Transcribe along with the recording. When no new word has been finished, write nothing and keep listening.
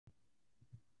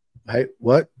Hey,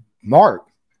 what? Mark,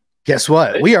 guess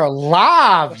what? Hey, We are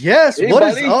live. Yes. hey, What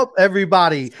is buddy. up,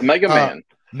 everybody? Mega Uh, Man.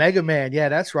 Mega Man. Yeah,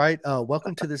 that's right.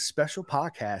 Welcome to this special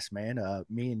podcast, man.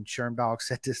 Me and Shermdog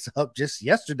set this up just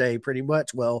yesterday, pretty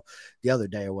much. Well, the other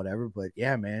day or whatever. But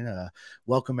yeah, man.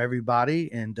 Welcome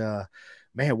everybody. And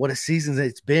man, what a season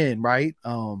it's been, right?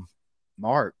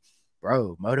 Mark,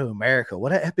 bro, Moto America.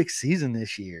 What an epic season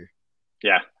this year.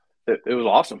 Yeah, it was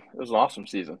awesome. It was an awesome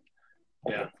season.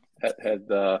 Yeah, had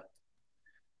a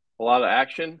lot of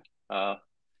action. Uh,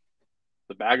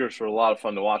 the baggers were a lot of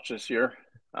fun to watch this year.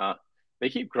 Uh, they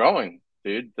keep growing,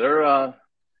 dude. They're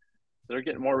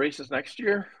getting more races next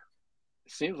year.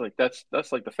 It seems like that's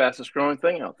like the fastest growing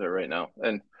thing out there right now.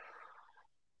 And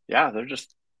yeah,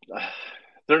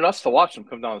 they're nuts to watch them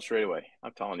come down the straightaway.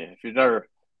 I'm telling you, if you've never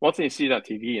one thing you see it on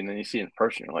TV and then you see it in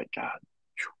person, you're like, God,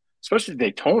 especially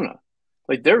Daytona.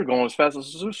 Like they were going as fast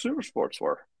as the super sports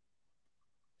were.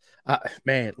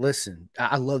 Man, listen,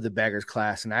 I love the baggers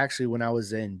class, and actually, when I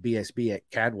was in BSB at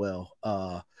Cadwell,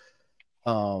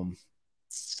 um,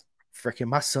 freaking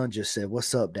my son just said,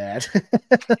 "What's up, Dad?"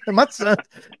 My son,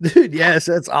 dude, yes,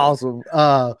 that's awesome.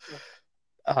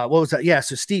 What was that? Yeah,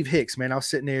 so Steve Hicks, man, I was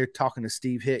sitting there talking to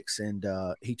Steve Hicks, and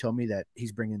he told me that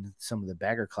he's bringing some of the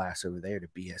bagger class over there to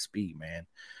BSB, man.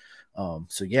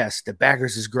 So yes, the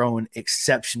baggers is growing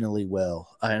exceptionally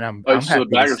well, and Oh, I'm so the happy to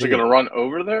baggers are see going it. to run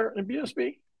over there in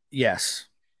BSB? Yes,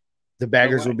 the No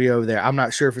baggers will way, be over there. I'm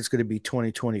not sure if it's going to be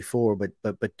 2024,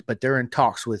 but they're in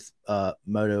talks with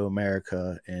Moto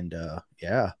America, and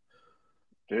yeah,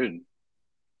 dude.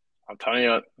 I'm telling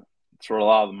you, that's where a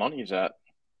lot of the money's at.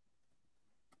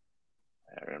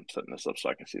 I'm setting this up so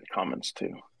I can see the comments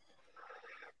too.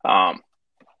 Um,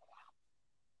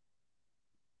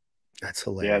 that's yeah,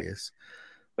 hilarious.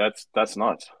 that's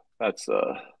nuts. That's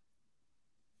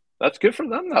that's good for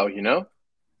them though.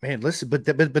 Man, listen, but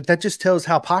that just tells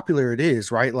how popular it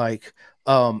is, right? Like,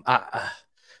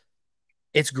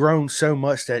 it's grown so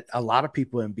much that a lot of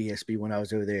people in BSB when I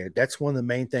was over there, that's one of the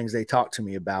main things they talked to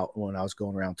me about when I was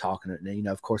going around talking. And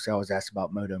of course, I was asked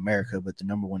about Moto America, but the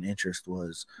number one interest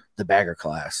was the bagger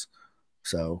class.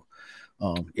 So,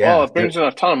 Well, yeah, it brings in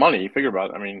a ton of money. You figure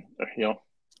about it. I mean, a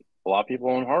lot of people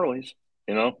own Harleys.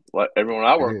 Like everyone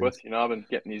I it work is. with, I've been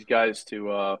getting these guys to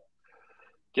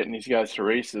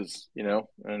races, and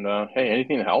hey,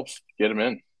 anything that helps, get them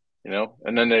in,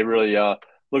 and then they really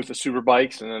look at the super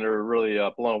bikes, and then they're really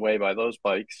blown away by those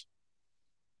bikes.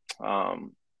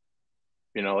 Um,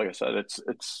 like I said,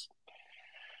 it's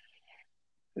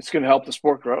going to help the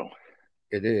sport grow,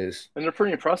 It is. and they're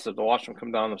pretty impressive to watch them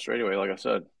come down the straightaway. Like I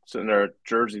said, sitting there at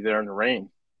Jersey there in the rain,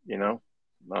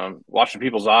 watching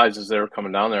people's eyes as they were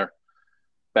coming down there,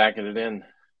 backing it in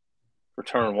for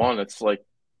turn one. It's like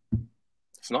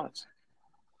it's nuts.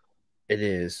 It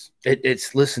is.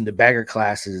 It's listen, the bagger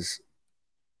classes,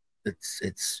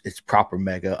 it's proper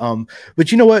mega.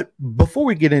 But you know what? Before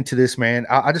we get into this, man,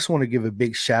 I just want to give a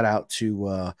big shout out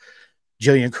to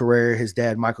Jillian Carrera, his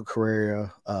dad, Michael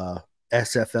Carrera,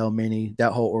 SFL Mini,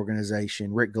 that whole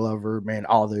organization, Rick Glover, man,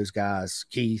 all those guys,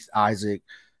 Keith, Isaac,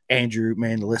 Andrew,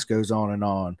 man, the list goes on and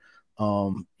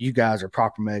on. You guys are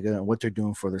proper mega, and what they're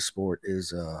doing for the sport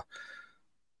is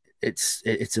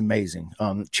it's amazing.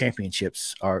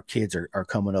 Championships, our kids are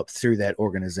coming up through that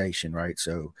organization, right?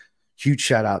 So huge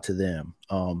shout out to them.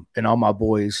 And all my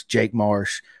boys, Jake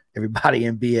Marsh, everybody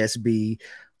in BSB.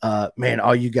 Man,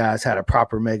 all you guys had a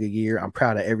proper mega year. I'm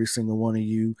proud of every single one of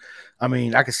you. I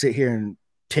mean, I could sit here in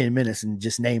 10 minutes and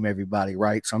just name everybody,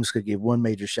 right? So I'm just gonna give one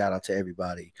major shout out to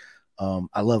everybody.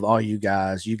 I love all you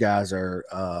guys. You guys are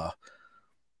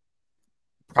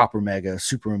proper mega,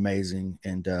 super amazing,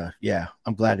 and yeah,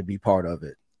 I'm glad to be part of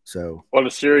it. So, What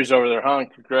a series over there, huh?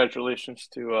 Congratulations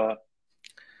to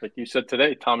like you said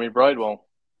today, Tommy Bridewell.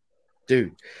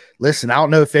 dude, listen, I don't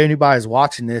know if anybody's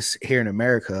watching this here in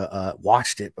America,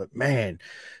 watched it, but man,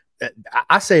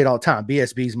 I say it all the time.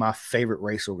 BSB is my favorite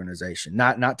race organization.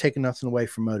 Not taking nothing away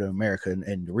from Moto America,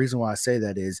 and the reason why I say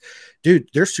that is, dude,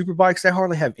 their super bikes, they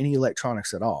hardly have any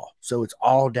electronics at all. So it's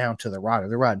all down to the rider.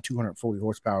 They're riding 240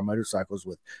 horsepower motorcycles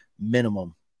with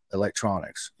minimum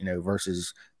electronics,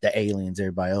 versus the aliens,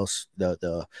 everybody else,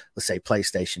 the let's say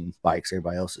PlayStation bikes,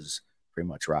 everybody else is pretty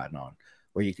much riding on.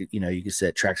 Where you could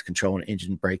set traction control and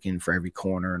engine braking for every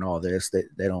corner and all this. They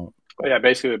don't. But yeah,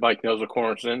 basically the bike knows the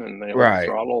corners in and they hold the Right.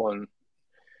 throttle and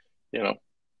you know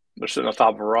they're sitting on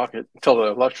top of a rocket until the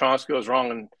electronics goes wrong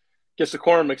and Gets the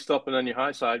corner mixed up and then you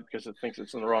high side because it thinks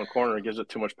it's in the wrong corner. It gives it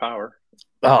too much power.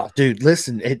 Oh, dude,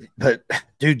 listen, but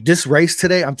dude, this race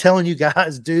today, I'm telling you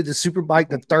guys, dude, the Superbike,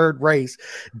 the third race,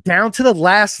 down to the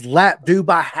last lap, dude,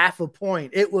 by half a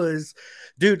point. It was,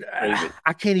 dude,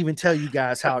 I can't even tell you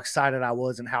guys how excited I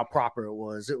was and how proper it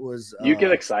was. It was. You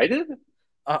get excited?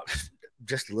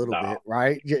 Just a little bit,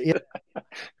 right? Yeah.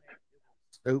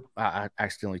 Oop, I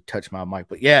accidentally touched my mic,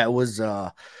 but yeah, it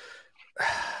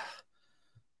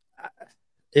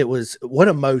was what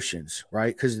emotions,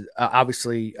 right? Because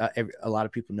obviously, a lot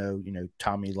of people know,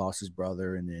 Tommy lost his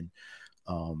brother, and then,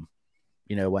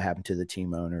 what happened to the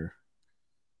team owner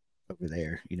over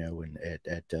there, and at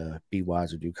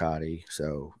BY's or Ducati.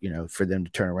 So, for them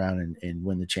to turn around and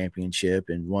win the championship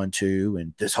and 1-2,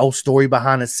 and this whole story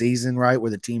behind the season, right,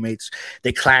 where the teammates,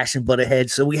 they clash and butt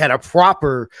heads. So we had a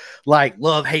proper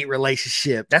love-hate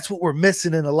relationship. That's what we're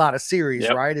missing in a lot of series,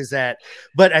 right? Is that,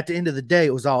 but at the end of the day,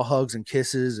 it was all hugs and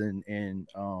kisses and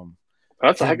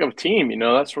that's a heck of a team.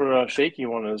 That's where Shaky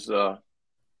won his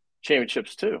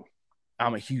championships too.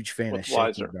 I'm a huge fan of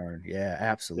Shaky Byrne. Yeah,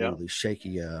 absolutely. Yeah.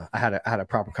 Shaky. I had a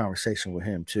proper conversation with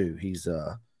him too. He's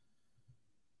a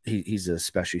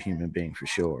special human being for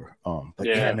sure. But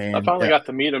yeah man, I finally got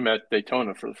to meet him at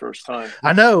Daytona for the first time.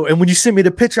 I know. And when you sent me the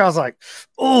picture, I was like,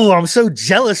 oh, I'm so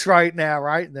jealous right now,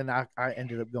 right? And then I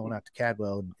ended up going out to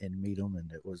Cadwell and meet him,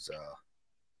 and it was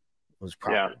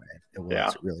proper, man. It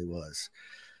was, it really was.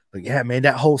 But yeah, man,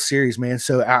 that whole series, man.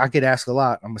 So I get asked a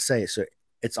lot. I'm gonna say it. So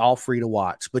it's all free to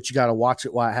watch, but you got to watch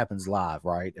it while it happens live,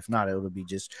 right? If not, it'll be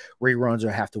just reruns or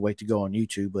have to wait to go on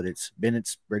YouTube. But it's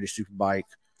Bennett's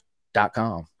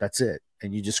BritishSuperbike.com. That's it.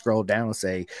 And you just scroll down and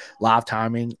say live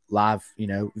timing, live,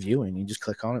 viewing. You just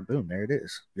click on it. Boom, there it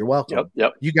is. You're welcome.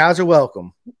 Yep. You guys are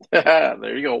welcome.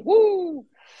 There you go. Woo!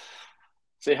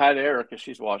 Say hi to Erica.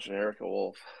 She's watching. Erica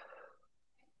Wolf.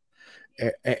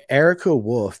 Erica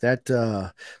Wolf,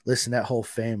 listen, that whole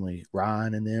family,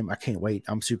 Ryan and them, I can't wait.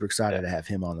 I'm super excited to have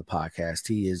him on the podcast.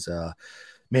 He is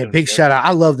man, big shout out.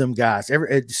 I love them guys.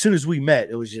 As soon as we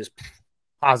met, it was just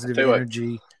positive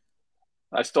energy.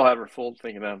 I still have her full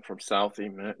thing of them from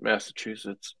Southie,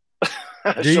 Massachusetts. I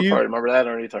still probably remember that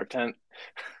underneath our tent.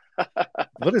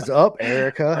 What is up,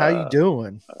 Erica? How you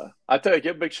doing? I tell you,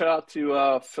 give a big shout out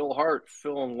to Phil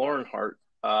and Lauren Hart.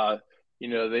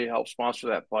 They help sponsor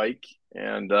that bike,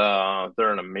 and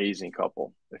they're an amazing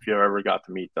couple. If you ever got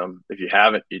to meet them, if you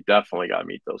haven't, you definitely got to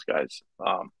meet those guys.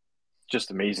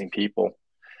 Just amazing people.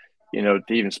 To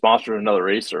even sponsor another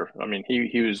racer. I mean,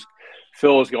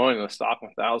 Phil was going in the stock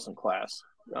 1000 class,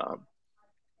 but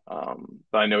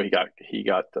I know he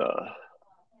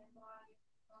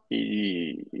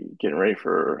getting ready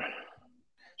for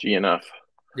GNF.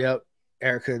 Yep.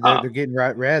 Erica, they're getting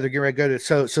right. They're getting ready to go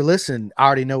to. So listen, I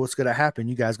already know what's going to happen.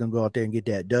 You guys going to go out there and get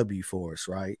that W for us,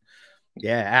 right?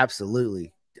 Yeah,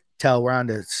 absolutely. Tell Ryan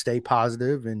to stay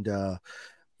positive and,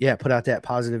 put out that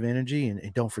positive energy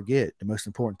and don't forget the most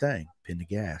important thing: pin the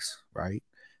gas, right?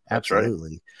 That's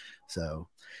absolutely. Right. So,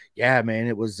 yeah, man,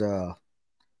 it was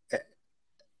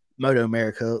Moto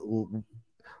America.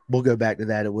 We'll go back to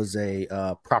that. It was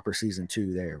a proper season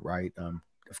 2 there, right?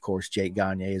 Of course, Jake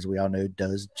Gagne, as we all know,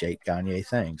 does Jake Gagne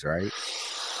things, right?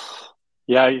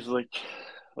 Yeah, he's like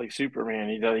Superman.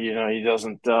 He does, he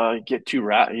doesn't he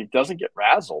doesn't get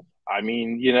razzled. I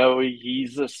mean,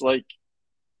 he's just like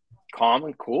calm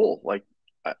and cool. Like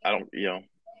I don't,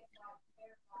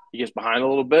 he gets behind a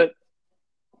little bit.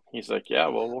 He's like, yeah,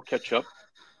 well, we'll catch up,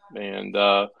 and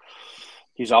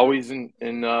he's always in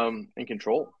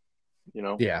control.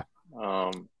 Yeah.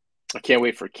 I can't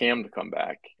wait for Cam to come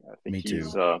back. I think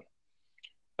he's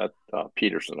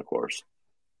Peterson, of course.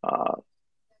 I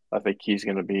think he's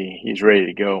ready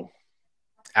to go.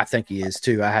 I think he is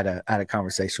too. I had a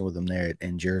conversation with him there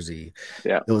in Jersey.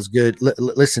 Yeah, it was good.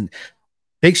 Listen,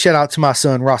 big shout out to my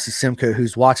son Rossi Simcoe,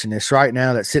 who's watching this right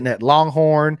now. That's sitting at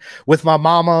Longhorn with my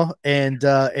mama and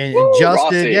Woo,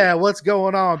 Justin. Rossi. Yeah, what's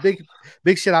going on?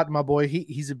 Big shout out to my boy.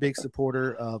 He's a big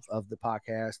supporter of the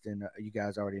podcast, and you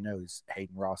guys already know he's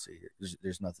Hayden Rossi.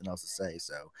 There's nothing else to say.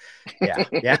 So, yeah,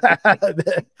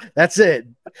 that's it.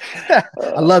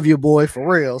 I love you, boy, for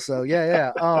real. So,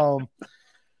 yeah.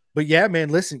 But yeah, man,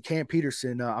 listen, Cam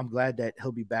Peterson, I'm glad that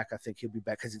he'll be back. I think he'll be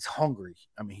back because he's hungry.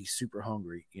 I mean, he's super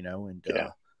hungry, and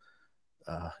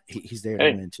he's there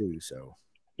to win too. So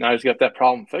now he's got that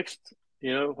problem fixed.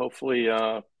 Hopefully,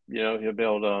 he'll be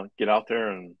able to get out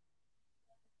there and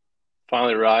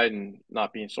finally ride and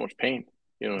not be in so much pain.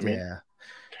 You know what I mean? Yeah,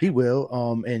 he will.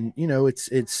 And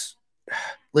it's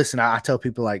listen, I tell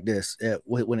people like this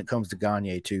when it comes to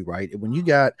Gagne too, right? When you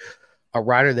got a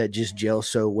rider that just gels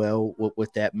so well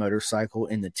with that motorcycle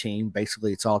and the team.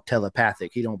 Basically, it's all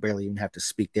telepathic. He don't barely even have to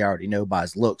speak. They already know by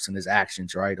his looks and his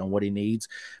actions, right, on what he needs.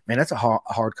 Man, that's a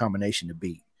hard combination to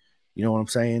beat. You know what I'm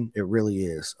saying? It really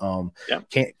is. Yeah.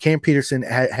 Cam Peterson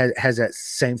has that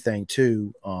same thing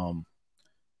too.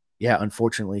 Yeah,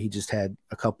 unfortunately, he just had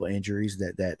a couple of injuries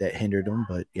that hindered him,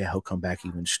 but yeah, he'll come back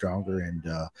even stronger. And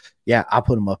yeah, I'll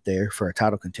put him up there for a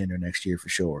title contender next year for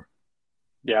sure.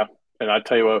 Yeah, and I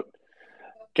tell you what,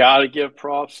 got to give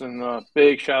props and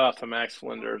big shout out to Max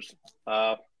Flinders.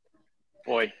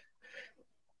 Boy,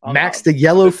 Max the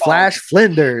Yellow Flash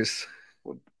Flinders.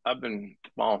 I've been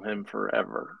following him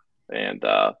forever, and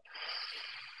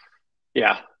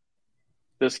yeah,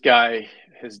 this guy,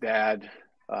 his dad.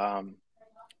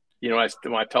 You know,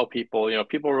 when I tell people, you know,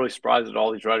 people are really surprised that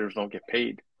all these riders don't get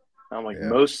paid. I'm like,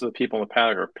 most of the people in the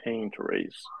paddock are paying to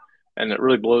race, and it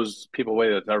really blows people away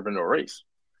that's never been to a race.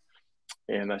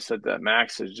 And I said that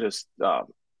Max has just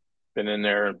been in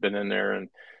there, and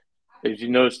as you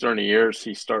notice during the years,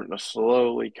 he's starting to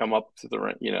slowly come up to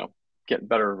the, you know, get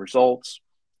better results,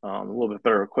 a little bit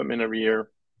better equipment every year,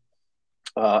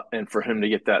 and for him to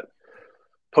get that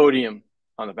podium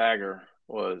on the bagger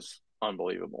was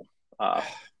unbelievable.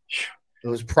 It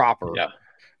was proper. Yeah.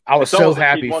 I was so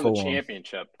happy he won for the him.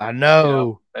 championship. I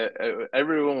know. You know?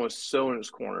 Everyone was so in his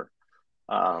corner.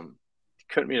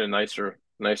 Couldn't be a nicer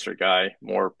guy,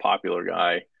 more popular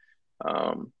guy.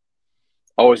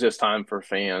 Always has time for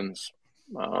fans.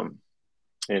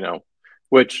 You know,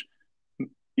 which,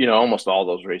 you know, almost all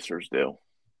those racers do.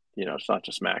 You know, it's not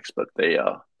just Max, but they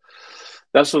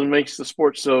that's what makes the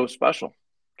sport so special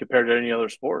compared to any other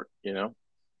sport. You know,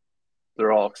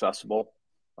 they're all accessible.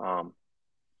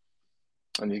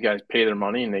 And these guys pay their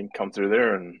money and they can come through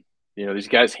there, and you know, these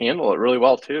guys handle it really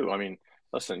well too. I mean,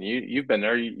 listen, you've been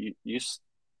there.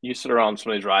 You sit around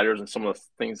some of these riders and some of the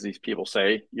things these people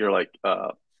say, you're like,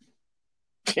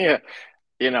 yeah,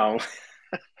 you know,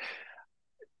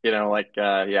 like,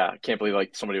 yeah, I can't believe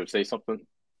like somebody would say something,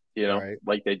 you know, right,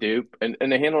 like they do, and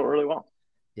they handle it really well.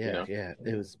 Yeah, you know? Yeah,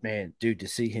 it was, man, dude, to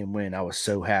see him win, I was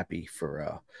so happy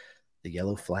for the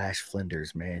Yellow Flash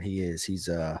Flinders, man. He's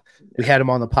we had him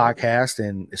on the podcast,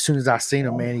 and as soon as I seen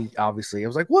him, man, I was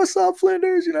like, what's up,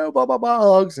 Flinders? You know, blah blah blah,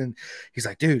 hugs. And he's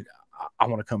like, dude, I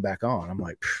want to come back on. I'm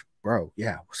like, bro,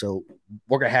 yeah. So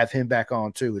we're gonna have him back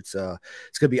on too. It's gonna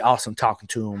be awesome talking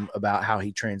to him about how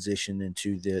he transitioned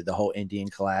into the whole Indian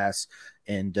class,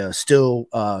 and still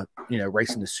you know,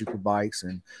 racing the super bikes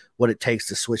and what it takes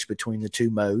to switch between the two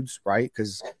modes, right?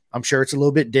 Because I'm sure it's a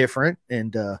little bit different,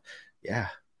 and yeah,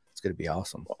 it's gonna be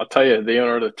awesome. Well, I'll tell you, the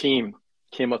owner of the team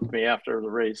came up to me after the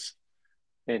race,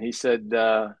 and he said,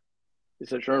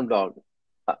 Shermdog,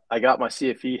 I got my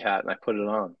CFE hat and I put it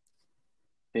on.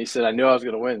 And he said, I knew I was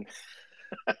going to win.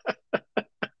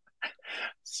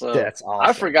 So that's awesome.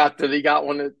 I forgot that he got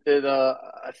one at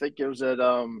I think it was at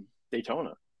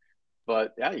Daytona.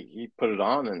 But yeah, he put it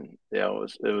on, and yeah, it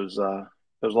was a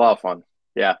lot of fun.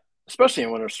 Yeah, especially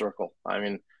in Winner's Circle. I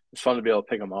mean, it's fun to be able to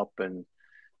pick them up and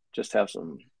just have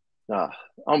some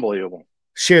unbelievable.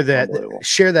 Share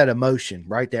that emotion,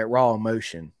 right? That raw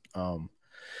emotion. Yeah,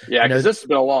 because this has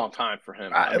been a long time for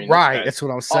him. I mean, right. That's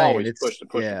what I'm saying. Always pushed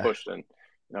and pushed, and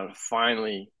you know, to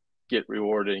finally get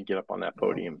rewarded and get up on that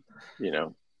podium. You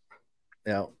know.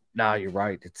 Yeah. No, you're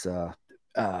right. It's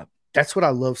that's what I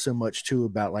love so much too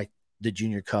about like the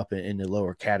Junior Cup in the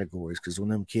lower categories, because when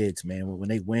them kids, man, when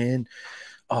they win,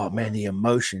 oh man, the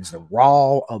emotions, the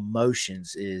raw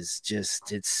emotions is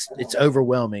just it's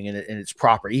overwhelming, and it's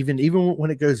proper. Even when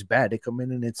it goes bad, they come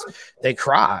in and they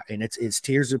cry, and it's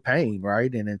tears of pain,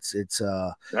 right? And it's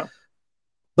yeah.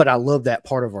 But I love that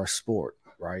part of our sport,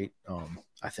 right?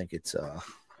 I think it's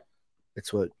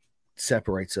what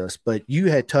separates us. But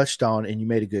you had touched on, and you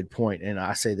made a good point, and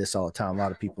I say this all the time. A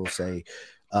lot of people say,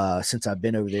 since I've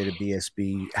been over there to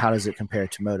BSB, how does it compare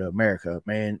to Moto America?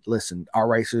 Man, listen, our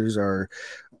racers are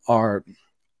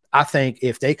I think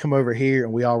if they come over here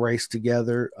and we all race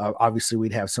together, obviously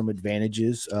we'd have some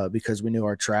advantages because we knew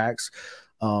our tracks.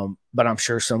 But I'm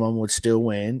sure some of them would still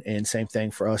win, and same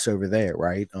thing for us over there,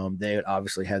 right? They would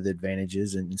obviously have the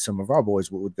advantages, and some of our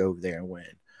boys would go over there and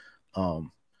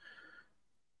win.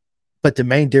 But the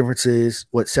main difference is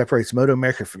what separates Moto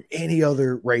America from any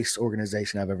other race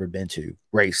organization I've ever been to.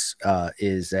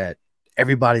 Is that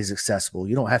everybody's accessible.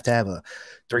 You don't have to have a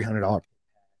 $300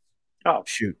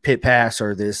 pit pass,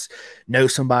 or know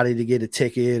somebody to get a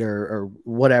ticket, or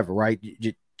whatever, right?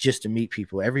 Just to meet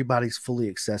people. Everybody's fully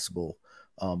accessible.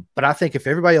 But I think if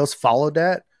everybody else followed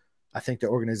that, I think the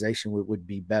organization would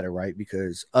be better, right?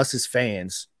 Because us as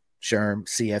fans, Sherm,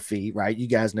 CFE, right? You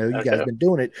guys know, you guys been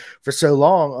doing it for so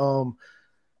long.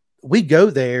 we go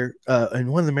there,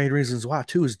 and one of the main reasons why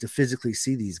too is to physically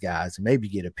see these guys and maybe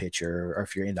get a picture, or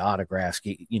if you're into autographs,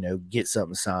 get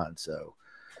something signed. So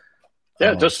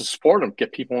yeah, just to support them,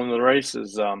 get people into the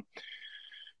races.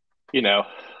 You know,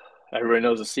 everybody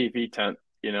knows the CFE tent.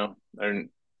 You know, and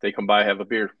they come by, have a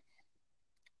beer.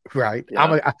 right. You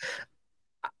know?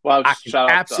 Well, I can shout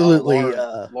out to absolutely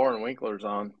Lauren Winkler's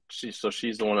on. She's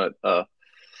the one that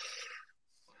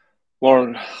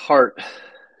Lauren Hart.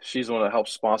 She's the one that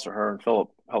helps sponsor her, and Philip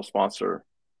helps sponsor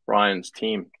Ryan's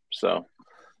team. So,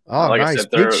 oh, like I nice. said,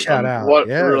 Big they're shout out. what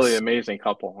really Yes. amazing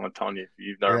couple. I'm telling you, if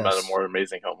you've never met a more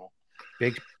amazing couple.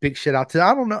 Big shout out to,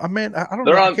 I don't know. I mean, I don't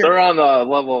know. They're on the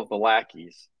level of the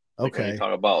lackeys. Like when you Okay.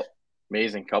 talk about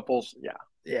amazing couples, yeah.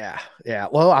 Yeah.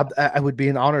 Well, I would be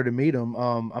an honor to meet him.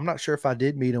 I'm not sure if I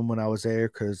did meet him when I was there,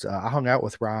 because I hung out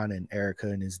with Ryan and Erica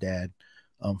and his dad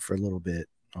for a little bit.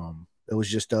 It was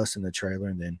just us in the trailer,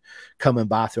 and then coming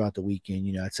by throughout the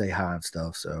weekend, I'd say hi and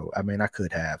stuff. So I mean, I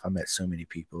could have. I met so many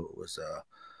people.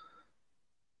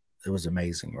 It was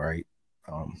amazing, right?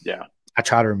 Yeah. I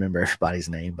try to remember everybody's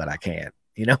name, but I can't.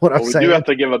 You know what I'm We saying? do have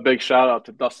to give a big shout out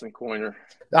to Dustin Coiner.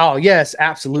 Oh yes,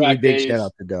 absolutely. Track Big days, shout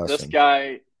out to Dustin. This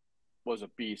guy was a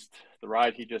beast. The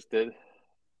ride he just did,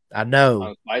 I know, on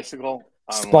his bicycle,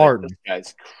 Spartan. This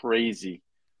guy's crazy.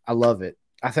 I love it.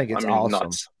 I think it's awesome.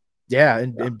 Nuts. Yeah,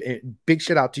 and big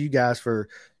shout out to you guys for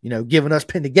giving us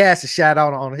Pin the Gas a shout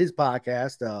out on his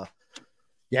podcast.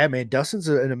 Yeah, man, Dustin's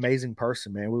an amazing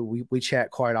person, man. We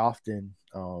chat quite often.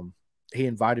 He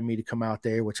invited me to come out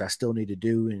there, which I still need to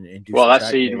do and do. Well, that's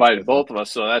he invited both of us,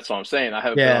 so that's what I'm saying. I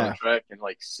haven't been on the track in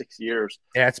like 6 years.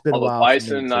 Yeah, it's been a while.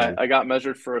 Bison, I got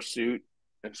measured for a suit,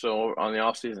 and so on the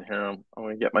off season here, I'm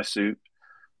going to get my suit,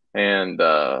 and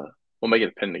we'll make it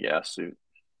a Pin the Gas suit.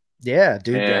 Yeah,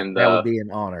 dude, and that would be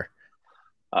an honor.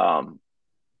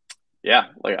 Yeah,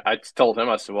 like I told him,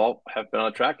 I said, well, I haven't been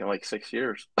on the track in like 6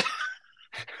 years.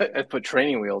 I put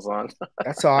training wheels on.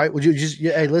 That's all right. Would you just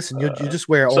hey, listen, you just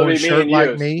wear an orange shirt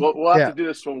like me. We'll have to do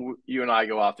this when you and I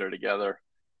go out there together.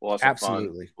 We'll have some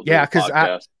absolutely fun. Yeah,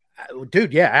 because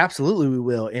dude, yeah, absolutely we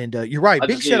will. And you're right.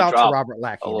 Big shout out to Robert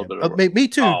Lackey. Me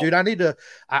too, dude. I need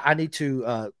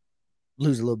to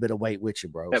lose a little bit of weight with you,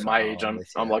 bro. At my age,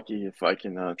 I'm lucky if I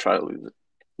can try to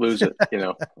lose it.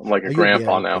 I'm like a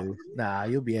grandpa now. Nah,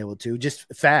 you'll be able to. Just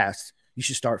fast. You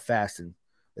should start fasting.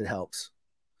 It helps.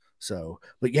 So,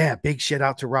 but yeah, big shout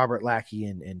out to Robert Lackey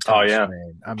and Tosh,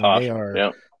 man. I mean, Tosh, they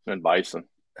are and Bison.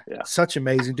 Yeah, such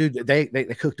amazing dude. They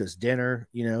cooked us dinner.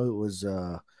 It was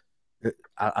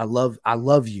I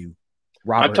love you,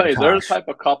 Robert. I'll tell you, they're the type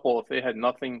of couple. If they had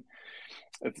nothing,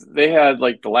 if they had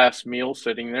like the last meal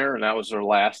sitting there and that was their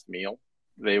last meal,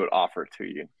 they would offer it to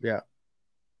you. Yeah,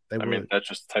 I mean, that's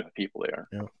just the type of people they are.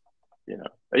 Yeah,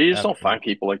 you just don't find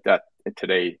people like that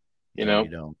today. You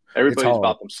don't. Everybody's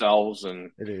about themselves,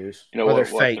 and it is. What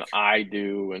can I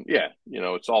do? And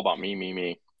it's all about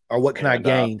me. Or what can I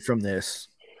gain from this?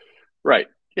 Right.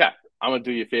 Yeah. I'm gonna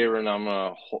do you a favor, and I'm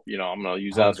gonna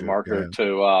use that as a marker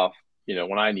to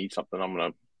when I need something, I'm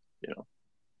gonna I'm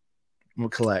gonna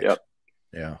collect. Yep.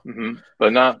 Yeah. Mm-hmm.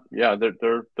 But not. Yeah.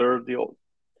 They're the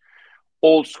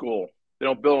old school. They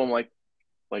don't build them like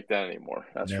that anymore.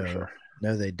 That's for sure.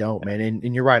 No, they don't, man.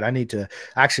 And you're right. I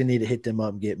actually need to hit them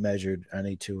up and get measured. I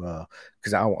need to,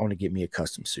 because I want to get me a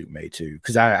custom suit made too.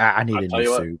 Because I need a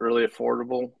new suit. Really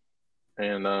affordable,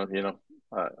 and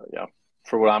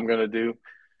for what I'm gonna do,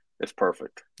 it's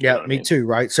perfect. Yeah, me too.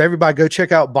 Right. So everybody, go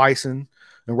check out Bison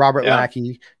and Robert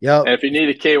Lackey. Yep. And if you need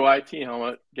a KYT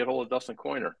helmet, get hold of Dustin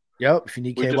Coiner. Yep. If you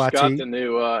need KYT, we just got the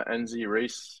new NZ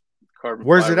race carbon.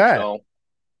 Where's it at?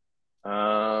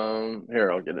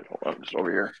 Here, I'll get it. Hold on, just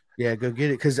over here. Yeah, go get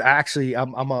it. Because actually, I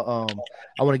want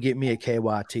to get me a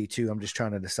KYT too. I'm just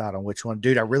trying to decide on which one,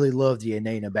 dude. I really love the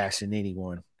Enena Bassanini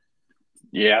one.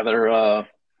 Yeah, they're I'll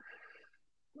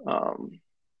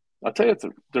tell you,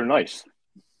 they're nice.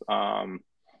 They're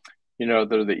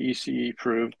the ECE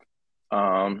approved.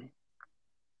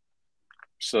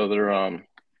 So they're I'll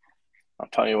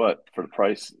tell you what, for the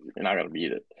price, you're not gonna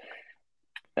beat it.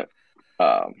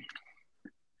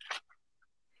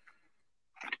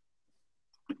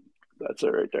 That's it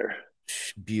right there.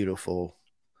 Beautiful.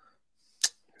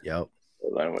 Yep.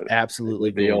 Absolutely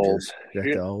gorgeous.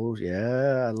 The old,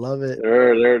 yeah, I love it.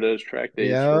 There it is. Track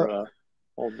days for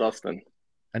old Dustin.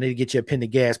 I need to get you a Pin the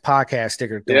Gas podcast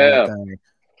sticker.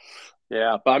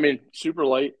 Yeah, but I mean, super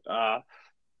light.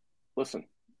 Listen,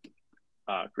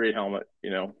 great helmet.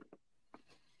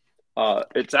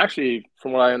 It's actually,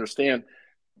 from what I understand,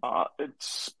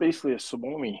 it's basically a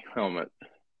Suomi helmet.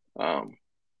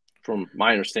 From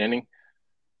my understanding.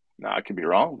 Now I could be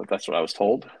wrong, but that's what I was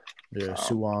told. Yeah,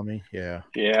 Suomi. Yeah.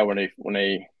 Yeah, when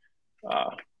they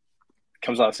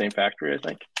Comes out of the same factory, I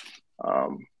think.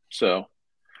 So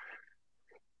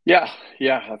yeah,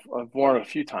 I've worn it a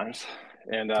few times,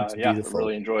 and It's I beautiful.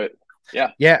 really enjoy it.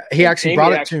 Yeah, Yeah, he and actually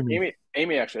brought it to me.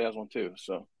 Amy actually has one too.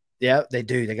 So Yeah, they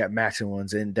do. They got matching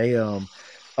ones, and they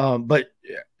but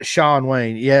Sean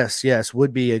Wayne, yes,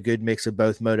 would be a good mix of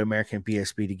both Moto America and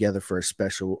PSP together for a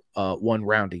special one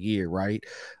round a year, right?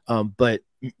 But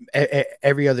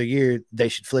every other year they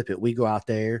should flip it. We go out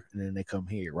there and then they come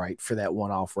here, right, for that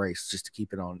one off race, just to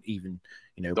keep it on even,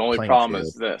 the only playing problem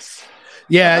is field. this.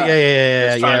 Yeah, yeah, yeah, yeah,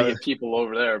 Just trying to yeah. get people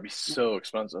over there would be so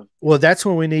expensive. Well, that's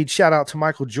when we need shout out to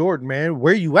Michael Jordan, man.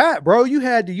 Where you at, bro? You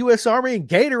had the U.S. Army and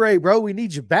Gatorade, bro. We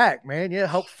need you back, man. Yeah,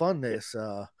 help fund this.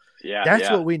 That's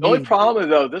Yeah. what we The only need. problem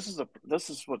though, this is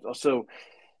what so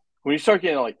when you start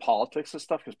getting like politics and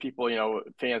stuff, because people,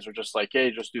 fans are just like,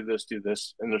 hey, just do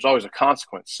this, and there's always a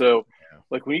consequence. So, Yeah.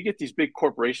 like when you get these big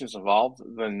corporations involved,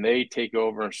 then they take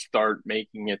over and start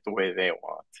making it the way they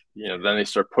want. Then they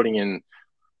start putting in,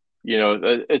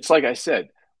 it's like I said,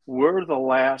 we're the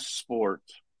last sport.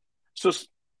 So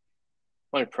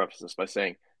let me preface this by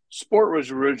saying, sport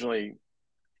was originally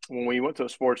when we went to a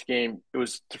sports game, it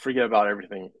was to forget about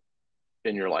everything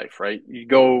in your life, right? You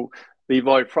go leave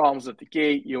all your problems at the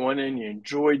gate. You went in, you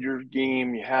enjoyed your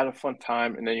game, you had a fun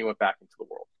time, and then you went back into the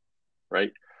world,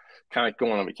 right? Kind of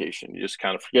going on vacation. You just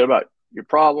kind of forget about your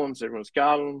problems. Everyone's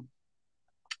got them,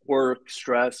 work,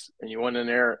 stress, and you went in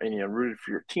there and you rooted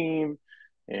for your team.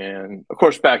 And of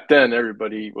course, back then,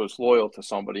 everybody was loyal to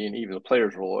somebody, and even the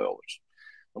players were loyal, which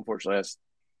unfortunately that's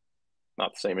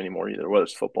not the same anymore either, whether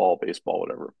it's football, baseball,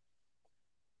 whatever.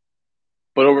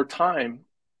 But over time,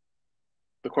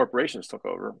 the corporations took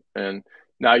over, and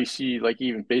now you see like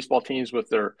even baseball teams with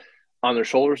their on their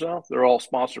shoulders now. They're all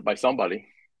sponsored by somebody.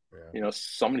 Yeah.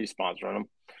 Somebody's sponsoring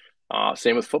them.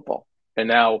 Same with football, and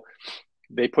now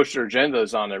they push their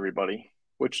agendas on everybody.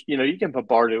 Which you can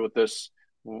bombard it with this,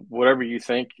 whatever you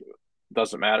think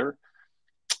doesn't matter,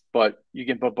 but you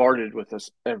get bombarded with this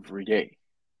every day,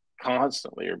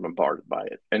 constantly. You're bombarded by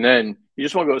it, and then you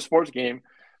just want to go to a sports game,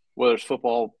 whether it's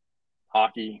football,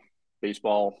 hockey,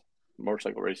 baseball,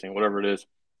 motorcycle racing, whatever it is,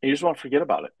 and you just want to forget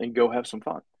about it and go have some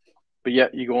fun. But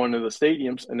yet you go into the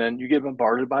stadiums and then you get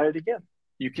bombarded by it again.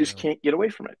 You just Yeah. can't get away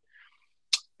from it.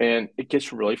 And it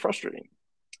gets really frustrating.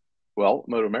 Well,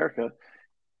 Moto America,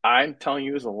 I'm telling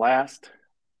you, is the last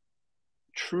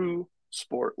true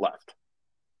sport left,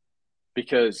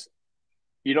 because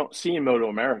you don't see in Moto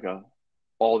America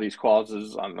all these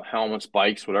clauses on the helmets,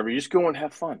 bikes, whatever. You just go and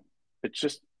have fun. It's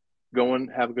just go and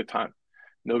have a good time.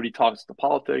 Nobody talks to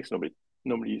politics.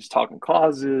 Nobody's talking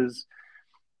causes.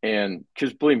 And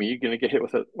because believe me, you're going to get hit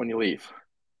with it when you leave.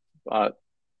 I'm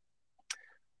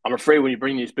afraid when you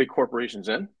bring these big corporations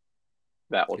in,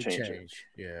 that will Could change it. change.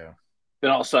 Yeah.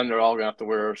 Then all of a sudden, they're all going to have to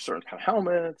wear certain kind of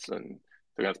helmets, and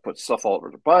they're going to have to put stuff all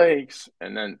over their bikes.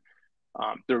 And then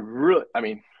they're really,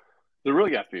 they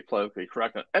really have to be politically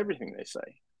correct on everything they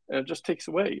say. And it just takes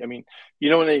away. When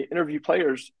they interview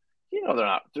players,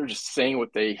 they're just saying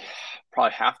what they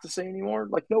probably have to say anymore.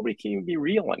 Like nobody can even be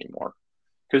real anymore,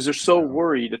 because they're so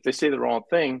worried if they say the wrong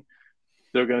thing,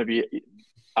 they're going to be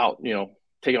out,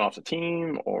 taken off the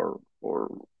team or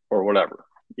whatever.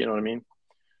 You know what I mean?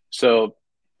 So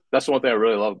that's the one thing I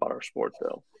really love about our sport,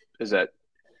 though, is that,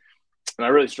 and I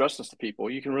really stress this to people,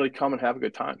 you can really come and have a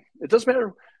good time. It doesn't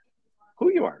matter who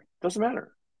you are. It doesn't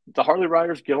matter. The Harley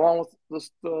riders get along with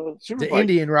the The Superbike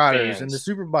Indian riders and the fans.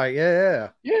 Superbike. Yeah.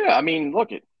 Yeah,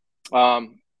 look at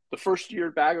the first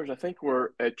year baggers, I think,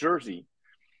 were at Jersey.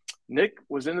 Nick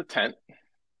was in the tent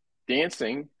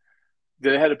dancing.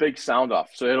 They had a big sound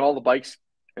off. So they had all the bikes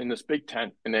in this big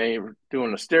tent, and they were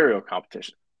doing a stereo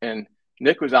competition. And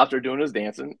Nick was out there doing his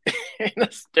dancing in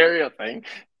a stereo thing,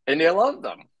 and they loved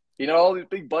them. All these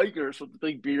big bikers with the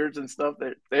big beards and stuff,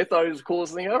 they thought he was the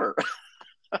coolest thing ever.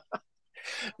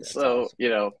 That's So,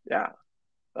 awesome. yeah.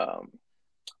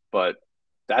 But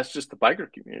that's just the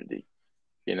biker community,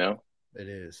 you know? It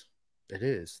is. It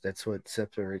is. That's what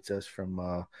separates us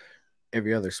from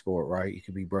every other sport, right? You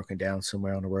could be broken down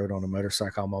somewhere on the road on a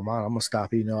motorcycle. I'm gonna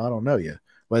stop you. I don't know you.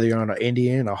 Whether you're on an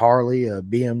Indian, a Harley, a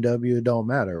BMW, it don't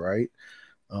matter, right?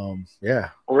 Yeah.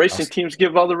 Well, racing teams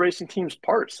give other racing teams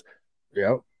parts.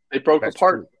 Yep. They broke That's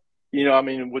apart.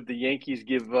 true. Would the Yankees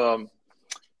give the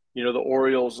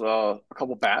Orioles a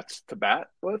couple bats to bat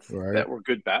with Right. that were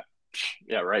good bat?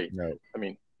 Yeah, right. No.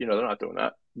 They're not doing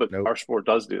that, but Nope. our sport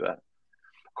does do that.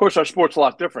 Of course, our sport's a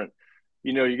lot different.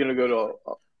 You're going to go to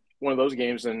one of those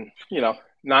games, and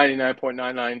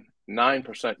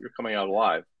 99.999% you're coming out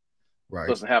alive. Right. It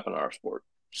doesn't happen in our sport,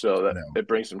 so that No. it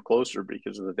brings them closer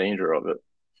because of the danger of it.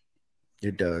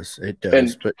 It does. It And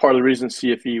does. But part of the reason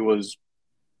CFE was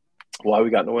why we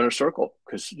got in the winner's circle,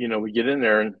 because we get in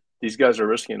there and these guys are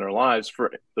risking their lives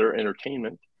for their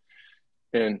entertainment,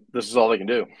 and this is all they can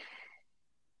do,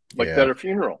 like yeah, Better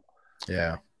Funeral.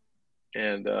 yeah,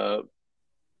 And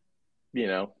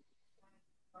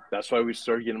that's why we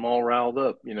started getting them all riled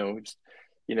up. You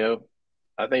know,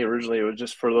 I think originally it was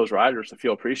just for those riders to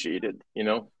feel appreciated.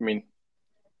 I mean,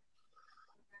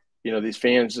 these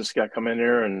fans just got to come in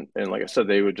there and like I said,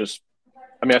 they would just.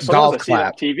 I mean, sometimes I golf see it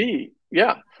on clap. TV.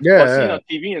 Yeah, well, I see it Yeah, on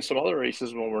TV and some other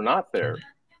races when we're not there.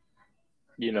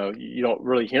 You don't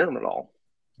really hear them at all.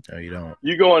 no, you don't.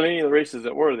 You go on any of the races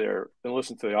that were there and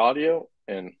listen to the audio,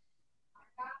 and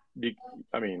you,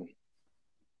 I mean,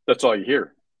 that's all you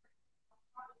hear.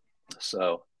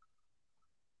 So,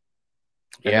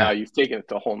 and now Yeah, you've taken it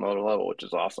to a whole nother level, which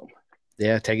is awesome.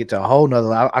 yeah. Take it to a whole nother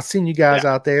level. I seen you guys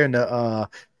Yeah, out there in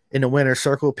the winter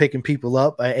circle picking people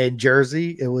up in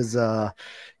Jersey. It was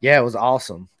yeah, it was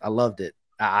awesome. I loved it.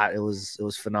 It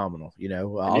was phenomenal. and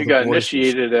All you the got voices.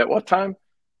 initiated at what time?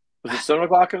 Was it 7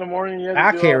 o'clock in the morning? You had to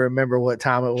I do can't a remember what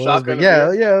time it was, but shotgun a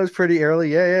yeah, beer. yeah, it was pretty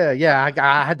early. Yeah.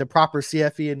 I had the proper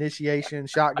CFE initiation,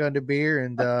 shotgun to beer,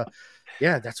 and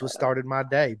yeah, that's what started my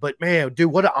day. But man,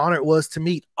 dude, what an honor it was to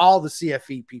meet all the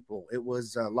CFE people. It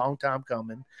was a long time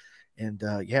coming, and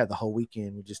yeah, the whole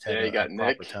weekend we just had Yeah, you a got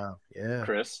proper Nick, time. Yeah,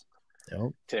 Chris,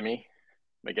 yep, Timmy,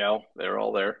 Miguel. They were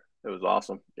all there. It was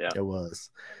awesome. Yeah, it was.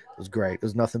 It was great. It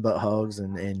was nothing but hugs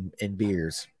and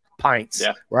beers, pints,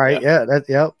 yeah, right? yeah. Yeah,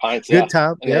 yep. Pints, yeah, Good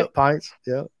time. and Yep, pints.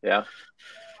 Yep. yeah.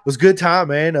 It was a good time,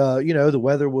 man. The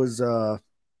weather was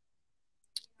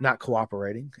not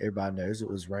cooperating. Everybody knows it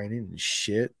was raining and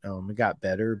shit. It got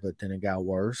better, but then it got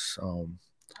worse.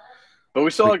 But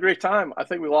we still But had a great time. I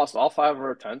think we lost all five of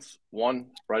our tents, one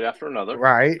right after another.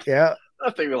 right, yeah.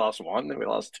 I think we lost one, then we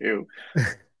lost two.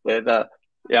 And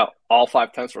yeah, all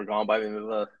five tents were gone by the end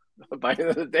of by the end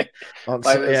of the day, by the,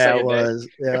 end of the Yeah, it second day. was.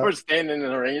 And Yeah, we're standing in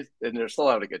the rain, and they're still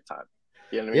having a good time.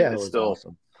 You know what I mean? yeah, it It's was still,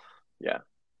 awesome. yeah,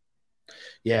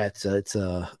 Yeah, it's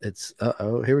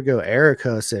oh, here we go.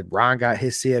 Erica said Ryan got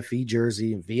his CFE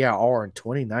jersey in VIR in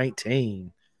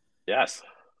 2019. yes,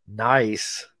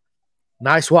 Nice.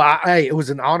 Nice. Well, hey, it was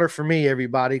an honor for me,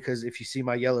 everybody, because if you see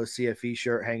my yellow CFE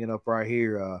shirt hanging up right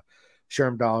here,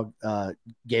 Shermdog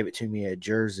gave it to me at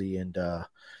Jersey, and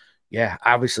yeah,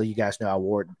 obviously you guys know I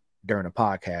wore it during a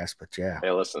podcast, but yeah,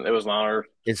 hey, listen, it was an honor to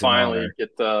it's an finally honor.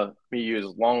 get to meet you as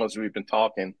long as we've been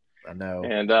talking. I know.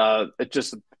 And it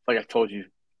just, like I told you,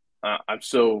 I'm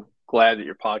so glad that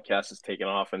your podcast has taken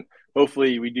off, and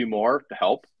hopefully we do more to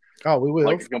help. Oh, we will.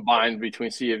 Like combined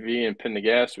between CFV and Pin the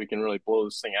Gas, we can really blow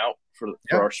this thing out for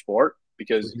Yeah, our sport, we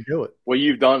because can do it. what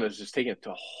you've done is just taken it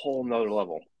to a whole nother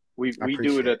level. I We do it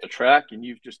appreciate at the track, and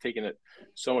you've just taken it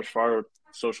so much farther.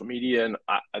 Social media,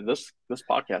 and this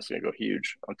podcast is gonna go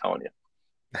huge. I'm telling you,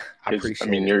 it. I because I appreciate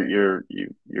mean it.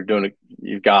 you're doing it.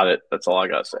 You've got it. That's all I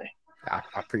gotta say. I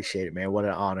appreciate it, man. What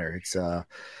an honor. It's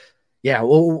yeah,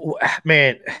 well,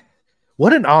 man,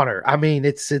 what an honor. I mean,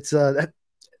 that's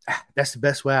the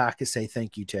best way I could say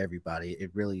thank you to everybody.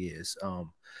 It really is.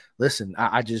 Listen,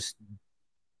 I just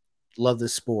love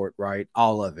this sport, right?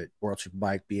 All of it. World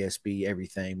Superbike, BSB,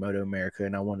 everything, Moto America,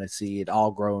 and I want to see it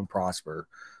all grow and prosper.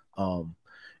 Um,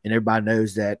 and everybody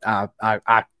knows that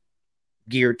I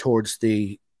geared towards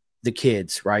the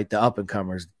kids, right? The up and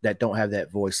comers that don't have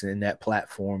that voice and that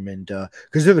platform, and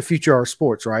because they're the future of our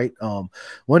sports, right?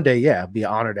 One day, yeah, it'd be an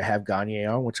honor to have Gagne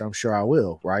on, which I'm sure I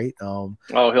will, right? Oh,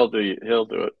 he'll do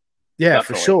it Yeah,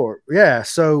 for definitely. sure. Yeah.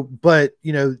 So, but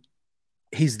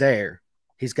he's there.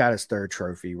 He's got his third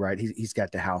trophy, right? He's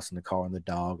got the house and the car and the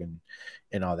dog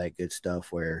and all that good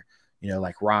stuff. Where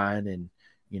like Ryan and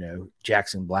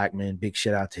Jackson Blackman, big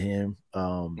shout out to him.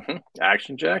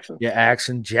 Action Jackson. Yeah,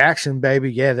 Jackson,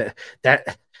 baby. Yeah,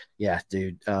 yeah,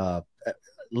 dude.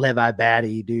 Levi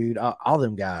Batty, dude. All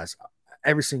them guys,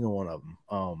 every single one of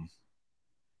them.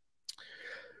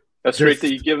 That's They're great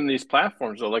that you give them these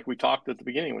platforms, though. Like we talked at the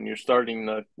beginning when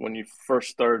when you first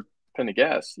started Penn to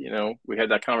Gas, we had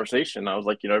that conversation. I was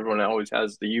like, everyone always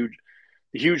has the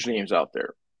huge names out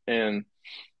there, and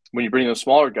when you bring in the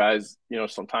smaller guys,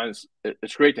 sometimes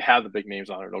it's great to have the big names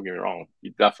on there. Don't get me wrong;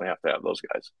 you definitely have to have those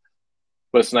guys,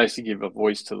 but it's nice to give a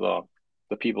voice to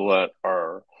the people that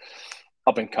are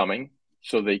up and coming,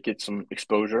 so they get some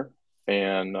exposure,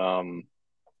 and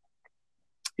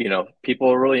people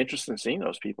are really interested in seeing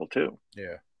those people too.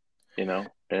 yeah,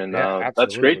 And yeah,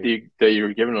 that's great absolutely. that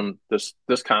you're giving them this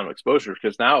kind of exposure,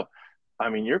 because now, I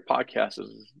mean, your podcast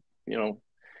is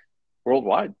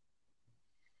worldwide.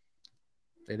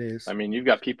 It I is. mean, you've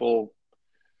got people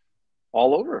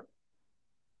all over.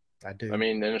 I do. I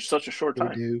mean, and it's such a short We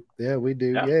time. do. Yeah, we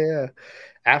do. Yeah. Yeah.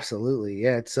 Absolutely.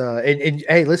 Yeah. It's and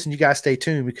hey, listen, you guys stay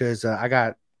tuned because I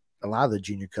got a lot of the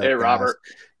Junior Hey, Cup guys, Robert,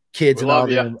 kids we and all love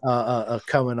you. them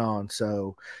coming on.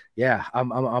 So yeah,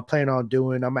 I'm planning on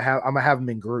doing. I'm gonna have them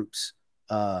in groups.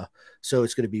 So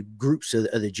it's gonna be groups of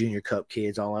the Junior Cup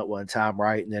kids all at one time,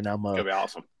 right? And then It's gonna be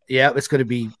awesome. yeah, it's gonna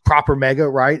be proper mega,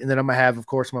 right? And then I'm gonna have, of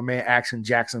course, my man Action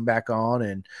Jackson back on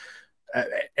and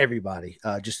everybody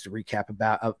just to recap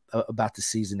about the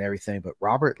season and everything. But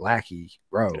Robert Lackey,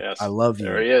 bro, I Yes, love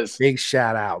there you. he is. Big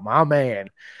shout out, my man.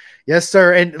 Yes,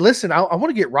 sir. And listen, I want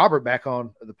to get Robert back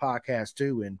on the podcast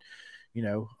too. And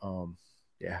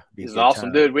yeah, be a He's good awesome,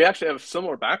 time. dude. We actually have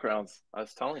similar backgrounds. I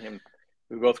was telling him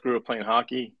we both grew up playing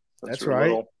hockey since That's we were right.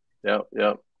 little. Yep,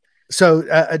 yep. So,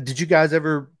 did you guys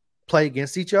ever play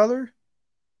against each other?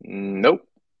 Nope.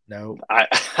 No.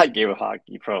 I gave up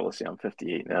hockey probably. See, I'm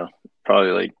 58 now.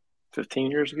 Probably like 15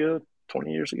 years ago,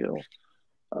 20 years ago.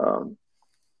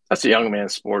 That's a young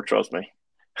man's sport. Trust me.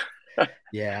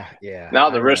 Yeah, yeah. Now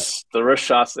the wrist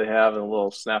shots they have and the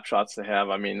little snapshots they have.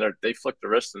 I mean, they flick the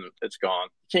wrist and it's gone.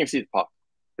 You can't even see the puck.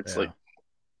 It's like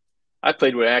I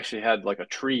played where it actually had like a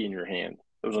tree in your hand.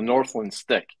 It was a Northland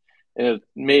stick, and it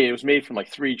was made from like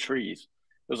 3 trees.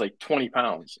 It was like 20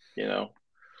 pounds, you know.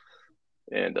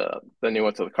 And then they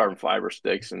went to the carbon fiber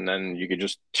sticks, and then you could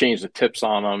just change the tips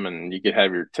on them, and you could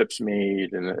have your tips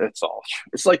made, and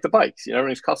it's like the bikes, you know,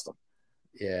 everything's custom.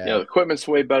 Yeah. You know, the equipment's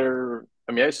way better.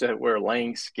 I mean, I used to wear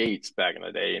Lang skates back in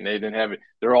the day, and they didn't have it.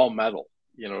 They're all metal.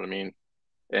 You know what I mean?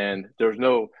 And there's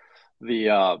no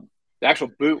the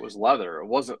actual boot was leather. It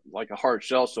wasn't like a hard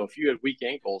shell. So if you had weak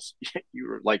ankles, you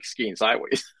were like skiing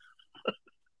sideways.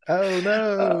 Oh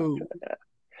no.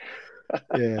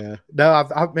 Yeah. No,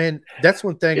 I've man, that's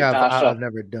one thing I've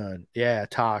never done. Yeah,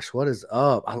 Tosh, what is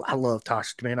up? I love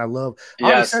Tosh, man. I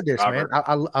already said this, Robert.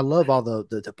 Man. I love all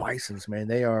the Bisons, man.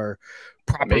 They are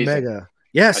proper amazing. mega.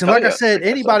 Yes, and like I said,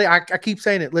 anybody, I keep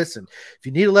saying it. Listen, if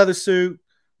you need a leather suit,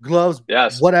 gloves,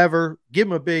 whatever, give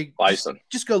them a big Bison.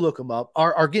 Just go look them up,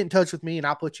 or get in touch with me, and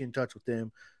I'll put you in touch with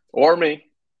them, or me.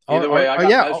 Either way, I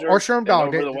got or Shermdog.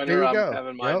 Over the winter, I'm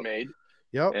having mine made.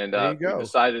 Yep. And there you go. we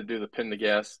decided to do the pin the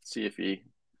gas CFE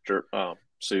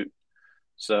suit.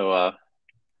 So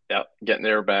yeah, getting the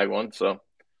airbag one. So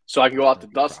I can go out to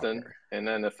Dustin, and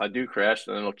then if I do crash,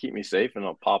 then it'll keep me safe, and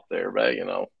I'll pop the airbag, and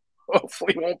I'll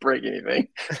hopefully won't break anything.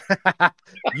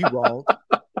 You won't.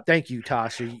 Thank you,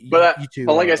 Tasha. You too.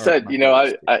 But like I said, you know,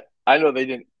 I know they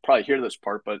didn't probably hear this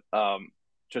part, but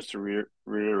just to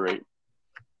reiterate,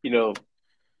 you know,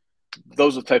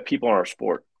 those are the type of people in our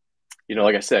sport. You know,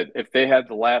 like I said, if they had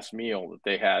the last meal that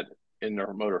they had in their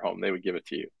motorhome, they would give it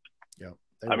to you. Yeah,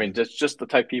 I mean, that's just the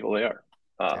type of people they are.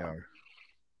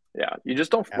 Yeah, you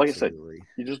just don't, like I said,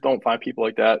 you just don't find people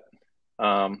like that.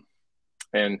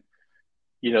 And,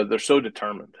 you know, they're so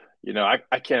determined. You know,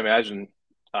 I can't imagine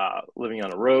living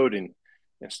on a road and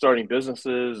starting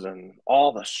businesses and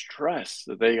all the stress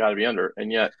that they got to be under.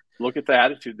 And yet, look at the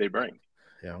attitude they bring.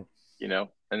 Yeah. You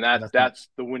know, and that's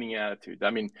the winning attitude.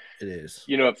 I mean, it is.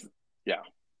 You know,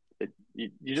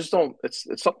 you just don't. It's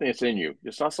something that's in you.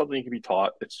 It's not something you can be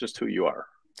taught. It's just who you are.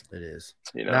 It is.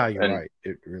 You know. No, you're right.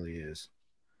 It really is.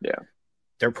 Yeah.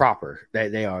 They're proper.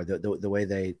 They are the way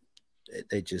they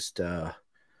just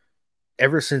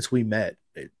ever since we met.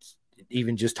 It's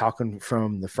even just talking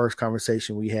from the first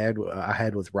conversation I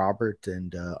had with Robert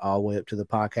and all the way up to the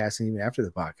podcast and even after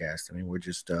the podcast. I mean, we're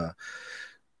just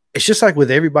it's just like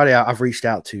with everybody I've reached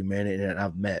out to, man, and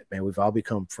I've met, man, we've all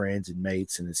become friends and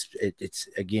mates, and it's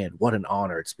again, what an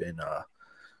honor. It's been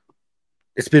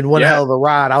one hell of a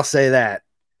ride. I'll say that.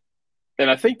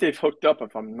 And I think they've hooked up,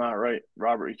 if I'm not right,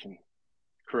 Robert, you can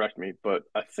correct me, but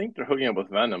I think they're hooking up with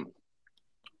Venom.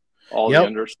 The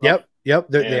under stuff. Yep.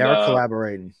 They are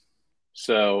collaborating.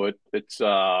 So it's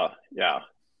yeah.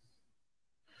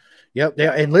 Yep.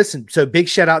 And listen, so big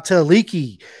shout out to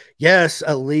Aliki. Yes,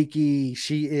 Aliki.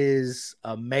 She is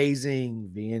amazing.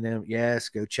 V&M. Yes,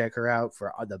 go check her out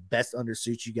for the best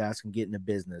undersuits you guys can get in the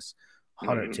business.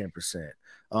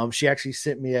 110%. She actually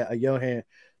sent me a Johan.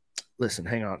 Listen,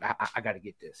 hang on. I got to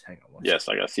get this. Hang on. Yes,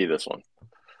 I got to see this one.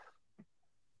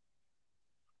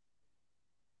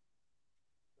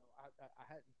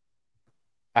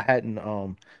 I hadn't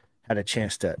had a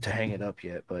chance to hang it up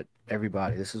yet, but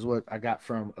everybody, this is what I got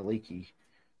from Aliki,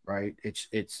 right?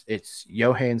 It's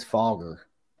Johannes Fogger,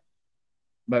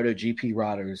 MotoGP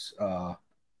riders,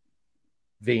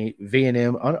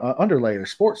 V&M underlayer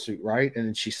sports suit, right? And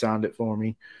then she signed it for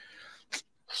me.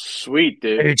 Sweet,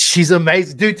 dude. And she's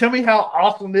amazing. Dude, tell me how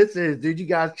awesome this is. Dude, you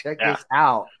guys check this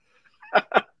out.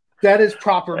 That is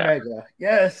proper mega.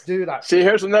 Yes, dude. See,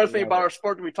 here's another thing about our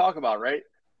sport that we talk about, right?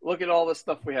 look at all the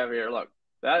stuff we have here. Look,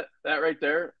 that right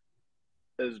there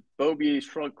is Bobby's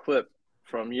front clip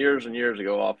from years and years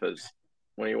ago off his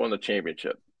when he won the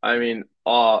championship. I mean,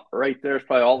 right there's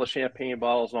probably all the champagne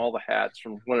bottles and all the hats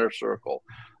from Winter Circle.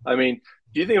 I mean,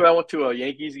 do you think if I went to a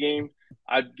Yankees game,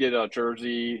 I'd get a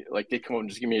jersey? Like they come and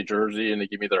just give me a jersey and they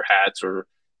give me their hats, or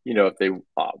if they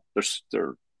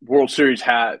their World Series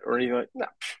hat or anything like no,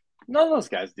 none of those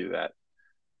guys do that.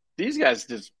 These guys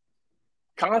just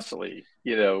constantly,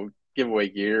 give away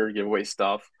gear, give away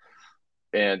stuff,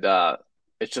 and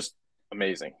it's just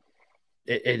amazing.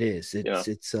 It is.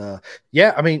 It's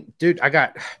yeah. I mean, dude,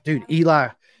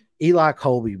 Eli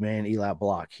Colby, man, Eli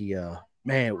Block. He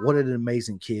man, what an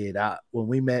amazing kid. When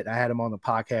we met, I had him on the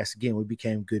podcast again. We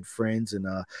became good friends, and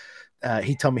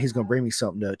he told me he's going to bring me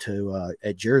something to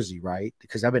at Jersey, right?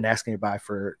 Because I've been asking everybody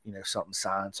for something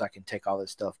signed so I can take all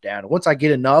this stuff down. And once I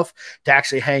get enough to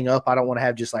actually hang up, I don't want to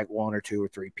have just like 1 or 2 or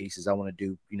 3 pieces. I want to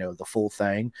do the full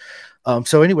thing.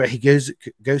 So anyway, he goes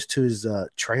to his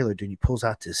trailer, dude. And he pulls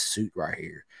out this suit right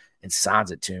here and signs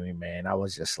it to me, man. I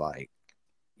was just like,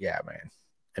 yeah, man,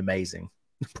 amazing,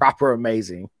 proper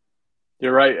amazing.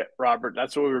 You're right, Robert.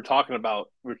 That's what we were talking about.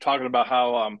 We were talking about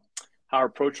how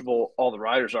approachable all the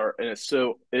riders are, and it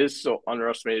is so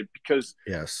underestimated because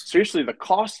seriously, the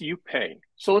cost you pay.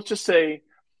 So let's just say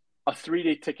a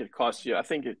 3-day ticket costs you. I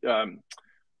think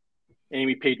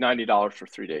Amy paid $90 for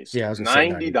 3 days. Yeah, I was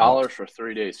 $90 for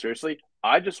 3 days. Seriously,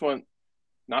 I just went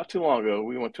not too long ago.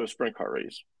 We went to a sprint car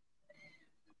race,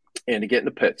 and to get in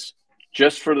the pits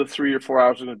just for the 3 or 4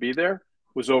 hours I'm going to be there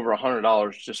was over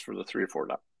 $100 just for the 3 or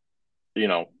 4 hours.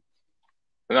 And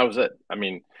that was it. I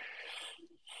mean,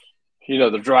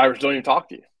 the drivers don't even talk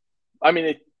to you. I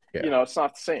mean, it's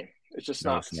not the same. It's just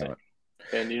not the same.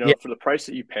 And, for the price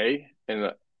that you pay and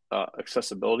the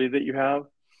accessibility that you have,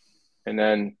 and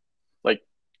then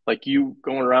like you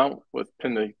going around with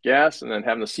pin the gas and then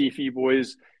having the CFE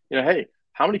boys, hey,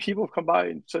 how many people have come by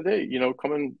and said, hey,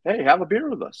 come in, hey, have a beer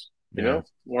with us.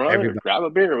 We're on here, grab a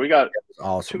beer. We got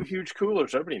awesome. 2 huge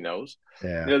coolers. Everybody knows.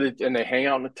 Yeah. And they hang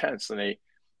out in the tents and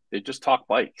they just talk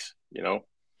bikes.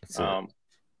 That's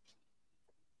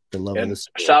the love of this.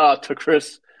 Shout out to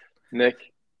Chris, Nick,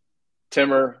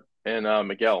 Timmer, and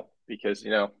Miguel because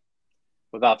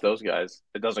without those guys,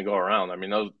 it doesn't go around. I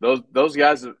mean, those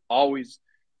guys have always.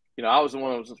 I was the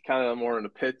one that was kind of more in the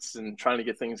pits and trying to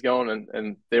get things going,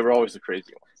 and they were always the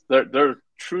crazy ones. They're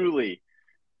truly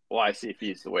why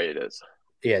CFE is the way it is.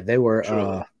 Yeah, they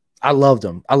were. I loved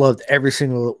them. I loved every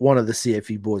single one of the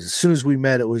CFE boys. As soon as we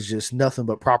met, it was just nothing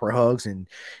but proper hugs and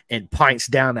pints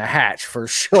down the hatch for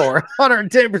sure.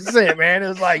 110%, man. It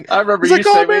was like I remember you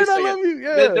saying, man, I love you.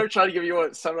 Yeah. They're trying to give you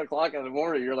at 7 o'clock in the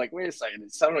morning. You're like, wait a second,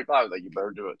 it's 7 o'clock. Like, you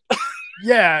better do it.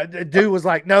 Yeah, the dude was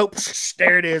like, nope,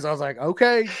 there it is. I was like,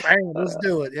 okay, bang, let's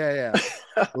do it. Yeah.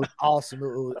 It was awesome.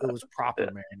 It was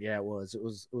proper, man. Yeah, it was. It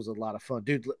was a lot of fun.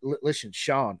 Dude, listen,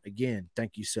 Sean, again,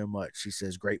 thank you so much. He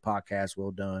says, great podcast,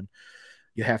 well done.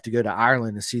 You have to go to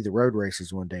Ireland and see the road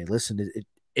races one day. Listen,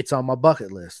 it's on my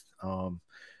bucket list.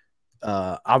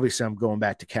 Obviously, I'm going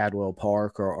back to Cadwell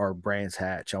Park or Brands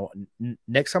Hatch.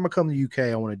 Next time I come to the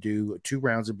UK, I want to do 2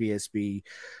 rounds of BSB,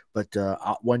 but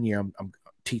 1 year I'm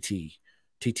TT.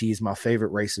 TT is my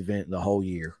favorite race event the whole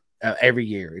year. Every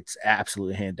year, it's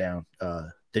absolutely hand down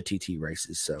the TT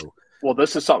races. So, well,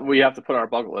 this is something we have to put on our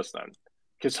bucket list then,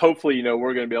 because hopefully,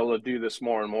 we're going to be able to do this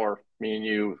more and more. Me and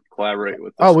you collaborate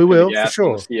with. We will for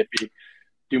sure. CFE,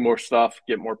 do more stuff,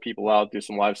 get more people out, do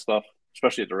some live stuff,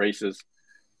 especially at the races.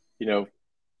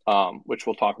 Which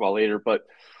we'll talk about later, but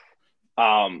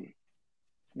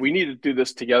we need to do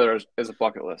this together as a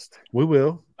bucket list. We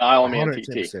will. Ironman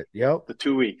TT. Yep. The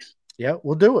 2 weeks. Yeah,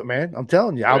 we'll do it, man. I'm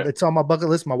telling you, it's on my bucket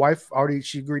list. My wife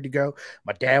she agreed to go.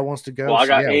 My dad wants to go. Well, I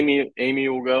got Amy. Amy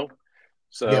will go.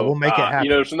 So yeah, we'll make it happen.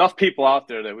 There's enough people out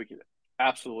there that we could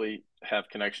absolutely have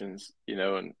connections,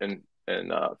 and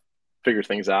figure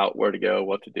things out, where to go,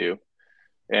 what to do.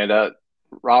 And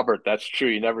Robert, that's true.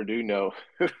 You never do know.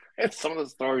 And some of the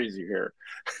stories you hear.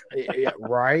 Yeah,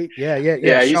 right. Yeah.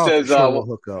 He says, we'll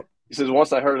hook up. He says,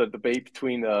 once I heard a debate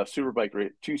between two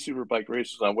superbike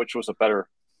racers on which was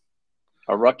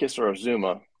a Ruckus or a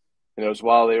Zuma. And it was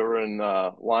while they were in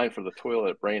line for the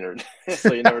toilet at Brainerd.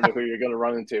 So you never know who you're going to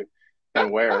run into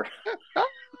and where.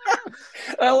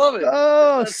 I love it.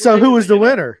 Oh, so who was the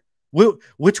winner?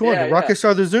 Which one, the Ruckus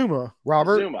or the Zuma,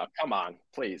 Robert? Zuma, come on,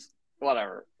 please.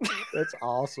 Whatever. That's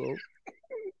awesome.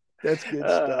 That's good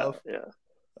stuff. Yeah.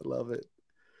 I love it.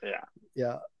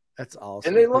 Yeah. That's awesome.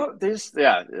 And they love this.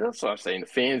 Yeah, that's what I'm saying. The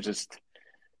fans just,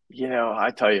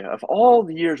 I tell you, of all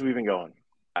the years we've been going,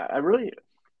 I really,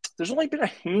 there's only been a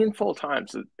handful of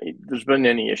times that there's been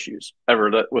any issues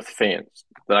ever with fans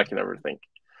that I can ever think.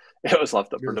 It was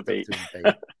left up for debate.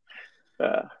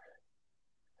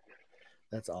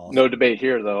 That's awesome. No debate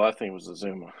here, though. I think it was the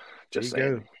Zuma. Just there you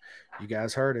saying. go. You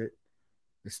guys heard it.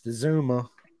 It's the Zuma.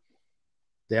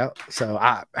 Yeah. So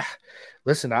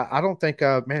listen. I don't think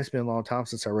man, it's been a long time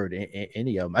since I rode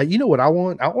any of them. You know what I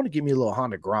want? I want to give me a little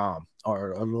Honda Grom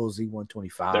or a little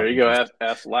Z125. There you go.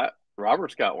 Ask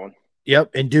Robert's got one.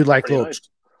 Yep, and do like Pretty little. Nice.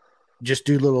 Just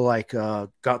do little like got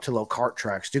to little kart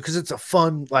tracks, dude, because it's a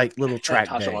fun like little track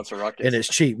day, and it's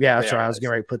cheap. Yeah, that's right. I was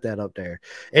getting ready to put that up there,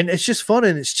 and it's just fun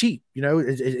and it's cheap. You know,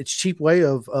 it's cheap way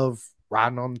of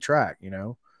riding on the track. You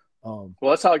know, well,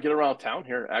 that's how I get around town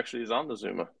here. Actually, is on the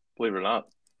Zuma. Believe it or not.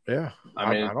 Yeah,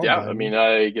 I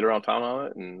get around town on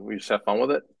it, and we just have fun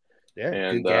with it. Yeah,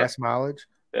 and good gas mileage.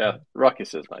 Yeah,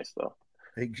 Ruckus is nice though.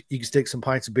 You can stick some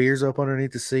pints of beers up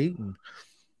underneath the seat and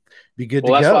be good to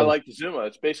go. Well, that's why I like the Zuma.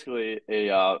 It's basically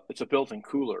it's a built-in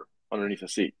cooler underneath the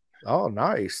seat. Oh,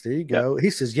 nice. There you go. He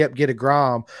says, yep, get a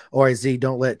Grom, or Z,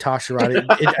 don't let Tasha ride it.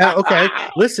 Okay,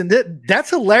 listen,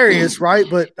 that's hilarious, right?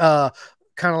 But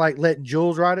kind of like letting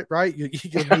Jules ride it, right? You'll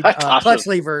need clutch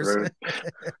levers.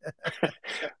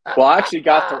 Well, I actually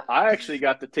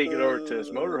got to take it over to his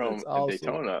motorhome in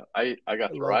Daytona. I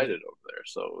got to ride it over there,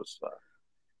 so it was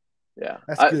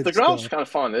the Grom's kind of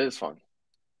fun. It is fun.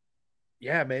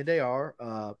 Yeah, man, they are.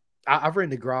 I've ridden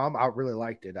the Grom. I really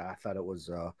liked it. I thought it was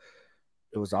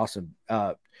awesome.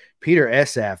 Peter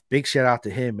SF, big shout out to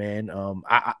him, man.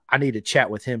 I need to chat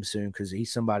with him soon because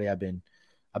he's somebody I've been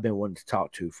wanting to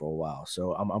talk to for a while.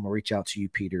 So I'm gonna reach out to you,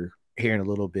 Peter, here in a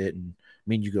little bit, and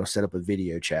you're gonna set up a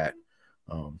video chat.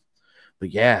 But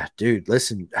yeah, dude,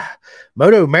 listen,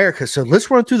 Moto America. So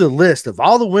let's run through the list of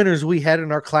all the winners we had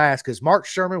in our class because Mark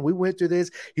Sherman, we went through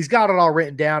this. He's got it all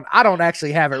written down. I don't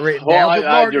actually have it written down, but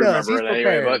Mark does. He's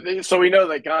prepared. Anyway, but so we know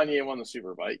that Gagne won the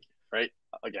Superbike, right?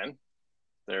 Again,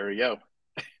 there we go.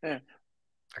 I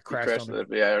crashed on it.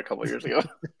 Yeah, a couple of years ago.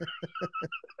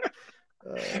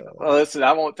 Well, listen,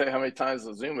 I won't tell you how many times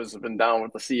the Zumas have been down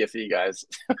with the CFE guys.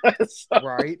 So,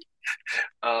 right.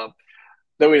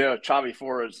 Then we know Chavi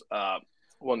Flores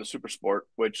won the Super Sport,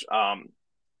 which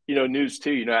news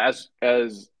too.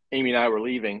 As Amy and I were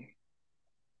leaving,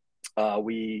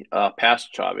 we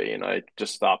passed Chavi, and I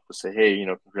just stopped to say, "Hey,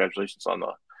 congratulations on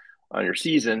your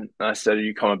season." And I said, "Are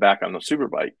you coming back on the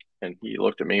Superbike?" And he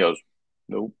looked at me and goes,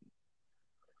 "Nope,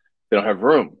 they don't have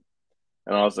room."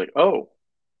 And I was like, "Oh,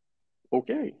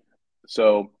 okay."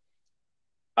 So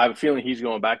I have a feeling he's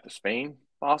going back to Spain,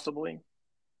 possibly.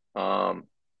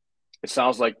 It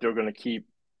sounds like they're going to keep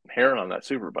Heron on that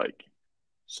Superbike.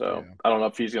 So I don't know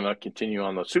if he's going to continue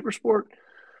on the Super Sport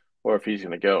or if he's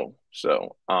going to go.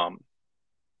 So, and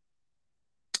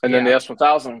then the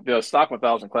S1000, the stock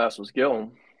 1000 class was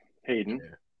Gillum, Hayden.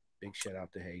 Yeah. Big shout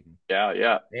out to Hayden.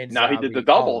 Yeah. And now he did the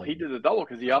double. He did the double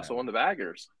because he also won the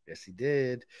baggers. Yes, he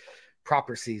did.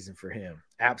 Proper season for him.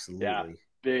 Absolutely. Yeah,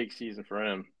 big season for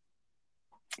him.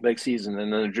 Big season.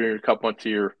 And then the Junior Cup went to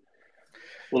your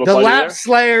little buddy Lap there.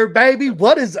 Slayer, baby.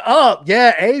 What is up?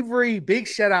 Yeah, Avery. Big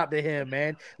shout out to him,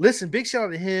 man. Listen, big shout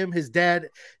out to him, his dad,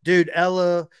 dude,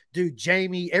 Ella, dude,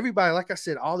 Jamie, everybody. Like I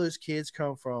said, all those kids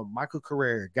come from Michael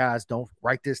Carrera. Guys, don't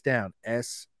write this down.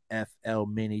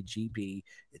 SFL Mini GP.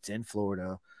 It's in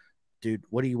Florida. Dude,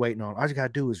 what are you waiting on? All you got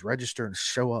to do is register and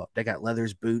show up. They got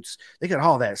leathers, boots. They got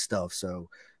all that stuff. So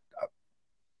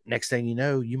next thing you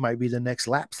know, you might be the next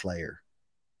Lap Slayer.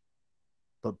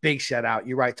 But big shout out.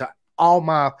 You're right to all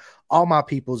my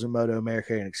peoples in Moto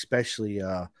America, and especially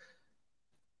all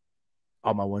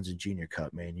my ones in Junior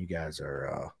Cup, man. You guys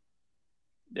are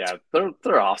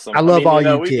they're awesome. I love all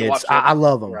you kids. I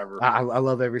love them. I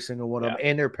love every single one of them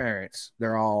and their parents.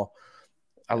 They're all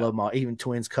I love them all, even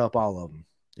Twins Cup, all of them.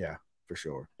 Yeah, for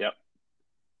sure. Yep.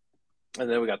 And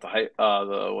then we got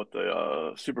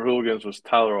the Super Hooligans was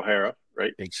Tyler O'Hara,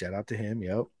 right? Big shout out to him.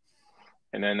 Yep.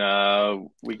 And then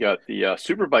we got the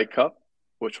Superbike Cup,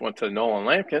 which went to Nolan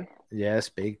Lampkin. Yes,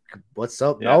 big. What's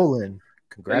up, Nolan?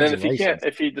 Congratulations. And then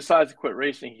if he decides to quit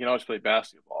racing, he can always play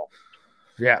basketball.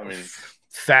 Yeah, I mean,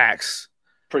 facts.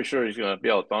 Pretty sure he's going to be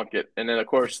able to dunk it. And then, of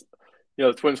course,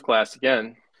 the Twins class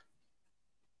again.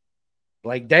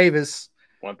 Blake Davis.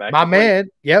 Went back my man.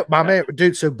 Yep, my man.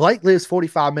 Dude, so Blake lives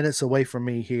 45 minutes away from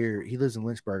me here. He lives in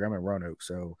Lynchburg. I'm in Roanoke.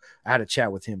 So I had a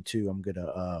chat with him, too. I'm going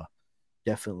to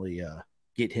definitely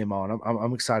get him on.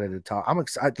 I'm excited to talk. I'm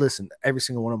excited. Listen, every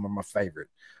single one of them are my favorite.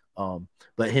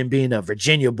 But him being a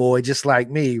Virginia boy, just like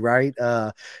me, right?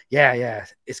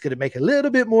 It's gonna make it a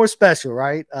little bit more special,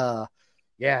 right?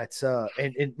 It's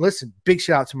and listen, big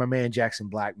shout out to my man Jackson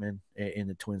Blackman in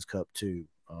the Twins Cup too.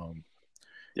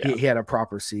 Yeah. he had a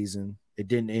proper season. It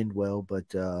didn't end well, but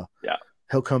Yeah.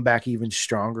 he'll come back even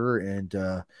stronger. And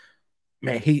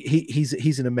man,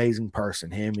 he's an amazing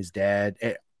person. Him, his dad,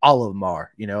 all of them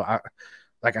are. You know,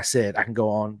 like I said, I can go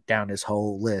on down this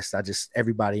whole list.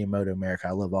 Everybody in Moto America,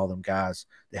 I love all them guys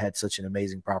that had such an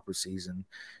amazing proper season.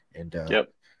 And Yep. yeah,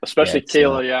 Especially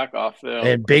Kayla Yakov.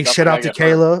 and The big shout Duffin I out to got her.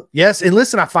 Kayla. Yes, and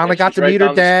listen, I finally got She's to right meet her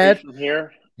down the street dad. from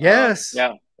here. Yes.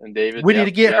 Yeah. And David. We need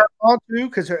to get her on too,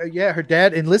 because her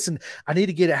dad. And listen, I need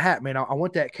to get a hat, man. I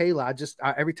want that Kayla.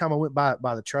 Every time I went by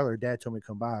the trailer, Dad told me to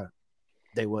come by.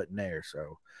 They wasn't there,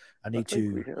 so I need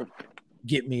to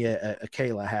get me a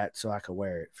Kayla hat so I can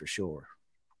wear it for sure.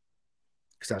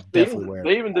 Because I definitely wear it.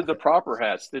 They even did the proper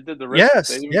hats. They did the yes,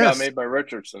 they even got made by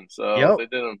Richardson, so they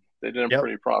did them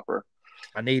pretty proper.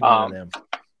 I need one of them.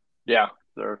 Yeah,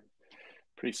 they're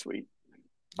pretty sweet.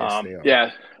 Yes, they are.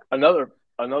 Yeah, another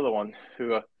one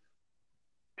who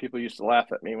people used to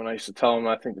laugh at me when I used to tell them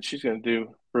I think that she's going to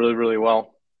do really, really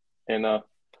well, and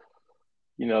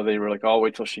you know, they were like, "Oh,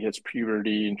 wait till she hits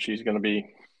puberty and she's going to be,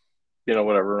 you know,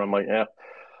 whatever." And I'm like, "Yeah,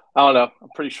 I don't know. I'm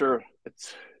pretty sure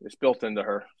it's built into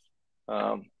her,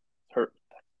 her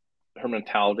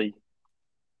mentality,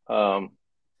 the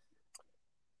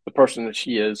person that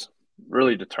she is,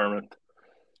 really determined.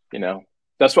 You know,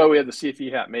 that's why we had the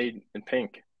CFE hat made in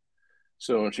pink.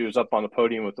 So when she was up on the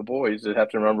podium with the boys, they'd have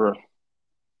to remember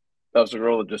that was the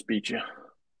girl that just beat you."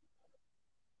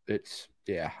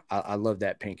 I love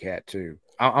that pink hat too.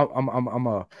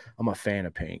 I'm a fan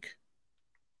of pink.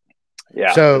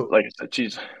 Yeah. So like I said,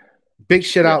 she's big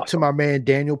shout out to my man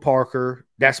Daniel Parker.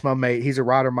 That's my mate. He's a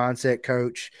rider mindset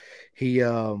coach. He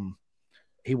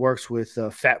works with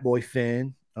Fat Boy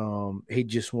Finn. He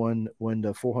just won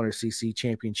the 400cc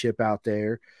championship out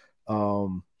there.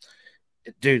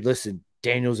 Dude, listen,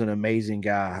 Daniel's an amazing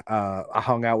guy. I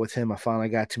hung out with him. I finally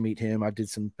got to meet him. I did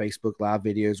some Facebook Live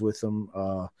videos with him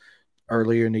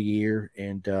earlier in the year,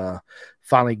 and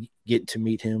finally getting to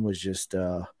meet him was just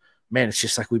man, it's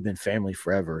just like we've been family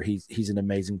forever. He's an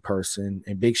amazing person.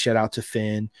 And big shout out to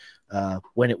Finn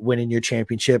winning your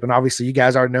championship. And obviously you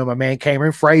guys already know my man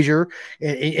Cameron Frazier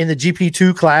in the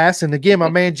GP2 class. And again, my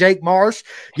man Jake Marsh.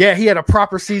 Yeah, he had a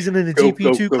proper season in the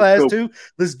GP2 class too.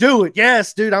 Let's do it.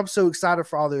 Yes, dude. I'm so excited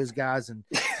for all those guys. And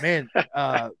man,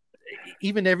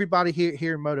 even everybody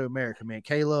here in Moto America, man,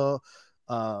 Kayla,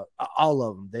 all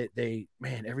of them, they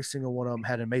man, every single one of them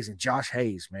had an amazing. Josh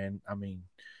Hayes, man. I mean,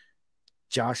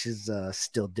 Josh is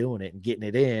still doing it and getting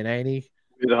it in, ain't he?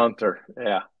 The hunter.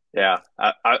 Yeah.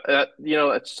 I you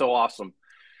know, it's so awesome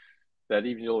that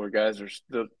even the older guys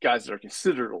the guys that are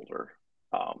considered older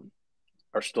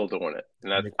are still doing it.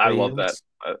 And I love that.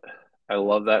 I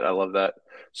love that.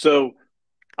 So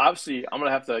obviously I'm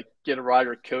gonna have to get a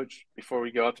rider coach before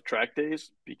we go out to track days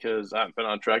because I haven't been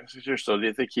on track this year. So do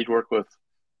you think he'd work with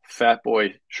Fat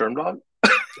Boy Shermdog?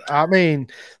 I mean,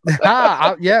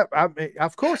 yeah,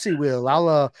 of course he will.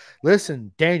 I'll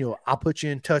listen, Daniel. I'll put you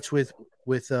in touch with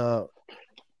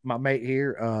my mate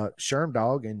here,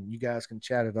 Shermdog, and you guys can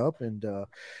chat it up. And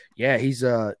yeah, he's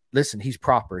listen, he's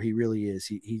proper. He really is.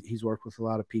 He's worked with a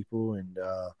lot of people, and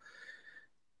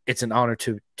it's an honor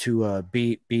to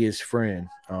be his friend.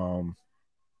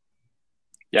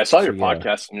 Yeah, I saw your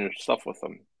podcast and your stuff with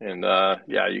him, and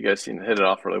yeah, you guys seem to hit it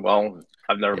off really well.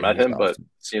 I've never met him, but it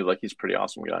seems like he's a pretty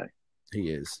awesome guy.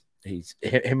 He is. He's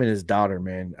him and his daughter,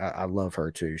 man. I love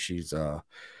her too. She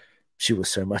was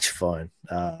so much fun.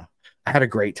 I had a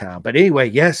great time. But anyway,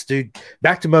 yes, dude.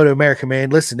 Back to Moto America, man.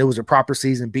 Listen, it was a proper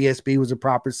season. BSB was a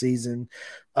proper season.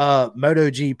 Moto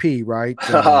GP, right?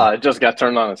 It just got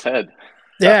turned on its head.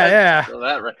 Yeah. So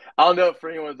that right. I don't know if for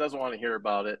anyone that doesn't want to hear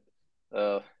about it.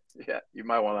 Yeah, you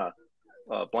might want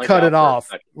to cut it off.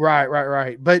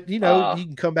 Right. But you know, you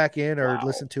can come back in or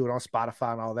listen to it on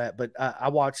Spotify and all that. But I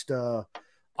watched all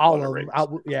of them.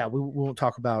 We won't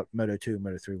talk about Moto 2 and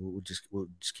Moto 3. We'll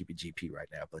just keep it GP right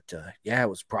now. But yeah, it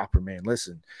was proper, man.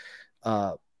 Listen,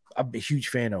 I'm a huge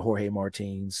fan of Jorge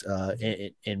Martins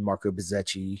and Marco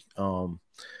Bezzecchi.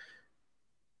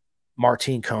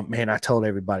 Martin, man, I told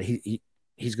everybody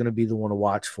he's going to be the one to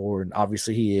watch for, and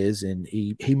obviously he is. And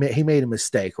he made a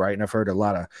mistake, right? And I've heard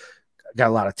got a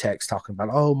lot of texts talking about,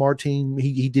 oh, Martin,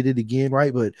 he did it again,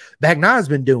 right? But Bagnai's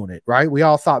been doing it, right? We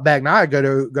all thought Bagnai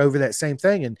would go over that same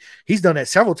thing, and he's done that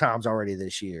several times already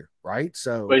this year, right?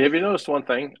 So, but have you noticed one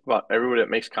thing about everybody that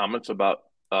makes comments about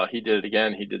he did it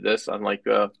again, he did this? I'm like,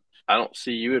 I don't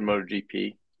see you in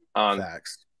MotoGP on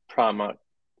Facts. Prima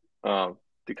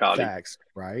Ducati. Facts,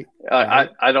 right?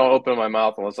 I don't open my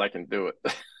mouth unless I can do it.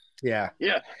 Yeah.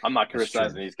 I'm not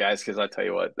criticizing these guys because I tell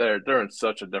you what, they're in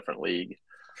such a different league.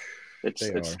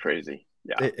 It's crazy.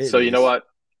 Yeah. So you know what?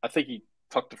 I think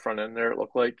tucked the front end there. It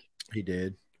looked like he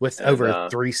did with over a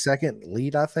 3-second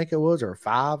lead, I think it was, or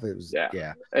 5. It was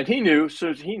yeah. And he knew.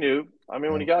 So he knew. I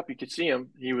mean, when he got up, you could see him.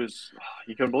 He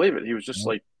couldn't believe it. He was just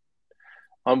like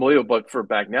unbelievable. But for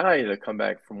Bagnai to come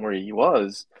back from where he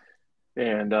was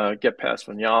and get past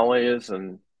Vinales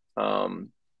and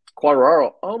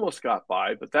Quartararo almost got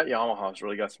by, but that Yamaha's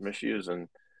really got some issues. And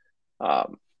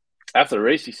after the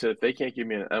race, he said, if they can't give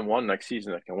me an M1 next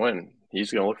season that can win,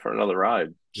 he's going to look for another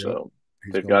ride. Yep. So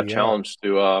they've got challenged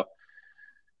to,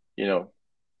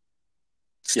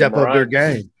 step up their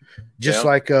game, just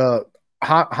like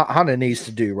Honda needs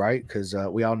to do, right? Because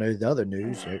we all know the other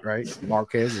news, right?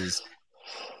 Marquez is.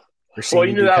 Well,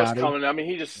 you knew that was coming. I mean,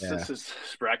 he just since his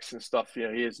Rex and stuff,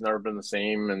 he has never been the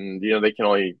same, and they can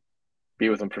only be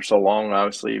with him for so long.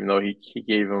 Obviously, even though he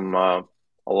gave him a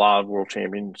lot of world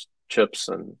championships,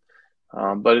 and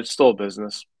but it's still a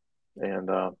business. And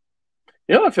I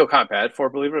feel kind of bad for,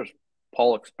 believe it,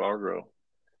 Paul Espargaro.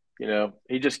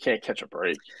 He just can't catch a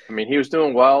break. I mean, he was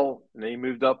doing well, and then he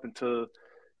moved up into,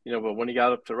 but when he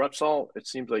got up to Repsol, it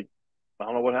seems like I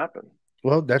don't know what happened.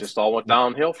 Well, that's just all went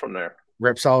downhill from there.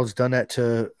 Repsol's done that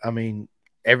to, I mean,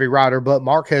 every rider but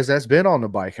Marquez that's been on the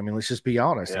bike. I mean, let's just be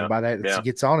honest. Anybody that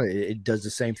gets on it, it does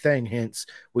the same thing. Hence,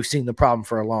 we've seen the problem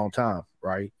for a long time,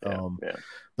 right?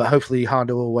 But hopefully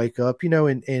Honda will wake up,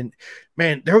 and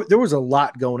man, there was a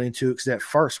lot going into it, because at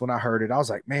first when I heard it, I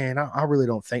was like, man, I really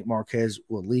don't think Marquez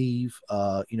will leave.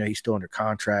 He's still under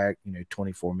contract,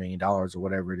 $24 million or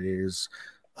whatever it is.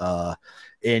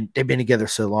 And they've been together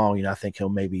so long, I think he'll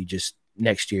maybe just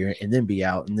next year and then be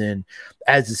out. And then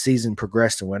as the season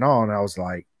progressed and went on, I was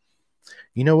like,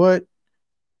 you know what?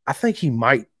 I think he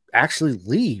might actually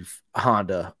leave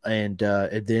Honda. And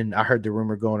then I heard the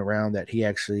rumor going around that he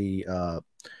actually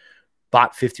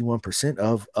bought 51%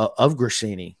 of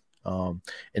Gresini.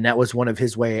 And that was one of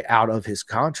his way out of his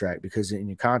contract, because in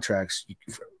your contracts,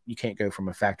 you can't go from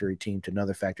a factory team to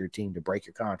another factory team to break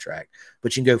your contract,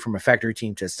 but you can go from a factory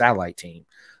team to a satellite team.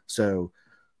 So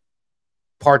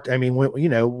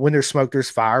when there's smoke,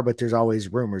 there's fire, but there's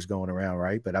always rumors going around,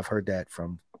 right? But I've heard that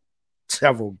from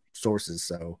several sources.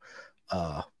 So,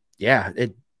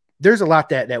 there's a lot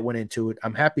that went into it.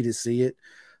 I'm happy to see it.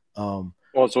 Well,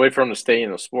 it's a way for him to stay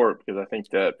in the sport, because I think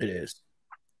that it is.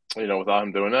 Without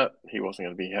him doing that, he wasn't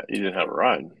going to be. He didn't have a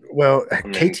ride. Well,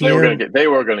 KTM, they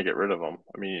were going to get rid of him.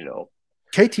 I mean,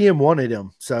 KTM wanted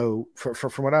him. So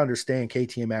from what I understand,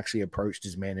 KTM actually approached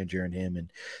his manager and him, and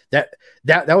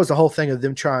that was the whole thing of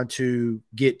them trying to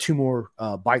get 2 more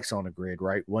bikes on the grid,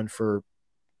 right? One for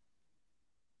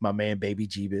my man Baby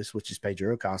Jeebus, which is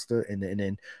Pedro Acosta, and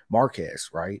then Marquez,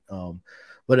 right?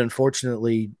 But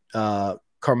unfortunately,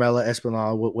 Carmela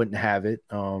Espinal wouldn't have it.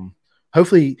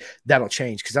 Hopefully that'll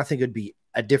change, because I think it'd be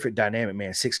a different dynamic,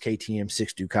 man. 6 KTM,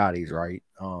 6 Ducatis, right?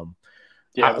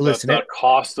 Listen, the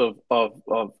cost of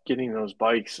getting those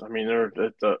bikes, I mean,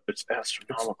 it's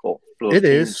astronomical for those teams.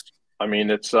 Is. I mean,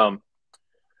 it's I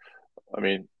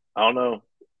don't know.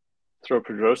 Throw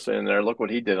Pedrosa in there. Look what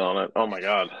he did on it. Oh my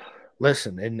God.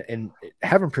 Listen, and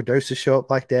having Pedrosa show up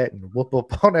like that and whoop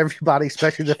up on everybody,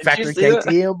 especially the factory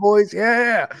KTM boys,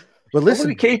 yeah. But listen,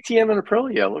 look at KTM and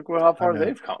Aprilia. Look how far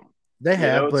they've come. They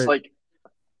have, it's but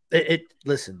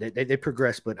listen, they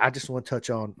progressed. But I just want to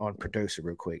touch on Pedrosa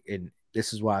real quick, and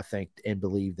this is why I think and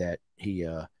believe that he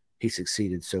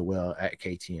succeeded so well at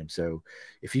KTM. So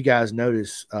if you guys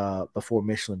notice, before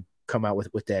Michelin come out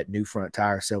with that new front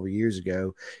tire several years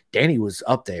ago, Danny was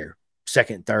up there,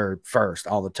 second, third, first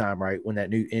all the time, right? When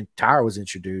that new tire was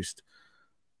introduced,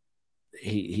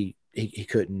 he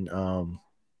couldn't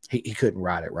he couldn't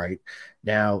ride it, right?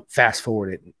 Now fast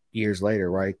forward it years later,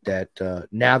 right? That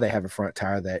now they have a front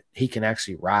tire that he can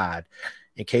actually ride,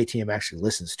 and KTM actually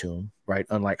listens to him, right?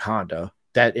 Unlike Honda.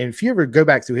 And if you ever go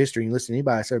back through history and listen to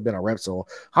anybody that's ever been on Repsol,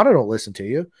 Honda don't listen to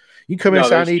you. You come in and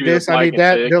say, I need this, I need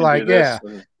that. They're like, yeah,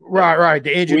 right.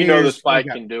 The engineers, we know this bike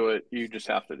can do it. You just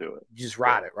have to do it. You just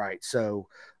ride it, right? So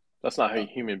that's not how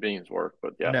human beings work,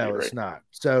 but yeah. No, it's not.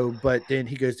 So, but then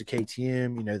he goes to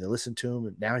KTM, they listen to him,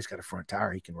 and now he's got a front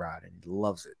tire he can ride, and he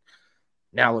loves it.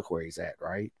 Now look where he's at,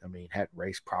 right? I mean, hadn't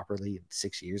raced properly in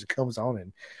 6 years. It comes on,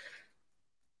 and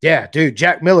yeah, dude,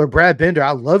 Jack Miller, Brad Bender,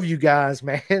 I love you guys,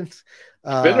 man.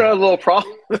 Bender had a little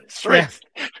problem. I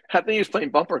think he was playing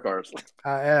bumper cars.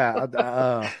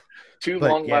 2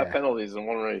 long lap penalties in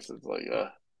one race. It's like,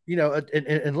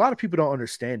 and a lot of people don't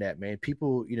understand that, man.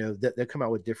 People, they come out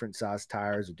with different size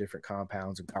tires or different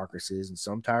compounds and carcasses, and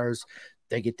some tires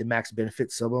they get the max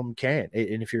benefits, some of them can't.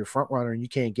 And if you're a front runner and you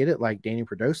can't get it like Danny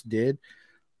Pedrosa did,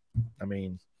 I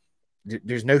mean,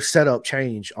 there's no setup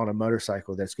change on a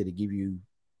motorcycle that's going to give you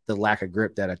the lack of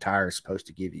grip that a tire is supposed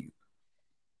to give you.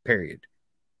 Period.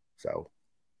 So,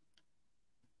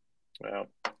 Yeah,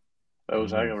 that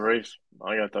was a heck of a race.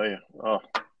 I gotta tell you. Oh,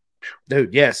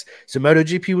 dude, yes. So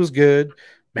MotoGP was good.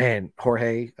 Man,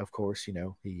 Jorge, of course, he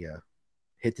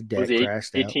hit the was deck, he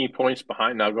crashed out. 18 points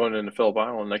behind now going into Phillip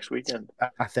Island next weekend?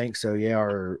 I think so, yeah.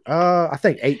 Or I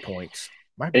think 8 points.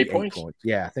 Might be 8 points. points.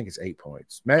 Yeah, I think it's 8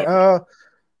 points. Man, Okay.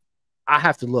 I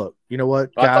have to look. You know what,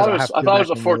 I guys? thought it I was. have to I go thought it back was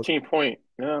a and look. 14 point.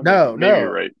 Yeah, No, maybe you're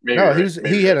no, right. Maybe no. you're right. Maybe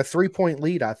He you're had right. a 3 point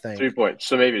lead, I think. 3 points.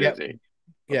 So maybe it Yep. is 8.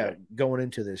 Yeah, Okay. going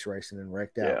into this race and then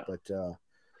wrecked out. Yeah. But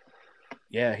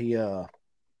yeah,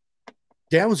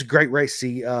 that was a great race.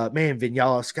 See, man,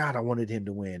 Vinales, God, I wanted him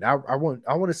to win. I want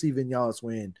to see Vinales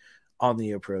win on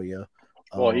the Aprilia.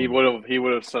 Well, he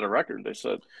would have set a record. They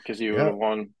said because he would Yeah, have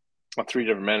won on 3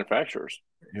 different manufacturers.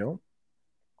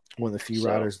 One of the few So,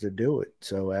 riders to do it.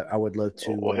 So I would love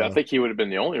to. well, I think he would have been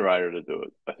the only rider to do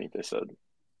it. I think they said.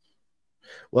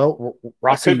 Well,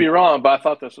 I could be wrong, but I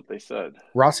thought that's what they said.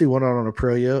 Rossi won on an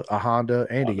Aprilia, a Honda,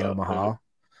 and a Yamaha.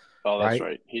 Oh, that's Right?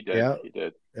 right. He did. Yeah. He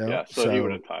did. Yeah. Yeah. So he would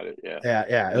So have tied it. Yeah. yeah.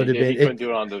 It And would have been. he couldn't do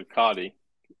it on the Ducati.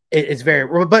 It's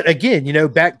very, but again,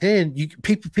 back then,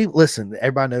 people listen.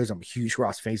 Everybody knows I'm a huge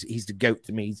Rossi fan. He's the GOAT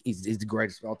to me. He's the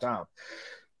greatest of all time.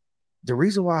 The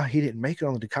reason why he didn't make it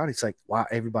on the Ducati, it's like why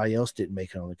everybody else didn't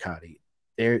make it on the Ducati.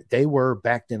 They were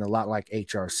back then a lot like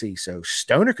HRC. So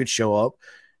Stoner could show up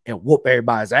and whoop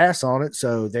everybody's ass on it.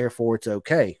 So therefore it's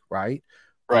okay. Right.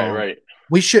 Right.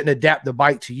 We shouldn't adapt the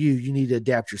bike to you. You need to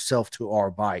adapt yourself to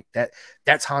our bike.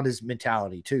 That's Honda's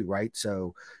mentality too. Right.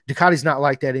 So Ducati's not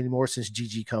like that anymore since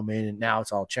GG come in and now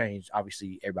it's all changed.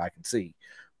 Obviously everybody can see,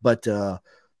 but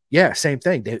yeah, same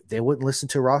thing. They wouldn't listen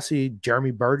to Rossi,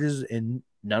 Jeremy Burgess, and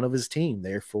none of his team.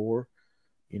 Therefore,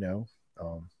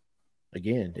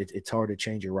 again, it's hard to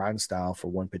change your riding style for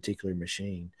one particular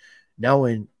machine,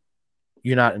 knowing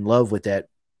you're not in love with that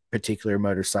particular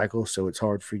motorcycle. So it's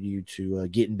hard for you to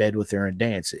get in bed with her and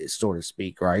dance, so to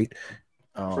speak, right?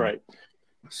 Right.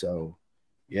 So,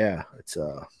 yeah, it's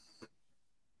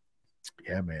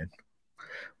yeah, man.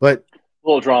 But a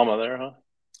little drama there, huh?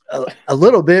 A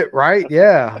little bit, right?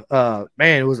 Yeah.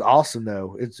 Man, it was awesome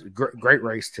though. It's a great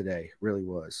race today. Really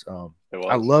was. It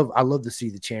was. I love to see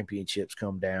the championships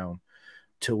come down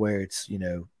to where it's,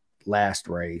 last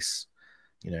race,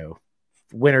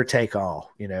 winner take all,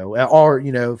 or,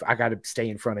 if I got to stay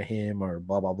in front of him or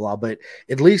blah, blah, blah, but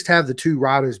at least have the two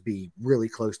riders be really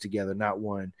close together, not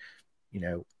one,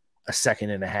 a second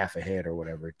and a half ahead or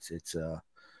whatever. It's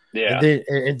yeah.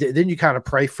 And then you kind of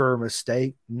pray for a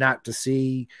mistake, not to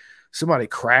see somebody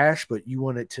crash, but you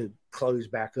want it to close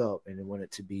back up, and you want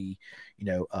it to be,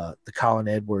 the Colin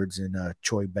Edwards and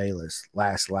Troy Bayliss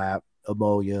last lap,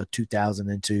 Amolia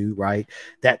 2002, right?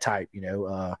 That type,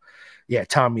 yeah,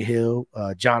 Tommy Hill,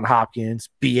 John Hopkins,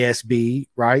 BSB,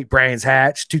 right? Brands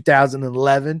Hatch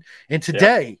 2011, and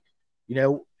today,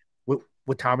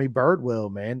 with Tommy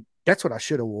Birdwell, man. That's what I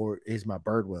should have wore is my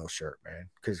Birdwell shirt, man,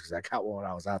 because I got one when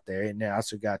I was out there. And then I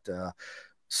also got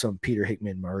some Peter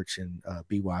Hickman merch and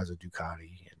B. Weiser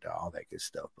Ducati and all that good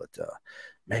stuff. But,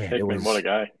 man, Hickman, it was – what a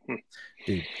guy.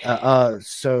 Dude,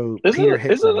 so Peter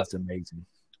Hickman is amazing.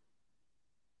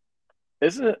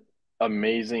 Isn't it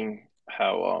amazing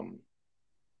how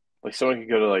like someone could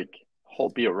go to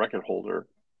be a record holder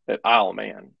at Isle of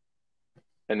Man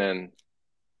and then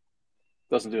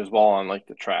doesn't do his ball on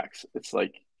the tracks? It's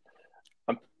like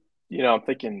I'm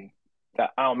thinking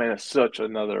that Isle of Man is such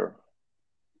another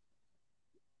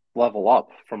level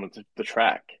up from the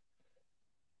track.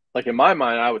 Like in my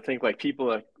mind, I would think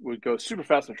people that would go super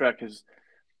fast on the track because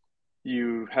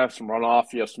you have some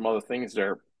runoff, you have some other things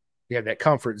there. Yeah, that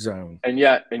comfort zone. And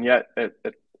yet at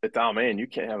Isle of Man, you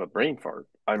can't have a brain fart.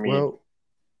 I mean,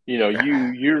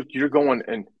 you're going,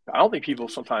 and I don't think people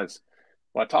sometimes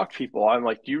when I talk to people, I'm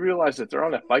like, do you realize that they're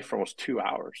on that bike for almost 2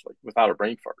 hours, without a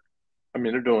brain fart? I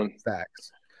mean, they're doing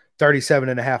facts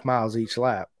 37.5 miles each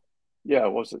lap. Yeah,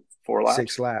 was it 4 laps?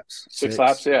 6 laps. 6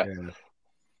 laps, yeah.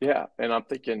 And I'm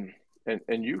thinking,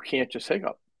 and you can't just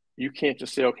hiccup. You can't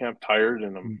just say, okay, I'm tired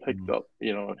and I'm hiccuped up,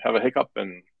 have a hiccup.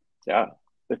 And yeah,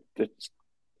 it's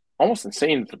almost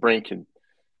insane that the brain can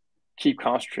keep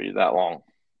concentrated that long.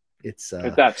 It's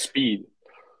at that speed.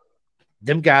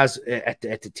 Them guys at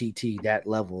the TT, that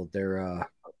level, they're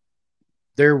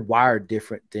wired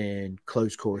different than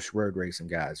closed course road racing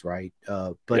guys, right?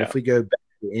 But if we go back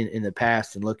in the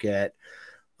past and look at,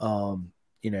 throughout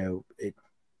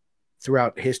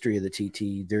the history of the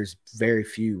TT, there's very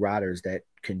few riders that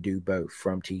can do both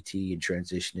from TT and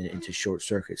transition into short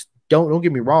circuits. Don't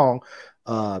get me wrong.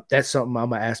 That's something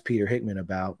I'm gonna ask Peter Hickman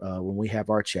about when we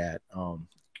have our chat.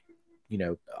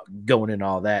 going in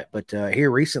all that. But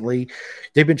here recently,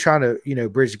 they've been trying to,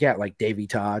 bridge the gap, like Davey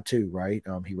Todd too, right?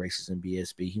 He races in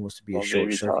BSB. He wants to be a Well, short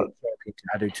Davey circuit Todd. champion.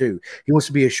 I do too. He wants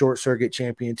to be a short circuit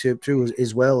championship too,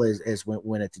 as well as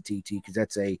win at the TT, because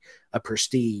that's a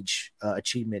prestige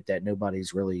achievement that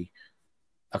nobody's really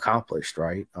accomplished,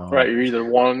 right? Right, you're either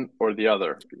one or the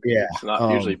other. Yeah. It's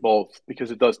not usually both,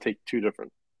 because it does take two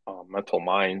different mental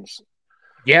minds.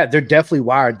 Yeah, they're definitely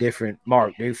wired different,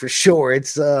 Mark, dude, for sure.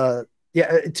 It's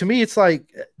yeah, to me, it's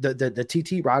like the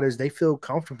TT riders, they feel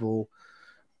comfortable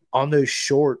on those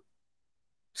short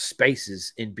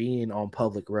spaces and being on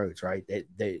public roads, right?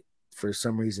 They for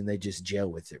some reason they just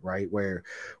gel with it, right?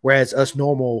 Whereas us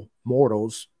normal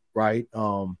mortals, right?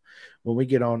 When we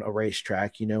get on a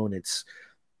racetrack, and it's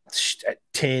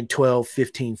 10, 12,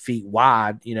 15 feet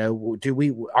wide,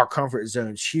 our comfort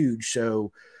zone's huge.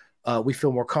 So we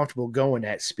feel more comfortable going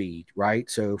at speed, right?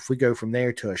 So if we go from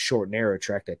there to a short, narrow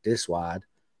track that this wide,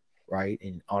 right,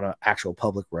 and on an actual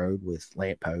public road with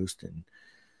lamppost and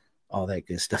all that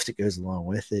good stuff that goes along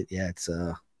with it, yeah, it's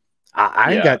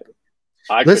I ain't got.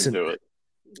 I Listen, couldn't do it.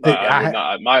 I would I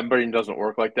not. My brain doesn't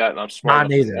work like that, and I'm smart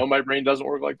mine enough to neither. know my brain doesn't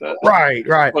work like that. Right,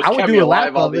 right. What's I would kept me do a lap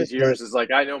alive all of it, these but years is like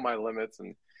I know my limits,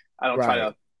 and I don't try right,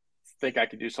 to think I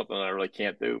could do something that I really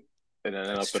can't do, and then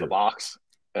end up that's in a true. box.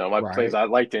 My plays. Right, I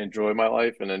like to enjoy my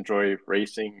life and enjoy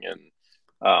racing,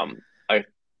 and I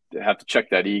have to check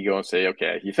that ego and say,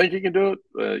 okay, you think you can do it?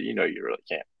 You really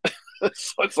can't.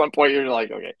 So at some point, you're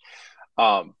like, okay.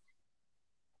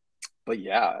 But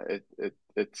yeah,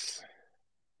 it's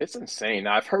insane.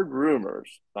 Now, I've heard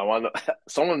rumors. I want to,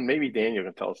 someone, maybe Daniel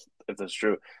can tell us if that's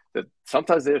true, that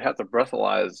sometimes they would have to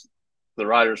breathalyze the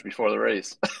riders before the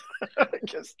race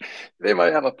because they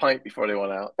might have a pint before they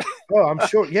went out. oh, I'm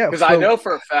sure. Yeah, Because I so know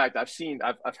for a fact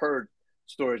I've heard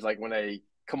stories like when they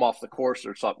come off the course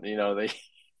or something, they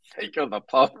go to the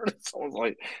pub and someone's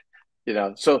like,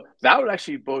 so that would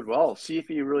actually bode well.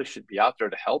 CFE really should be out there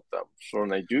to help them. So when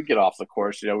they do get off the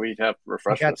course, we'd have you got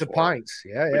refreshments the for them. pints.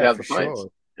 Yeah, We'd yeah, have for the pints. sure.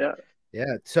 Yeah.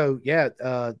 Yeah. So yeah,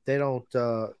 they don't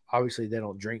obviously they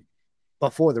don't drink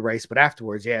before the race, but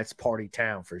afterwards, yeah, it's party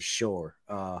town for sure.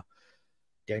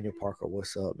 Daniel Parker,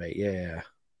 what's up, mate? Yeah.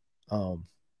 Um,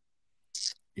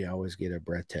 yeah, I always get a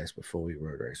breath test before we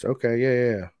road race. Okay, yeah,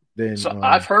 yeah. Then So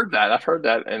I've heard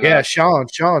that. And yeah, Sean,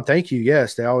 thank you.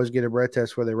 Yes, they always get a breath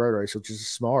test for their road race, which is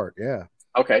smart. Yeah.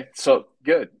 okay, so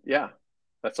good. Yeah,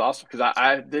 that's awesome because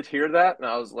I did hear that and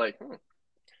I was like,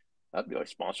 that'd be like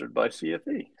sponsored by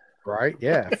CFE. Right.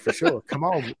 Yeah, for sure. Come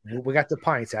on. We got the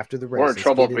pints after the We're in race. Let's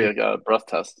trouble get if it. we got a breath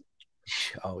test.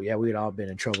 Oh yeah, we'd all been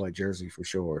in trouble at Jersey for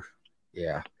sure.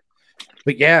 Yeah.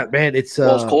 But yeah, man, it's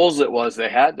Well, as cold as it was, they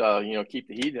had to keep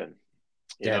the heat in.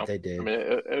 that they did. I mean,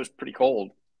 it was pretty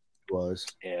cold, It was.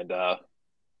 and they're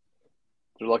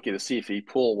lucky the CFE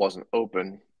pool wasn't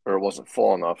open or it wasn't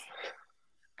full enough.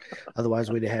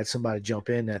 Otherwise, we'd have had somebody jump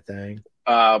in that thing.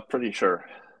 Pretty sure.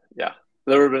 Yeah,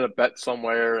 there would have been a bet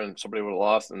somewhere, and somebody would have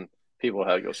lost, and people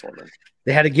had to go swimming.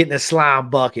 They had to get in a slime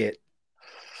bucket.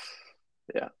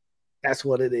 Yeah, that's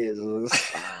what it is. A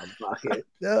slime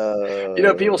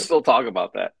bucket. People still talk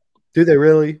about that. Do they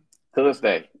really? To this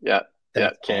day, yeah.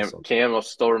 That's Cam awesome. Cam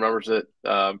still remembers it.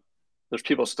 There's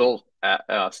people still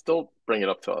bring it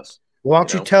up to us. Why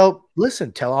don't you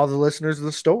tell all the listeners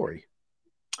the story?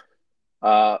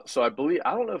 So I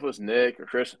don't know if it was Nick or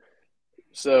Chris.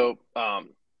 So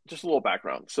just a little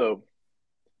background. So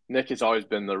Nick has always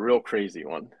been the real crazy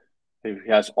one. He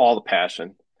has all the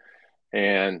passion.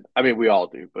 And I mean, we all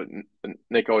do, but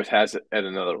Nick always has it at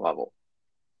another level.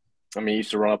 I mean, he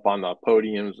used to run up on the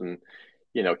podiums and,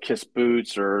 kiss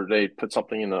boots, or they put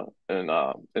something in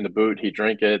the boot, he'd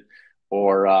drink it.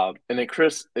 Or and then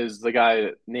Chris is the guy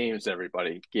that names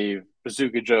everybody, gave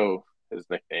Bazooka Joe his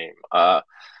nickname.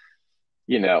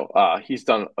 He's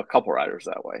done a couple riders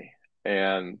that way.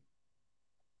 And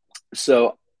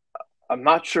so I'm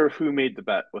not sure who made the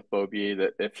bet with Bobier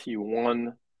that if he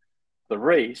won the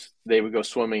race, they would go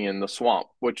swimming in the swamp,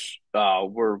 which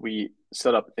where we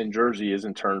set up in Jersey is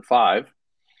in turn 5.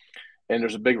 And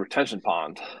there's a big retention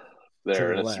pond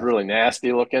there, and it's really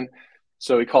nasty looking.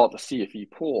 So we call it the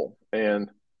CFE pool. And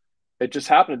it just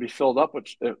happened to be filled up,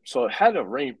 so it had to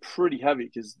rain pretty heavy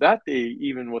because that day,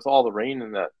 even with all the rain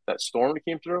and that storm that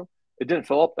came through, it didn't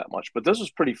fill up that much. But this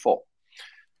was pretty full.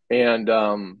 And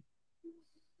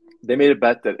they made a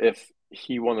bet that if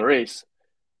he won the race,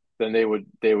 then they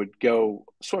would go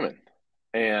swimming.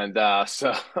 And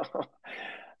so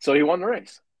he won the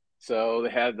race. So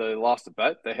they lost the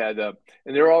bet. They had and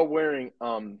they were all wearing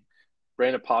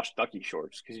Brandon Posh ducky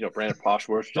shorts because Brandon Posh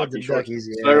wears ducky shorts. Duckies,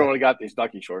 yeah. So everyone got these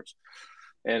ducky shorts.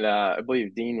 And I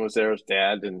believe Dean was there, his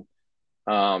dad, and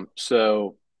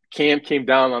So Cam came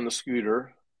down on the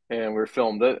scooter and we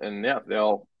filmed it, and yeah, they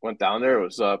all went down there. It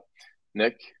was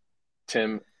Nick,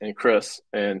 Tim, and Chris,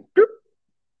 and boop,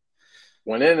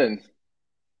 went in and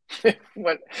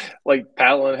went like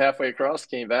paddling halfway across,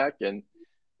 came back, and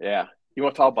yeah, you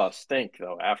want to talk about a stink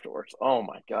though afterwards. Oh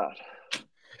my god,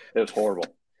 it was horrible.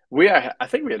 I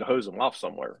think we had to hose them off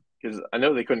somewhere because I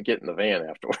know they couldn't get in the van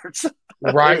afterwards.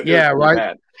 Right. It was Yeah. pretty Right.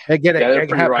 bad. And get Yeah, they're it.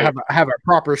 pretty right. Have a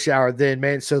proper shower then,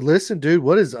 man. So listen, dude,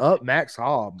 what is up, Max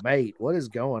Hall, mate? What is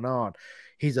going on?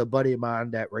 He's a buddy of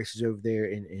mine that races over there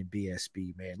in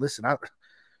BSB, man. Listen,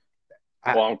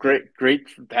 Well, great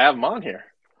to have him on here.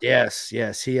 yes.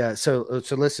 He so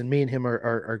listen, me and him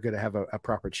are gonna have a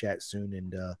proper chat soon,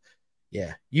 and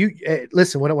yeah, you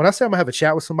listen when I say I'm gonna have a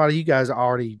chat with somebody, you guys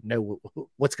already know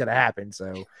what's gonna happen.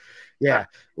 So yeah.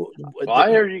 Well, I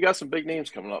hear you got some big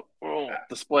names coming up. We won't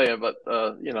display it, but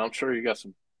I'm sure you got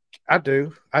some. I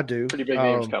do. Pretty big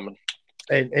names coming.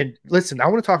 And listen, I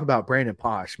want to talk about Brandon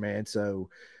Posh, man. So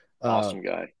awesome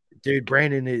guy, dude.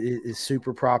 Brandon is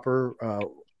super proper.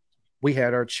 We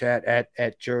had our chat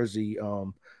at Jersey,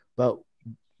 but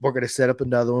we're gonna set up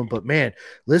another one. But man,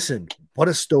 listen, what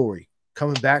a story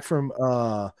coming back from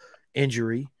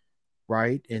injury,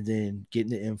 right, and then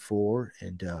getting the M4,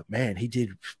 and man, he did.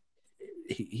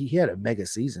 He had a mega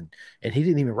season, and he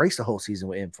didn't even race the whole season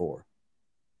with M4.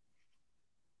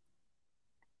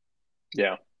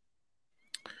 Yeah.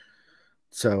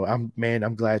 So I'm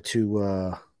glad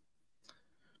to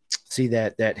see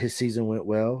that his season went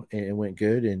well and went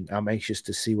good, and I'm anxious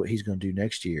to see what he's going to do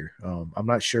next year. I'm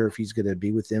not sure if he's going to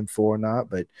be with M4 or not,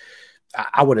 but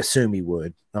I would assume he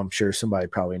would. I'm sure somebody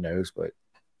probably knows, but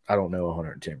I don't know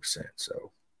 110%.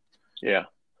 So yeah,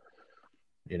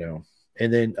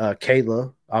 And then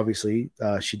Kayla, obviously,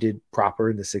 she did proper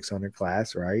in the 600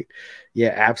 class, right?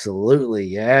 Yeah, absolutely.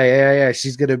 Yeah.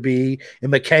 She's going to be –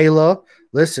 and Michaela,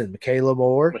 listen, Michaela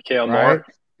Moore. Michaela right? Moore.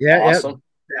 Yeah, awesome.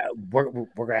 Yeah. We're going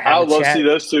to have I would love to see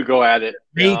those two go at it.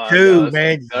 Me too,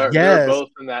 man. They're both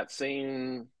in that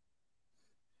same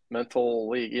mental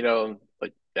league,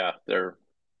 they're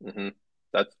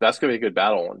that's going to be a good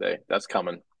battle one day. That's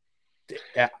coming.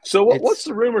 Yeah. So what's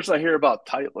the rumors I hear about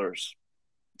Tytler's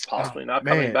possibly not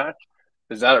coming back?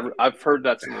 Is that I've heard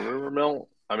that's in the rumor mill.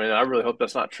 I mean, I really hope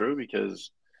that's not true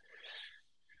because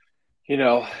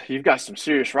you've got some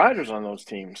serious riders on those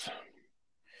teams,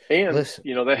 and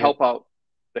they help out.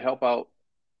 They help out.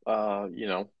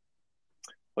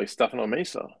 Like Stefano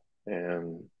Mesa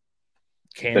and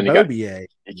Cambobier,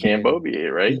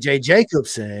 right? DJ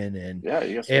Jacobson, and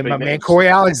my man Corey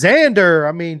Alexander.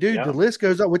 I mean, dude, the list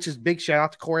goes up. Which is big shout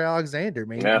out to Corey Alexander,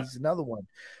 man. He's another one.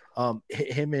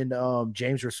 Him and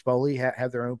James Rispoli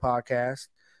have their own podcast.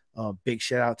 Big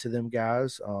shout out to them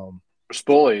guys.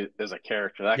 Rispoli is a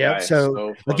character. That guy is so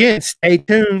funny. Again, stay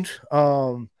tuned.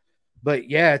 But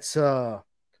yeah, it's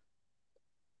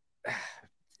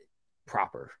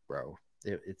proper, bro.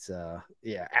 It's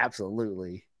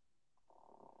absolutely.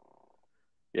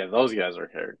 Yeah, those guys are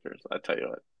characters. I tell you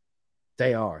what,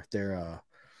 they are. They're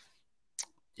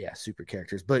super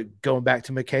characters. But going back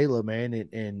to Michaela, man,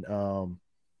 and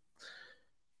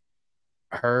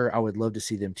her, I would love to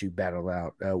see them two battle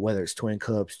out, whether it's Twin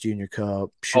Cups, Junior Cup.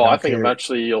 I think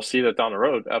eventually you'll see that down the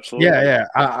road. Absolutely. Yeah.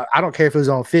 I don't care if it was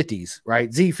on 50s, right?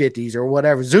 Z50s or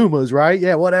whatever, Zumas, right?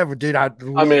 Yeah, whatever, dude. I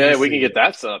mean, we can get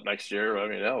that set up next year. I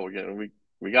mean,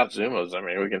 we got Zumas. I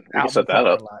mean, we can set that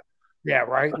up. Yeah,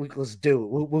 right. Let's do it.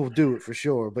 We'll do it for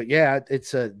sure. But yeah,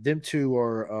 it's them two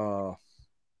are.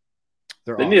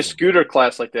 They need a scooter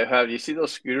class like they have. You see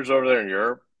those scooters over there in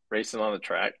Europe racing on the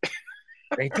track?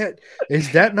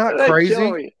 Is that not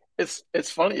crazy?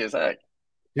 It's funny as heck,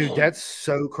 dude. That's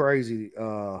so crazy.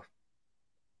 And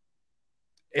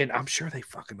I'm sure they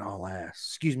fucking all ass.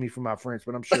 Excuse me for my French,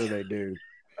 but I'm sure they do.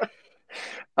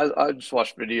 I just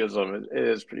watched videos of it. It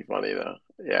is pretty funny though.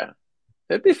 Yeah,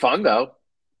 it'd be fun though.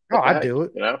 Oh, I'd do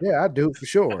it. Yeah, I'd do it for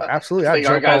sure. Absolutely.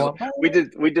 We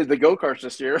did the go-karts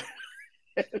this year.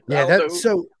 Yeah, that's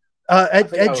so.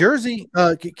 At Jersey,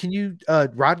 can you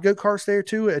ride go-karts there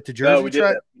too at the Jersey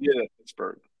track? We did it at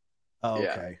Pittsburgh. Oh,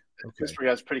 okay. Pittsburgh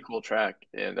has a pretty cool track,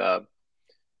 and I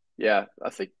don't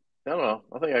know.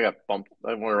 I think I got bumped.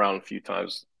 I went around a few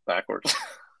times backwards.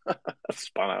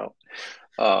 Spun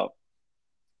out.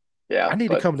 I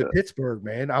need to come to Pittsburgh,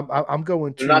 man. I'm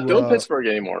going to. They're not doing Pittsburgh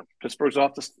anymore. Pittsburgh's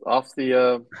off the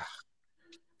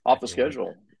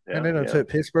schedule. Yeah, and then I took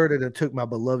Pittsburgh, and then took my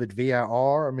beloved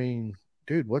VIR. I mean,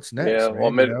 dude, what's next? Yeah,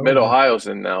 well, Mid Ohio's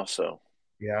in now, so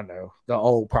Yeah, I know the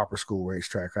old proper school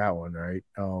racetrack, that one, right?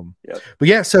 Yep. But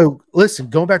yeah, so listen,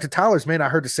 going back to Tyler's, man, I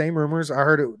heard the same rumors. I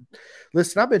heard it.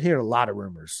 Listen, I've been hearing a lot of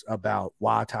rumors about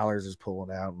why Tyler's is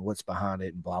pulling out and what's behind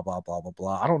it and blah, blah, blah, blah,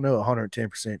 blah. I don't know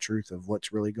 110% truth of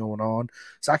what's really going on.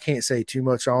 So I can't say too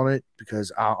much on it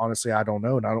because honestly, I don't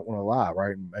know. And I don't want to lie,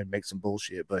 right? And make some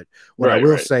bullshit. But what I Right,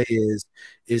 will right. say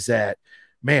is that,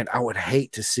 man, I would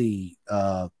hate to see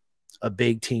a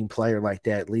big team player like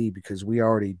that lead because we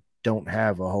already don't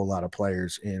have a whole lot of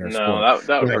players in our No, sport.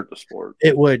 that would But hurt the sport.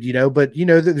 it would, but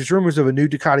there's rumors of a new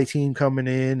Ducati team coming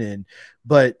in,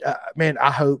 but man, I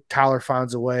hope Tyler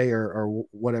finds a way or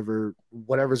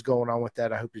whatever's going on with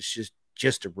that. I hope it's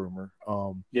just a rumor.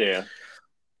 Yeah.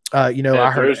 I If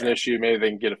there heard is an issue, maybe they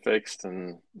can get it fixed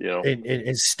and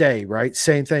and stay right.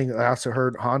 Same thing. I also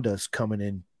heard Honda's coming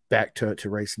in back to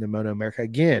racing in Moto America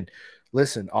again.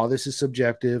 Listen, all this is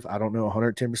subjective. I don't know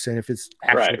 110% if it's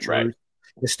actual right, right. truth.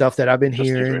 The stuff that I've been Just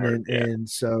things we hearing, heard. Yeah. and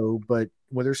so, but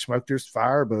where there's smoke, there's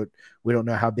fire. But we don't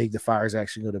know how big the fire is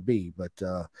actually going to be. But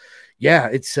yeah,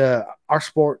 it's our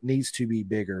sport needs to be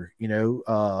bigger.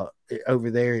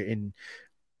 Over there in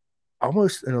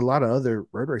almost in a lot of other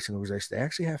road racing organizations, they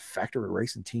actually have factory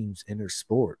racing teams in their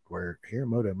sport. Where here in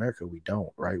Moto America, we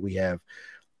don't. Right? We have.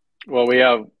 Well, we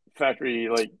have factory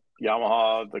like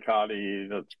Yamaha, Ducati.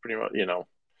 That's pretty much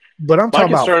But I'm my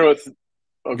talking about. concern with.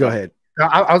 Go Okay. ahead.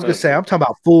 I was gonna say I'm talking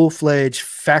about full fledged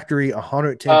factory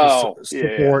 110% Oh,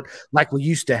 yeah. support like we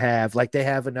used to have, like they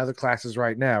have in other classes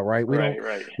right now, right? Right,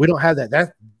 right. We don't have that. Which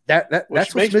That's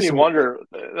what's makes me missing. wonder.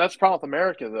 That's the problem with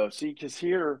America, though. See, because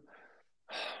here,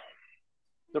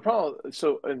 the problem.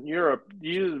 So in Europe,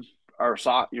 you are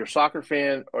you're a soccer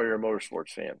fan or you're a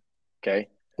motorsports fan, okay?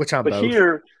 Which I'm But both.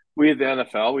 here we have the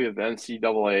NFL, we have the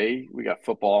NCAA, we got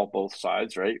football both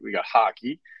sides, right? We got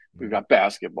hockey, we've got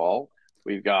basketball,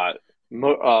 we've got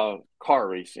car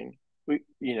racing.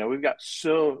 We've got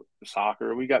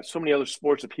soccer, we got so many other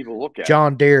sports that people look at.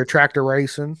 John Deere tractor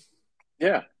racing.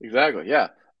 Yeah, exactly. Yeah,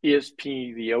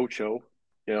 ESP, the Ocho,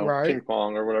 Right. ping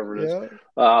pong or whatever it is.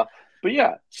 Yeah. But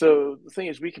yeah, so the thing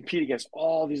is, we compete against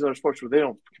all these other sports, but they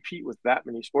don't compete with that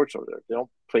many sports over there. They don't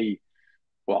play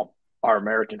well our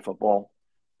American football.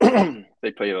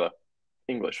 They play the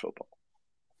English football,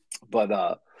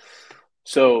 but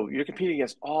so you're competing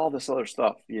against all this other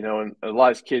stuff, and a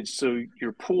lot of kids. So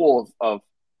your pool of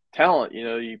talent,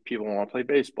 people want to play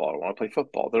baseball, want to play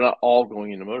football. They're not all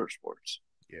going into motorsports,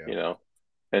 Yeah.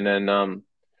 and then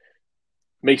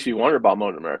makes me wonder about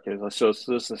Motor America. So this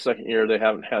is the second year they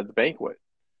haven't had the banquet.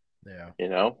 Yeah.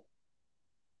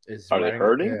 Are they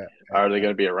hurting? Yeah. Are they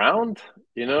going to be around?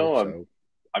 I hope so.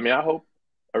 I hope.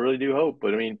 I really do hope.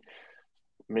 But I mean,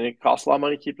 it costs a lot of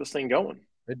money to keep this thing going.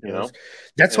 It does.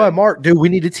 That's why, Mark, dude, we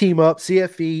need to team up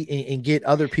CFE and get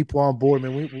other people on board.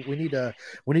 Man, we need to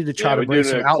try to bring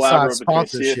some outside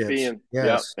sponsorships. And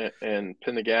yes, and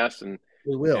pin the gas and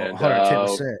we will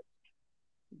 110%.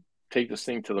 Take this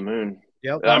thing to the moon.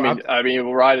 Yep.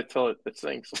 We'll ride it till it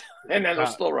sinks, and then we'll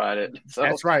still ride it. So.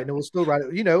 That's right, and we'll still ride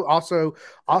it. Also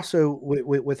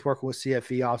with working with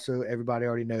CFE, also everybody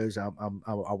already knows I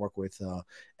work with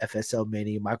FSL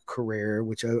Mini, my career,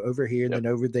 which over here and then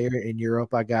over there in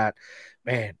Europe, I got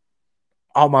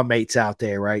all my mates out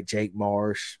there, right? Jake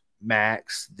Marsh,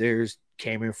 Max. There's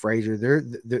Cameron Fraser.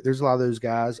 There's a lot of those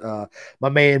guys. My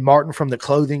man Martin from the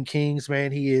Clothing Kings,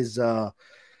 man, he is.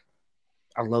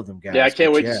 I love them guys. Yeah, I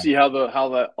can't wait to see how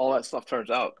all that stuff turns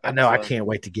out. I know I can't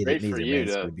wait to get it. Great for you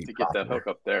to get that hook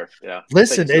up there. Yeah,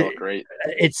 listen, great.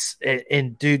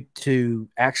 And dude, to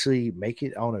actually make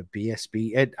it on a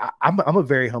BSB, and I'm a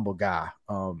very humble guy.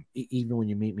 Even when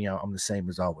you meet me, I'm the same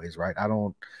as always, right? I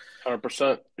don't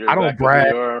 100%. I don't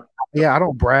brag. Yeah, I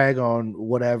don't brag on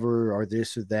whatever or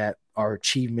this or that or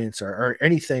achievements or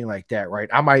anything like that, right?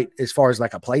 I might, as far as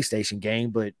like a PlayStation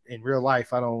game, but in real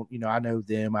life, I don't. I know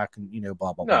them. I can,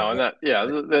 blah blah blah. No,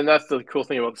 and then that's the cool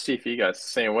thing about the CFE guys. The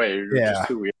same way. You're just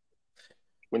who we are.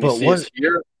 When you see us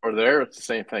here or there, it's the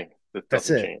same thing. It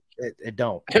doesn't change. It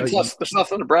don't. Plus, there's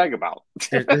nothing to brag about.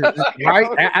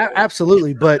 Right?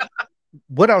 Absolutely, but.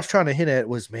 What I was trying to hint at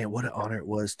was, man, what an honor it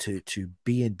was to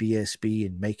be in BSB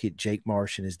and make it Jake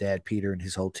Marsh and his dad Peter and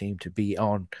his whole team to be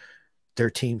on their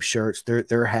team shirts,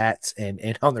 their hats,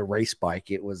 and on the race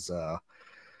bike. It was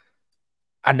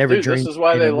I never dreamed. This is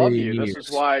why they love you. This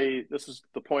is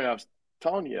the point I was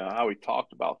telling you how we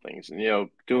talked about things, and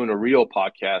doing a real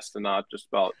podcast and not just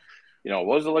about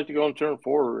what does it like to go and turn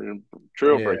forward and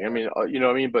trail break. I mean,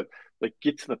 but like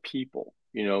get to the people.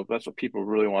 That's what people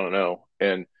really want to know.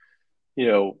 And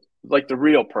like the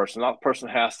real person, not the person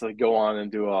that has to go on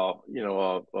and do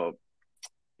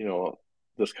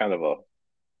this kind of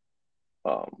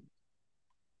a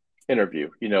interview.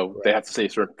 You know, Right. they have to say a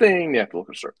certain thing. They have to look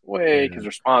a certain way Yeah. because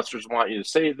their sponsors want you to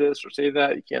say this or say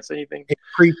that. You can't say anything. It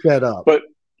creeps that up. But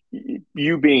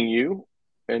you being you,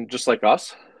 and just like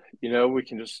us, you know, we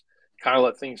can just kind of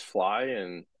let things fly.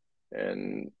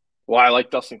 And well, I like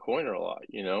Dustin Coiner a lot.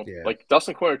 You know, Yeah. like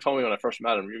Dustin Coiner told me when I first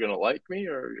met him, you're gonna like me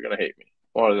or you're gonna hate me.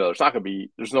 One or the other. It's not gonna be.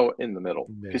 There's no in the middle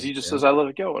because Middle. he just Yeah. says I let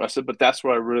it go. And I said, but that's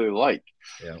what I really like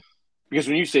Yeah. because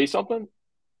when you say something,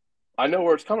 I know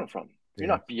where it's coming from. You're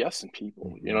Yeah. not BSing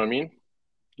people. You know Mm-mm. what I mean?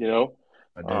 You know,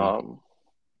 I do. um,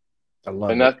 I love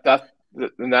and it.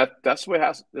 that's what it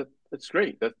has. It's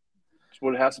great. That's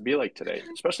what it has to be like today,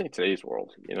 especially in today's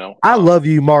world. You know. I love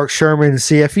you, Mark Sherman and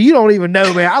CFE. You don't even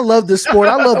know, man. I love this sport.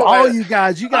 I love all I, you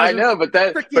guys. You guys I are know, but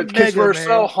freaking because mega, we're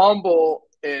so man. humble,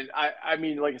 and I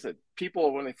mean, like I said,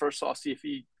 people when they first saw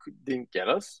CFE didn't get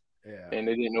us, Yeah. and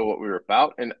they didn't know what we were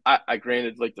about. And I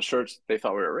granted, like the shirts, they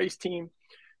thought we were a race team,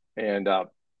 and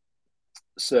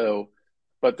so,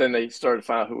 but then they started to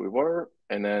find out who we were,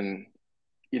 and then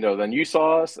then you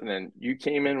saw us, and then you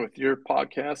came in with your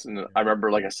podcast, and I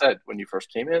remember, like I said, when you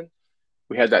first came in,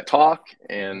 we had that talk,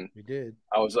 Yeah, and we did.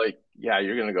 I was like, yeah,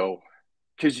 you're gonna go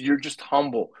because you're just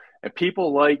humble, and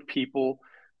people like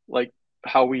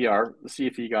how we are, the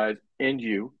CFE guys, and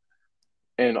you,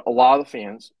 and a lot of the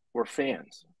fans were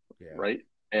fans, Yeah. right?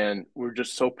 And we're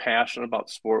just so passionate about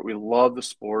the sport. We love the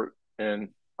sport, and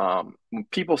when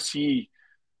people see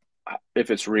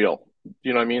if it's real,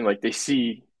 you know what I mean? Like they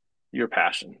see your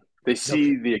passion, they No,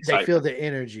 see the they feel excitement. the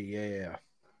energy. Yeah. Yeah.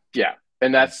 Yeah,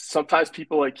 and that's sometimes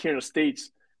people like here in the states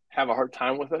have a hard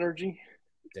time with energy.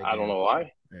 They I don't do. know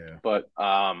why, Yeah. but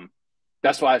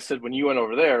that's why I said when you went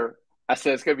over there, I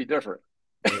said it's gonna be different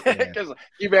Yeah. because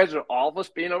you imagine all of us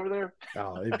being over there,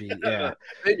 Oh, it'd be, yeah.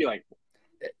 they'd be like,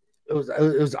 It was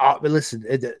but listen,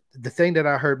 the thing that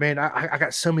I heard, man, I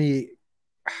got so many,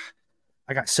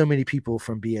 I got so many people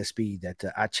from BSB that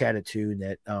I chatted to and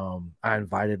that I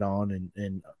invited on,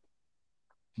 and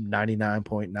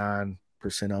 99.9%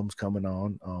 of them's coming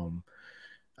on.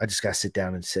 I just got to sit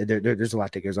down and say there's a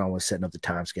lot that goes on with setting up the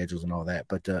time schedules and all that.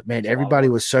 But man, it's a lot of everybody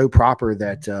work. was so proper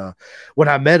that when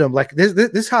I met them, like this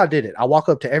is how I did it. I walk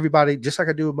up to everybody just like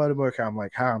I do with Motormotor. I'm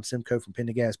like, hi, I'm Simcoe from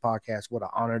Pendergast Podcast. What an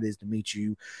honor it is to meet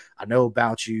you. I know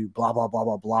about you, blah, blah, blah,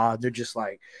 blah, blah. And they're just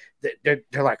like, they're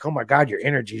like, oh my God, your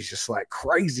energy is just like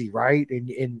crazy, right?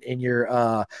 And you're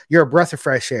a breath of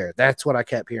fresh air. That's what I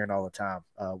kept hearing all the time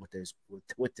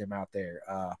with them out there.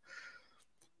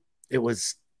 It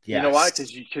was, You know why?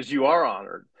 yes. Because you are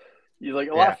honored. You like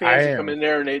a lot Yeah, of I fans that come am. in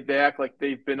there and they act like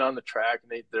they've been on the track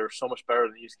and they're so much better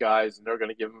than these guys and they're going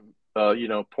to give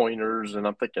them pointers, and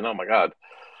I'm thinking, oh my God,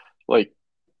 like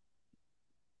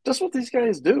that's what these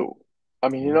guys do. I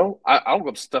mean, I'll go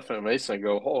up to Stefan Mason and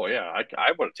go, oh yeah,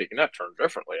 I would have taken that turn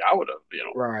differently. I would have,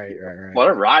 Right, right, right.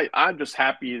 whatever. I'm just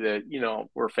happy that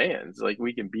we're fans. Like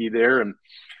we can be there and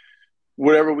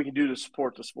whatever we can do to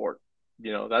support the sport.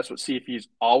 That's what CFE's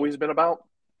always been about.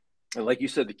 And like you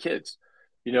said, the kids,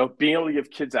 being able to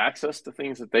give kids access to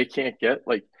things that they can't get,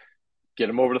 like get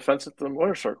them over the fence at the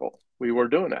winter circle. We were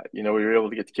doing that. We were able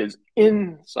to get the kids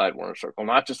inside winter circle,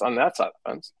 not just on that side of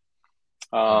the fence.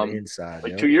 On the inside,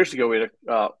 Like yep. 2 years ago, we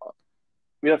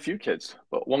had a few kids,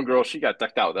 but one girl, she got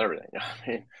decked out with everything. I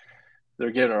mean,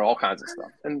 they're giving her all kinds of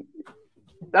stuff, and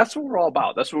that's what we're all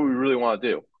about. That's what we really want to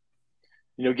do.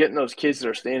 Getting those kids that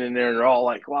are standing there and they're all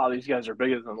like, "Wow, these guys are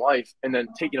bigger than life," and then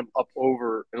taking them up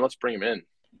over and let's bring them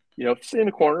in. Stay in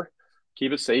the corner,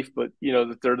 keep it safe, but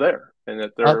that they're there and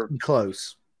that Up and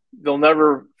close. they'll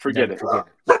never forget Never it. forget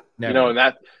it. Never. And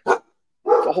that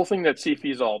the whole thing that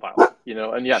CFE is all about.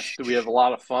 And yes, do we have a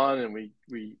lot of fun and we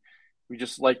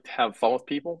just like to have fun with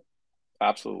people?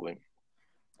 Absolutely.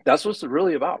 That's what it's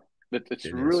really about. It's It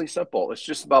is. really simple. It's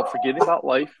just about forgetting about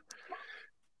life,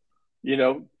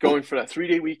 going for that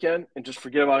 3-day weekend and just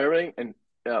forget about everything and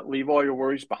leave all your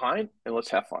worries behind and let's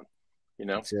have fun,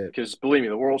 That's it. because believe me,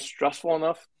 the world's stressful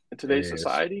enough in It today's is.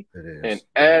 society It and is.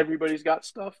 everybody's got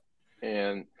stuff.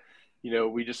 And,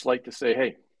 we just like to say,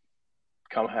 hey,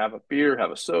 come have a beer, have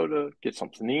a soda, get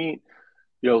something to eat.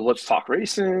 Let's talk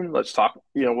racing. Let's talk,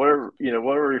 whatever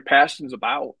your passion's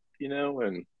about,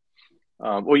 and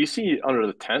well, you see under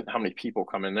the tent how many people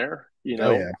come in there.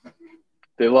 Oh yeah.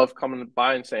 They love coming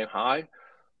by and saying hi,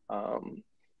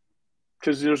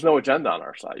 because there's no agenda on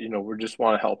our side. We just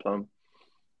want to help them.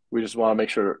 We just want to make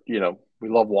sure, we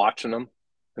love watching them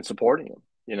and supporting them.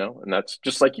 And that's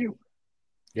just like you.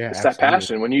 Yeah, It's that absolutely.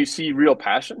 passion. When you see real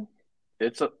passion,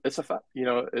 it's a fact.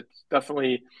 It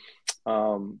definitely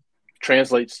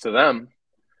translates to them,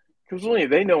 because only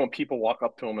they know when people walk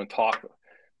up to them and talk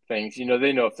things.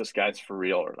 They know if this guy's for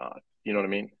real or not. You know what I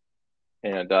mean?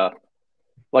 And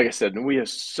like I said, we have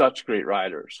such great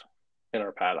riders in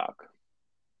our paddock.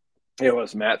 It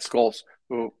was Matt Skulls,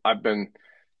 who I'll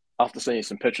have to send you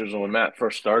some pictures of when Matt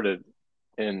first started,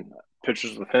 and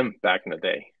pictures with him back in the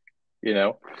day. You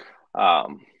know,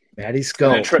 Matty and then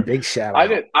Skull, big shout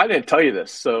I out. didn't tell you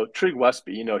this. So Trig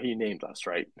Westby, he named us,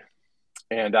 right?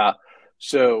 And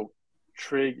so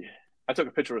Trig, I took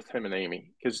a picture with him and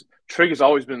Amy because Trig has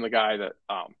always been the guy that,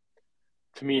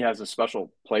 to me, has a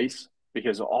special place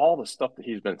because of all the stuff that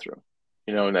he's been through,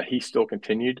 and that he still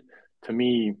continued. To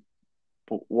me,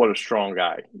 what a strong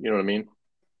guy. You know what I mean?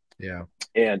 Yeah.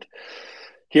 And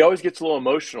he always gets a little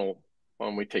emotional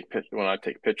when I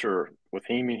take a picture with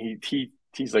him, and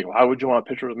he's like, "Why would you want a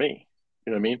picture with me?"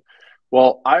 You know what I mean?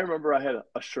 Well, I remember I had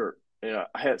a shirt. I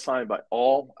had it signed by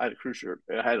all. I had a crew shirt.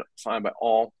 And I had it signed by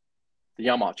all the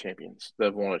Yamaha champions that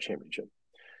have won a championship.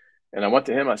 And I went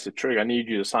to him. I said, "Trig, I need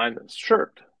you to sign this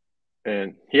shirt."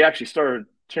 And he actually started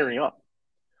tearing up.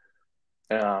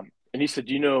 And he said,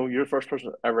 you're the first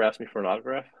person that ever asked me for an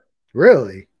autograph."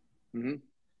 Really? Mm-hmm.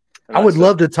 I would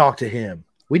love to talk to him.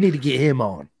 We need to get him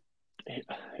on.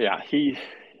 Yeah,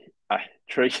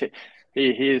 Trig, he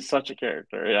is such a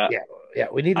character. Yeah.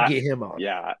 We need to get him on.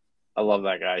 Yeah, I love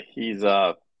that guy. He's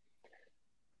one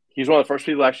of the first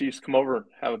people that actually used to come over and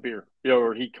have a beer.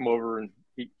 Or he'd come over and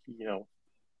he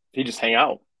just hang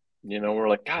out. We're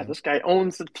like, God, this guy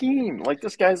owns the team. Like,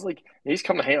 this guy's like, he's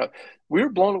come to hang out. We were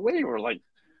blown away. We're like,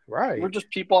 right. We're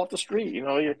just people off the street.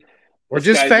 We're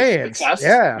just fans.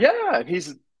 Yeah. Yeah. And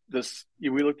he's this,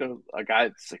 we looked at a guy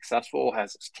that's successful,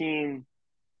 has his team,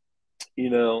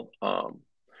 and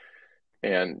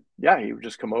yeah, he would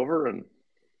just come over, and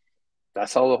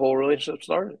that's how the whole relationship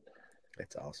started.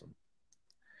 That's awesome.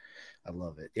 I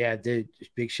love it. Yeah, dude,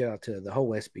 big shout out to the whole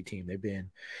SB team. They've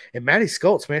been, and Matty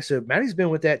Skults, man. So Matty's been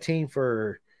with that team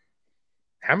for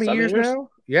how many years now?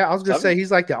 Yeah, I was going to say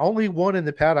he's like the only one in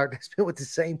the paddock that's been with the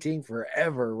same team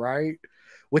forever, right?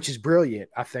 Which is brilliant.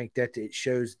 I think that it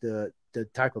shows the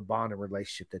type of bond and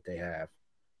relationship that they have.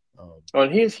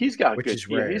 And he's got a good,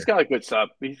 he's got a good sub.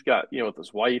 He's got, with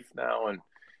his wife now,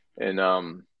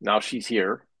 and now she's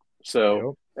here.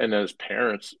 So, and then his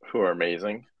parents, who are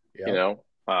amazing,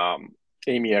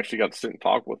 Amy actually got to sit and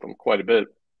talk with them quite a bit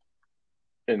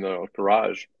in the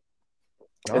garage.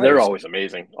 Nice. And they're always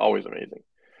amazing.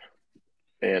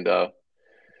 And it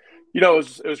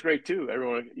was great too.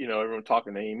 Everyone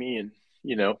talking to Amy, and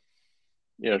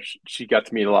she got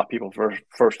to meet a lot of people for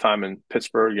first time in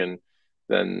Pittsburgh and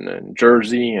then in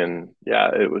Jersey, and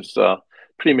yeah, it was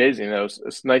pretty amazing.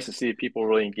 It's nice to see people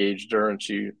really engaged her, and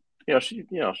she's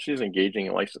engaging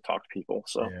and likes to talk to people.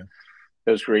 So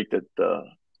it was great that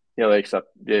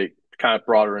they kind of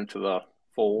brought her into the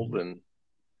fold, and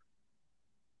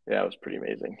yeah, it was pretty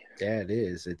amazing. Yeah, it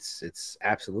is. It's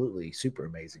absolutely super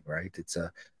amazing, right? It's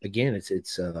again,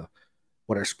 it's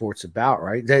what our sport's about,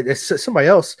 right? That's somebody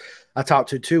else I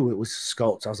talked to too. It was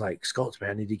Skults. I was like, Skults,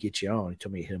 man, I need to get you on. He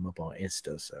told me to hit him up on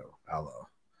Insta, so I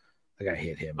gotta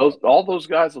hit him. All those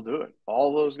guys will do it.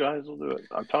 All those guys will do it.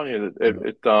 I'm telling you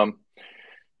that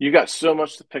you got so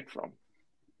much to pick from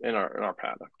in our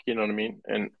paddock. You know what I mean?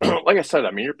 And like I said,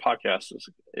 I mean, your podcast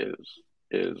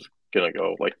is gonna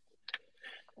go like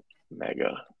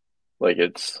mega. Like,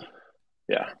 it's,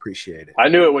 yeah. I appreciate it. I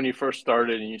knew it when you first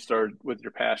started, and you started with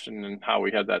your passion and how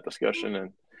we had that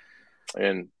discussion,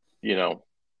 and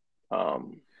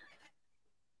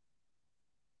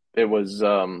it was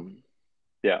I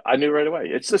knew right away.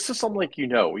 It's just something like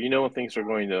when things are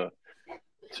going to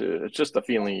it's just a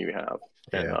feeling you have.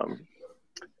 And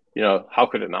how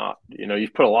could it not?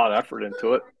 You've put a lot of effort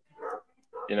into it,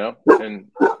 and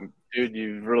dude,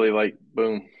 you've really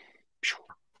boom.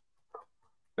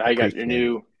 Now you got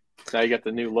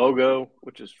the new logo,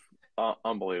 which is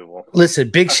unbelievable. Listen,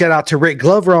 big shout out to Rick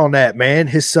Glover on that, man.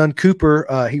 His son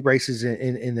Cooper, he races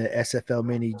in the SFL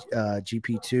Mini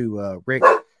GP2.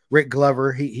 Rick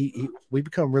Glover, we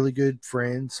become really good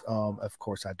friends. Of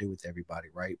course, I do with everybody,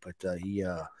 right? But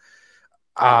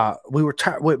we were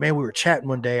chatting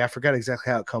one day. I forgot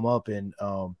exactly how it come up, and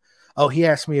he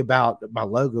asked me about my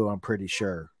logo. I'm pretty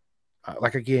sure,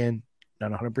 again,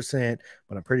 not 100%,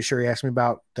 but I'm pretty sure he asked me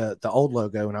about the old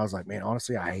logo, and I was like, man,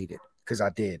 honestly, I hate it, because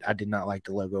I did not like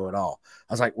the logo at all.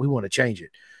 I was like, we want to change it.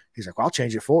 He's like, well, I'll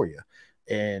change it for you.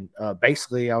 And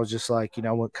basically, I was just like,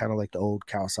 I want kind of like the old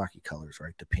Kawasaki colors,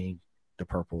 right? The pink, the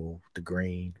purple, the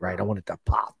green, right? I want it to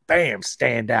pop, bam,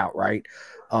 stand out, right?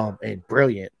 And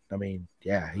brilliant. I mean,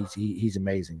 yeah, he's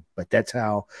amazing. But that's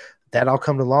how that all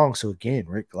come along. So again,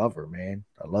 Rick Glover, man,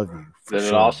 I love you. Did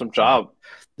an awesome job.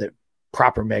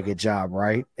 proper mega job,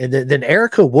 right? And then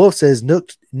Erica Wolf says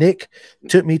Nick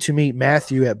took me to meet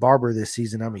Matthew at Barber this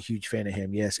season. I'm a huge fan of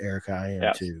him. Yes, Erica, I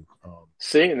am too.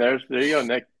 See, and there you go,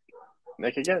 Nick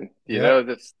again. You know,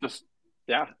 that's just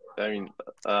I mean,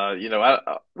 you know,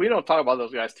 we don't talk about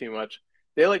those guys too much.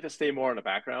 They like to stay more in the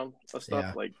background of stuff.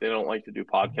 Yeah. Like they don't like to do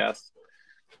podcasts,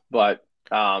 but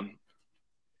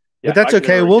but that's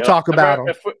okay. We'll talk about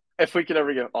them. If we could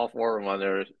ever get all four of them on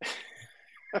there,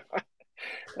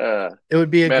 it would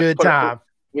be a good time.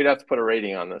 We'd have to put a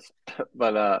rating on this,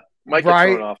 but might get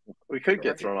thrown off. We could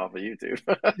get thrown off of YouTube.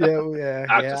 yeah.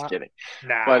 I'm just kidding.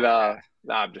 Nah. But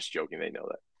I'm just joking. They know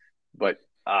that. But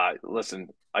listen,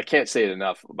 I can't say it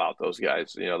enough about those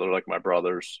guys. You know, they're like my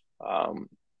brothers.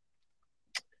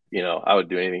 You know, I would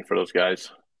do anything for those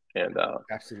guys. And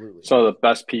absolutely, some of the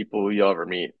best people you'll ever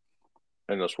meet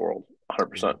in this world,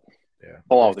 100%. Yeah,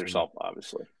 along with yourself,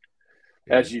 obviously,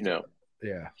 as you know.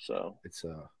 Yeah. So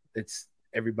it's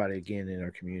everybody again in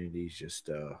our community is just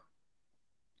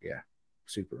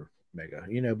super mega.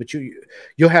 You know, but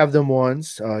you'll have them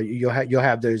ones. You'll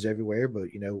have those everywhere,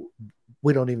 but you know,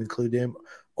 we don't even include them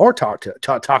or talk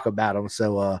about them.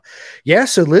 So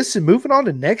so listen, moving on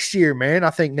to next year, man. I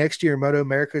think next year Moto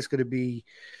America is going to be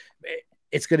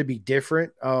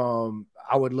different.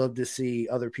 I would love to see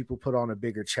other people put on a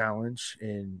bigger challenge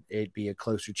and it be a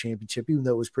closer championship, even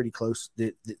though it was pretty close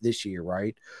this year,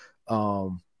 right?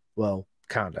 Well,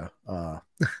 kind of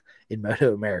in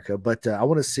Moto America, but I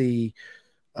want to see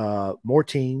more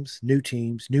teams, new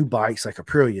bikes like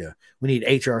Aprilia. We need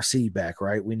HRC back,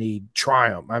 right? We need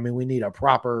Triumph. I mean, we need a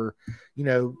proper, you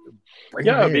know.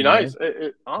 It'd be nice.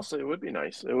 Honestly, it would be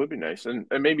nice. It would be nice, and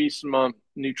maybe some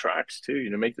new tracks too. You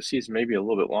know, make the season maybe a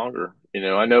little bit longer. You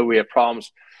know, I know we have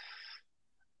problems,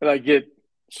 and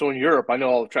in Europe, I know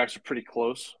all the tracks are pretty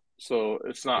close, so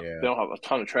it's not they don't have a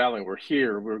ton of traveling. We're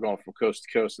here, we're going from coast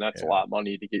to coast, and that's a lot of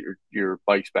money to get your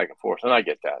bikes back and forth, and I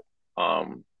get that.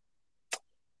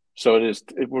 So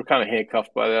we're kind of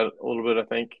handcuffed by that a little bit, I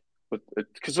think,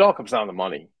 because it all comes down to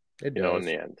money, in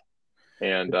the end.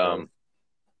 And,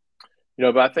 you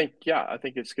know, but I think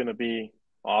it's going to be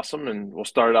awesome. And we'll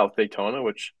start out with Daytona,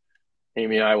 which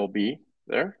Amy and I will be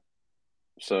there.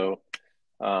 So,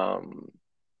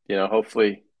 you know,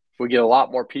 hopefully we get a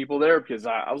lot more people there because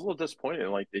I was a little disappointed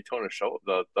in like Daytona show,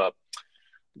 the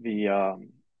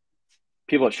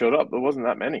people that showed up. There wasn't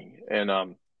that many. And,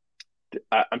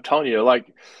 I'm telling you,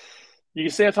 like, you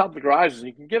can stay on top of the garages and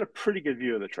you can get a pretty good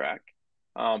view of the track,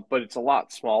 but it's a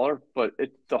lot smaller. But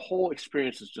the whole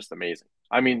experience is just amazing.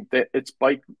 I mean, it's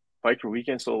biker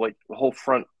weekend, so like the whole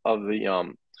front of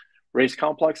the race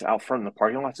complex out front in the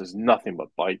parking lots is nothing but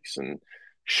bikes and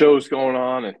shows going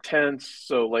on and tents.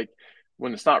 So like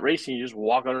when it's not racing, you just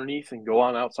walk underneath and go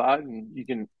on outside, and you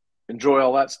can enjoy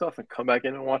all that stuff and come back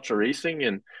in and watch the racing.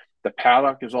 And the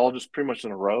paddock is all just pretty much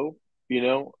in a row. You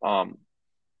know,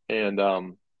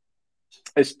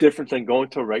 it's different than going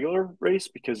to a regular race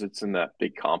because it's in that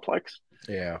big complex.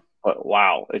 Yeah. But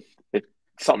wow, it's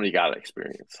something you got to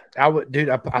experience. I want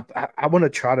to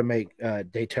try to make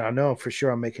Daytona. I know for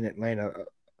sure I'm making Atlanta,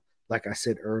 like I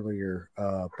said earlier,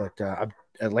 but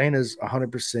Atlanta's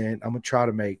 100%. I'm gonna try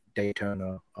to make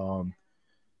Daytona.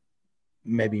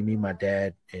 Maybe me, my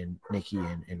dad, and Nikki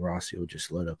and Rossi will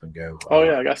just load up and go. Oh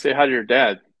yeah, I gotta say hi to your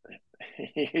dad.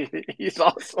 He's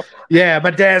awesome. Yeah,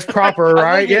 my dad's proper,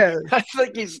 right? I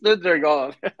think he stood there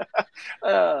going.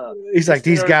 He's like,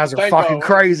 these guys are fucking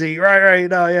crazy, right?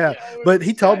 No, yeah. But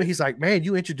he told me, he's like, man,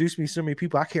 you introduced me to so many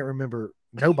people, I can't remember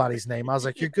nobody's name. I was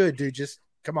like, you're good, dude. Just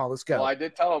come on, let's go. Well, I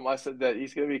did tell him. I said that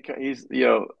he's you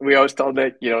know, we always tell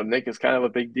Nick, you know, Nick is kind of a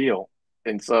big deal,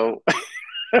 and so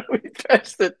we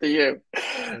passed it to you.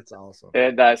 That's awesome.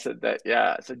 And I said that,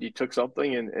 I said you took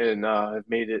something and have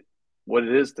made it what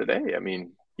it is today. I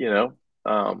mean, you know,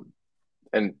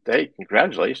 and hey,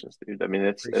 congratulations, dude. I mean,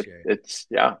 it's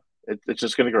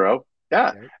just going to grow.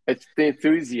 Yeah. It's the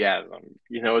enthusiasm,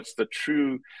 you know, it's the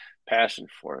true passion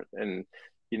for it. And,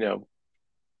 you know,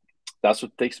 that's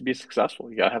what it takes to be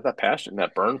successful. You got to have that passion,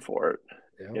 that burn for it,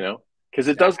 you know, because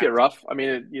it does get rough. I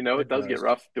mean, it does get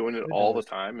rough doing it all the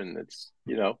time. And it's,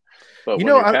 you know, but when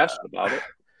you're passionate about it.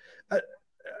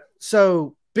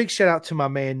 So, big shout out to my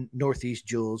man Northeast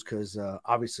Jules, because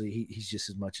obviously he's just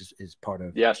as much as part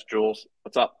of. Yes, Jules,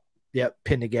 what's up? Yep,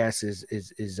 pin the gas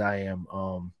as I am.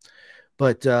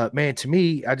 But man, to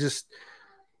me, I just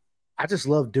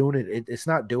love doing it. It's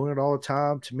not doing it all the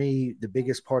time. To me, the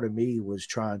biggest part of me was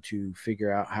trying to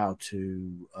figure out how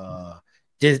to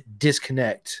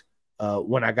disconnect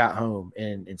when I got home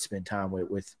and spend time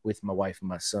with my wife and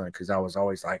my son, because I was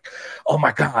always like, oh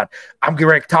my God, I'm getting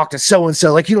ready to talk to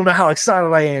so-and-so. Like, you don't know how excited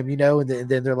I am, you know? And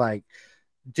then they're like,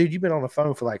 dude, you've been on the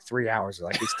phone for like 3 hours.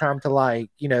 Like, it's time to, like,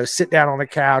 sit down on the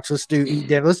couch. Let's eat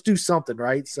dinner. Let's do something.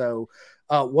 Right. So,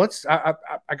 once I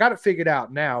got it figured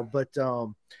out now, but,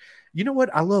 you know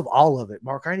what? I love all of it,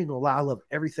 Mark. I ain't even gonna lie. I love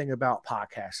everything about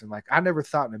podcasting. Like, I never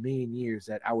thought in a million years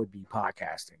that I would be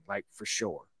podcasting, like, for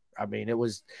sure. I mean, it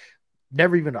was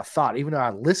never even a thought. Even though I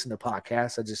listen to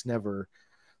podcasts, I just never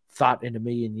thought in a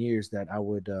million years that I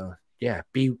would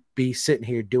be sitting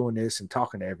here doing this and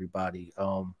talking to everybody.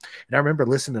 And I remember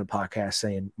listening to the podcast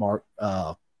saying, Mark,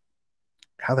 how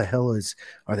the hell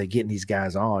are they getting these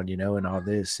guys on, and all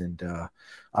this? And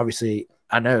obviously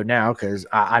I know now because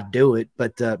I do it,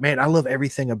 but man, I love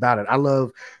everything about it. I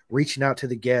love reaching out to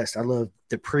the guests. I love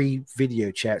the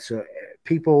pre-video chat. So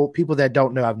people that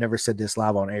don't know, I've never said this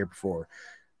live on air before.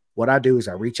 What I do is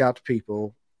I reach out to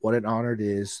people. What an honor it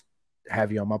is to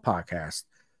have you on my podcast.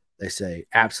 They say,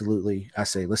 absolutely. I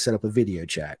say, let's set up a video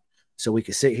chat so we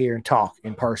can sit here and talk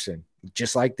in person,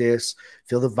 just like this,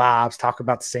 feel the vibes, talk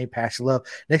about the same passion, love.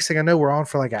 Next thing I know, we're on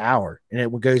for like an hour, and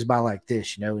it goes by like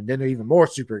this, and then they're even more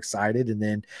super excited. And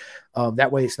then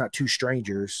that way it's not two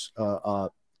strangers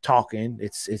talking.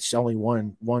 It's only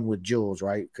one with Jules,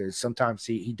 right? Because sometimes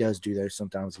he does do those,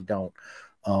 sometimes he don't.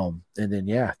 And then,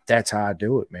 yeah, that's how I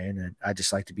do it, man. And I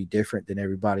just like to be different than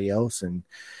everybody else and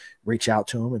reach out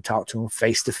to them and talk to them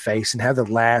face to face and have the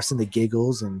laughs and the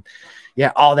giggles and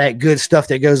all that good stuff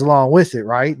that goes along with it.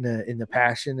 Right. And in the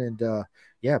passion and,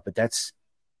 but so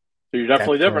you're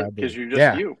definitely different because you're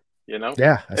just you,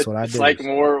 Yeah. That's what I do. It's like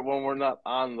more when we're not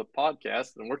on the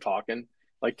podcast and we're talking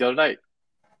like the other night.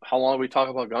 How long did we talk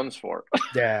about guns for?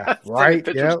 Yeah, right.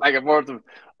 Pictures back and forth of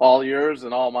all yours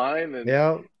and all mine, and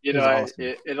awesome.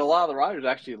 and a lot of the riders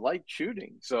actually like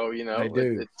shooting. So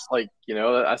it's like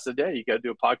I said, you got to do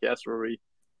a podcast where we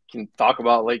can talk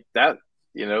about like that,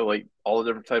 like all the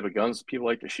different type of guns people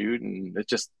like to shoot, and it's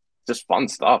just fun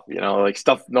stuff, like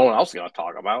stuff no one else is gonna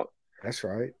talk about. That's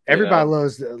right. Everybody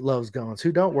loves guns.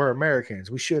 Who don't? We're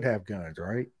Americans. We should have guns,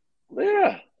 right?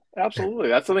 Yeah. Absolutely.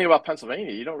 That's the thing about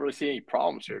Pennsylvania. You don't really see any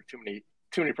problems here. Too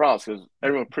many problems because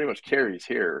everyone pretty much carries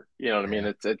here. You know what I mean?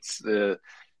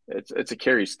 It's a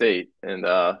carry state. And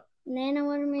Nana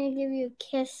wanted me to give you a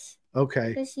kiss.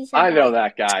 Okay. I know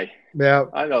that guy. Yeah.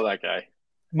 I know that guy.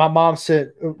 My mom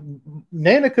said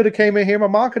Nana could have came in here. My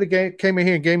mom could have came in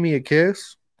here and gave me a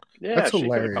kiss. Yeah, that's she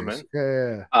hilarious. Come in.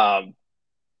 Yeah.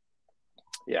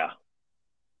 Yeah.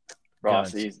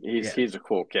 Ross, he's a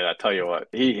cool kid. I tell you what,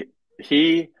 he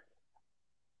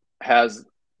has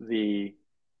the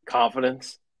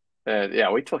confidence, and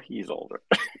wait till he's older.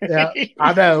 Yeah,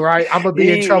 I know, right? I'm gonna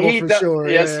be in trouble for sure.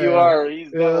 Yes, you are. He's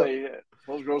definitely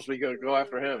those girls will be gonna go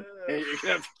after him, and you're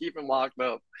gonna have to keep him locked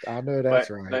up. I know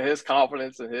that's right. But his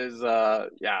confidence and his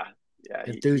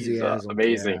enthusiasm, he's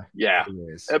amazing. Yeah.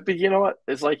 But you know what?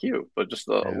 It's like you, but just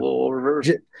a little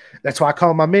reverse. That's why I call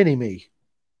him my mini me.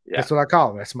 Yeah. That's what I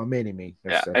call him. That's my mini me.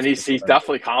 And he's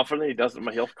definitely confident.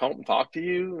 He'll come up and talk to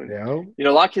you. And,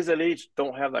 a lot of kids that age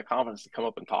don't have that confidence to come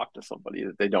up and talk to somebody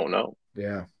that they don't know.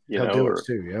 Yeah. He'll do it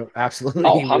too. Yeah, absolutely.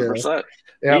 Oh, 100%.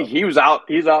 Yeah. He's out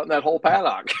in that whole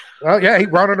paddock. Oh, yeah. He's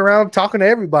running around talking to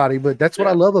everybody, but that's what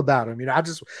I love about him. I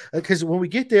just, because when we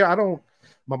get there,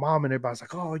 my mom and everybody's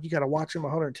like, oh, you got to watch him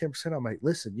 110%. I'm like,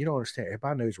 listen, you don't understand.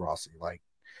 Everybody knows Rossi. Like,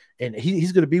 and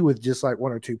he's going to be with just like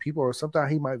one or two people, or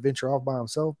sometimes he might venture off by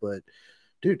himself. But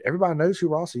dude, everybody knows who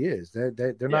Rossi is.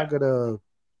 They're not going to,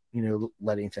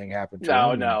 let anything happen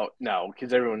to him. No,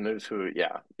 because everyone knows who.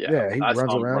 Yeah. He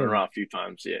runs around a few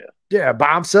times. Yeah. Yeah,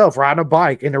 by himself, riding a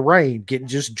bike in the rain, getting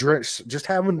just drenched, just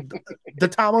having the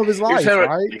time of his life.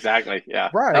 Right? Exactly. Yeah.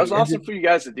 Right. That was awesome for you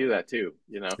guys to do that too.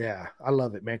 Yeah, I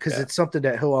love it, man, because it's something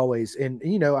that he'll always. And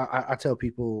I tell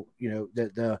people,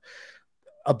 that the.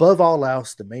 Above all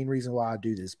else, the main reason why I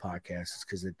do this podcast is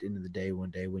because at the end of the day,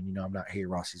 one day when I'm not here,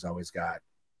 Rossi's always got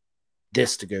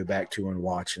this to go back to and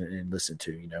watch and listen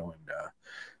to, and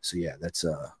so yeah, that's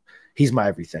he's my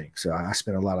everything. So I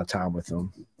spend a lot of time with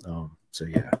him. So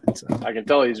yeah, I can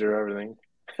tell he's your everything.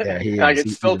 Yeah, he is. I can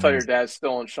still tell your dad's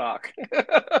still in shock.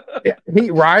 Yeah,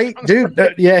 right, dude.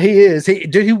 He is.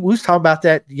 He was talking about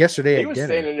that yesterday. He was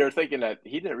standing there thinking that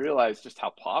he didn't realize just how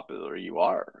popular you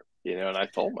are. And I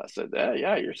told him, I said,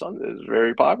 yeah, your son is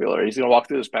very popular. He's going to walk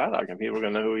through this paddock and people are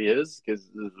going to know who he is because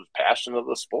of his passion of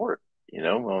the sport,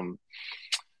 and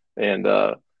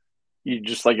you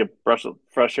just like a breath of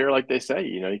fresh air, like they say,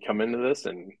 you come into this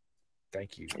and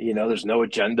thank you. There's no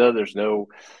agenda. You're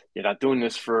not doing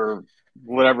this for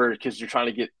whatever, because you're trying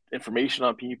to get information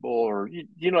on people or, you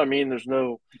know what I mean? There's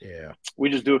no,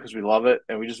 we just do it because we love it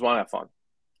and we just want to have fun.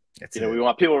 We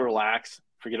want people to relax,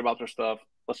 forget about their stuff.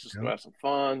 Let's just go have some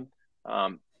fun,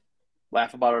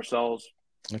 laugh about ourselves.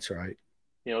 That's right.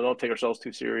 You know, don't take ourselves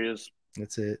too serious.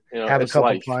 That's it. You know, Have a it's couple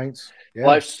life. pints. Yeah.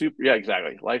 Life's super. Yeah,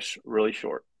 exactly. Life's really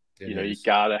short. It you is.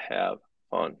 gotta have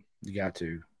fun. You got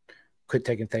to quit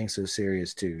taking things so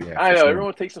serious too. Yeah, I know sure.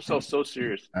 everyone takes themselves so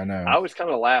serious. I know. I always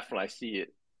kind of laugh when I see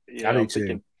it. You know, I do I'm too.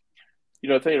 thinking, you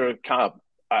know, kind of.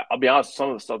 I'll be honest. Some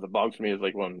of the stuff that bugs me is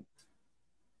like when,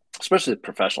 especially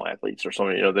professional athletes or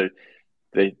something. You know,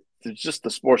 they just the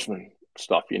sportsman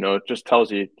stuff. You know, it just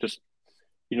tells you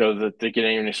you know that they get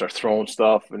angry and they start throwing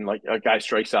stuff, and like a guy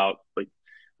strikes out. Like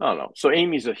I don't know. So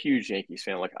Amy's a huge Yankees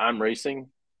fan. Like I'm racing.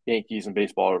 Yankees and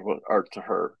baseball are to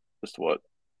her just what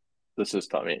this is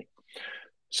to me.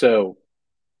 So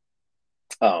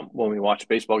when we watch a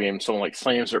baseball game, someone like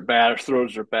slams their bat or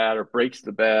throws their bat or breaks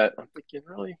the bat, I'm thinking,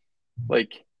 really?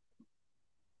 Like,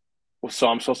 well, so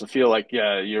I'm supposed to feel like,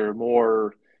 yeah, you're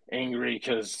more angry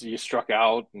because you struck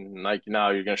out and like now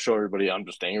you're going to show everybody I'm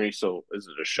just angry. So is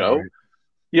it a show? Right.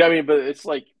 Yeah, I mean, but it's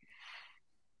like,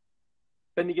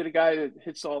 then you get a guy that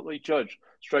hits all like Judge,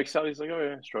 strikes out. He's like, oh,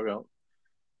 yeah, struck out.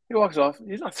 He walks off.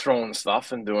 He's not throwing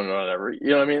stuff and doing whatever.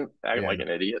 You know what I mean? Acting like an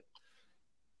idiot.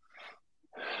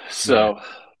 So,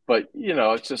 but you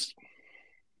know, it's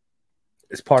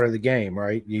part of the game,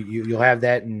 right? You'll have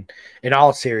that in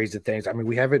all series of things. I mean,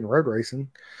 we have it in road racing.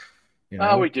 You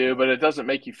know? We do, but it doesn't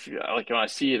make you feel like when I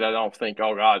see it, I don't think,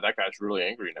 oh God, that guy's really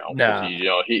angry now.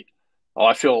 No,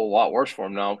 I feel a lot worse for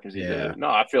him now because he did it. No,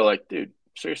 I feel like, dude,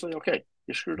 seriously, okay,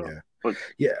 you screwed up. But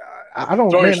I don't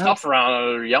throwing your stuff around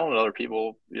or yelling at other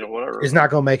people, you know, whatever. It's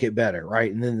not going to make it better,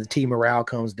 right? And then the team morale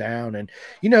comes down, and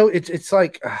you know, it's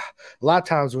like a lot of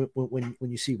times when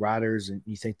you see riders and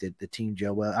you think that the team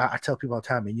gel well, I tell people all the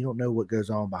time, and you don't know what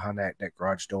goes on behind that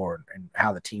garage door and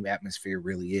how the team atmosphere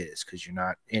really is because you're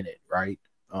not in it, right?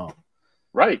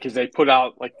 Right, because they put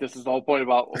out like this is the whole point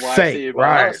about what fake, I say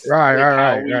about us,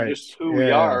 right. Just who we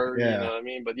are, you know what I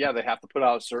mean? But yeah, they have to put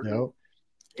out a certain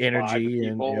energy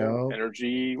people, and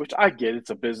energy, which I get. It's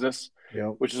a business,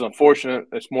 which is Yep. unfortunate.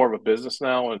 It's more of a business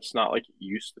now. It's not like it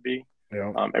used to be.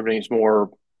 Everything's more.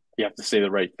 You have to say the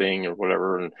right thing or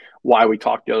whatever. And why we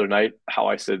talked the other night, how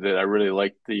I said that I really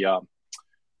like the a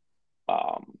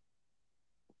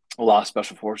lot of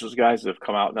special forces guys that have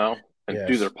come out now and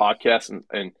do their podcasts,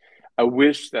 and I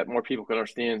wish that more people could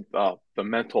understand the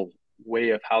mental way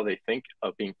of how they think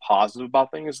of being positive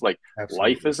about things. Like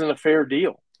life isn't a fair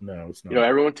deal. No, it's not. You know,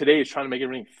 everyone today is trying to make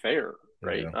everything fair,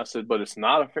 right? And I said, but it's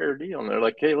not a fair deal. And they're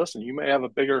like, hey, listen, you may have a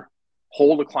bigger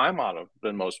hole to climb out of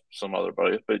than some other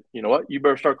buddies, but you know what? You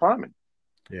better start climbing.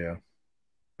 Yeah,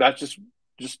 that's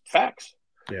just facts.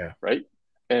 Yeah, right.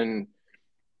 And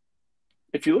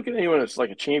if you look at anyone that's like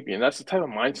a champion, that's the type of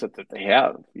mindset that they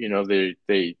have. You know, they're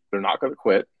not going to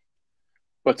quit,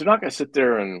 but they're not going to sit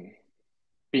there and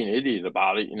be an idiot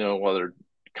about it. You know, while they're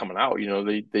coming out. You know,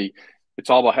 they it's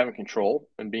all about having control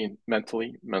and being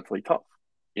mentally tough.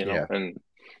 You know, and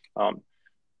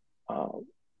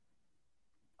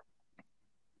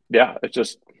yeah, it's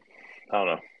just I don't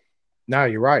know. No,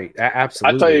 you're right.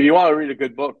 Absolutely. I tell you, you want to read a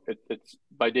good book? It's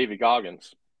by David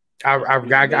Goggins. I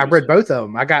read both of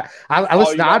them. I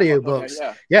listen to audiobooks.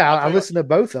 Okay, yeah, I listen to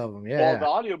both of them. Yeah. Well, the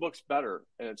audiobook's better,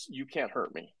 and it's You Can't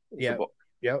Hurt Me. Yeah.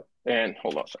 Yep. And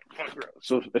hold on a second.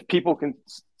 So if people can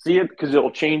see it, because it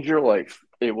will change your life.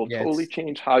 It will totally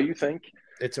change how you think.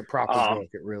 It's a proper book.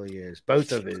 It really is.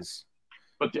 Both of his.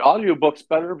 But the audiobook's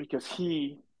better because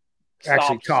he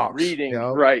actually talks reading,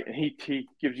 right? And he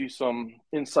gives you some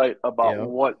insight about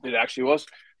what it actually was.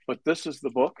 But this is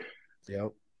the book.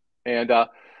 Yep. And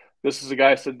this is a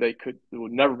guy said they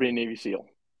would never be a Navy SEAL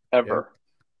ever. Yep.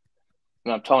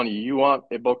 And I'm telling you, you want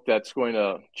a book that's going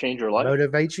to change your life,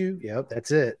 motivate you. Yep, that's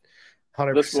it.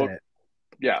 100%. This book,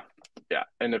 yeah.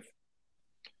 And if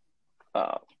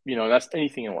you know, that's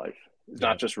anything in life. It's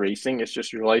not just racing. It's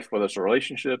just your life, whether it's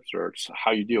relationships or it's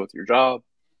how you deal with your job.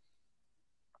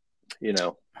 You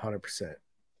know, 100%.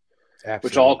 Absolutely.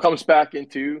 Which all comes back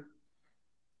into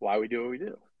why we do what we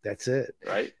do. That's it.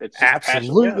 Right? It's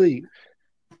absolutely.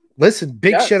 Listen,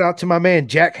 big shout out to my man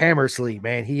Jack Hammersley,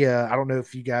 man. He I don't know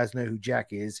if you guys know who Jack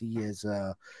is. He is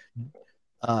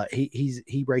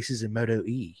he races in Moto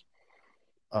E.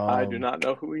 I do not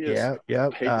know who he is. Yeah.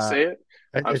 I hate to say it.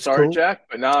 I'm sorry, cool. Jack,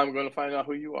 but now I'm going to find out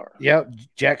who you are. Yep,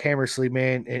 Jack Hammersley,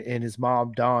 man, and his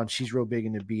mom Dawn. She's real big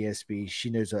into BSB. She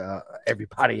knows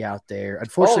everybody out there.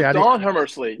 Unfortunately, Dawn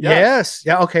Hammersley. Yes.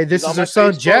 Yeah. Okay. This is her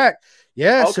son, Facebook. Jack.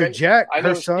 Yeah. So Okay. Jack, I her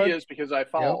know she son. is because I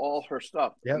follow all her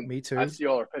stuff. Yep. And Me I too. see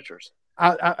all her pictures.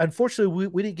 Unfortunately,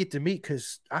 we didn't get to meet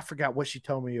because I forgot what she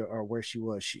told me or where she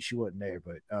was. She wasn't there,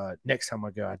 but next time I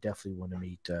go, I definitely want to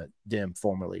meet them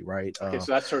formally, right? Okay,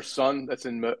 so that's her son. That's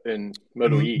in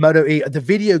Moto E. Moto E, the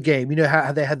video game. You know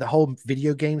how they had the whole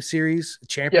video game series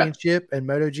championship and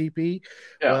MotoGP.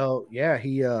 Yeah. Well, yeah,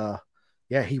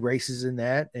 he races in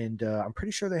that, and I'm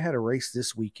pretty sure they had a race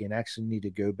this weekend. Actually, need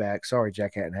to go back. Sorry,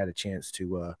 Jack hadn't had a chance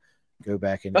to go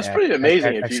back and that's pretty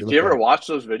amazing. If you, do you ever watch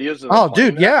those videos? Oh,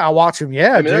 dude, yeah, I watch them.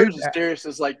 Yeah, I mean, dude, they're as serious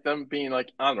as like them being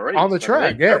like on the race, on the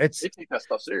track. They take that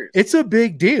stuff serious. It's a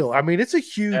big deal. I mean, it's a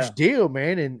huge deal,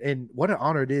 man. And what an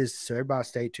honor it is. So everybody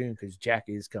stay tuned because Jack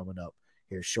is coming up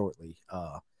here shortly.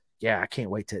 Yeah, I can't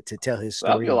wait to tell his story.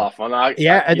 That'll be a lot of fun.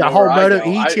 And the whole Moto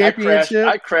E championship.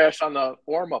 I crashed on the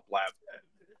warm-up lap.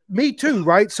 Me too,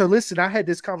 right? So listen, I had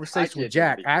this conversation with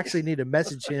Jack. I actually need to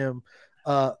message him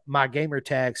my gamer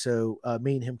tag so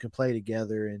me and him can play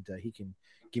together and he can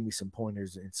give me some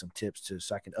pointers and some tips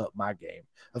so I can up my game.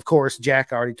 Of course,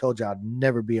 Jack, I already told you I'd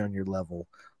never be on your level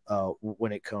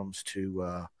when it comes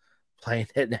to playing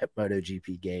that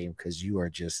MotoGP game because you are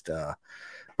just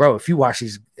bro, if you watch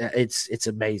these, it's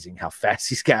amazing how fast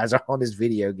these guys are on this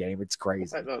video game. It's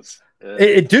crazy.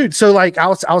 Dude, so like I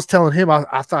was telling him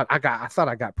I thought I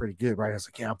got pretty good, right? I was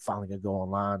like, yeah, I'm finally gonna go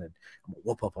online and I'm gonna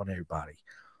whoop up on everybody.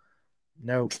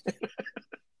 Nope.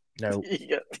 Nope.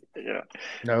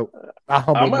 Nope.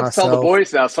 I'm going to tell the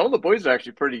boys now. Some of the boys are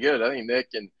actually pretty good. I think Nick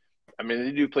and I mean,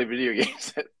 they do play video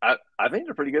games. I think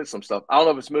they're pretty good at some stuff. I don't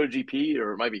know if it's MotoGP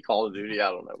or it might be Call of Duty. I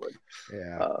don't know. But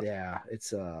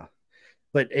it's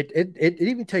but it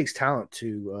even takes talent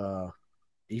to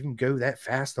even go that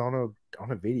fast on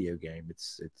a video game.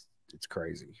 It's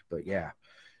crazy. But yeah,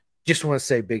 just want to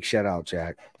say big shout out,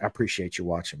 Jack. I appreciate you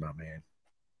watching, my man.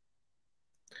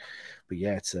 But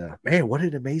yeah, it's man, what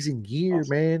an amazing year,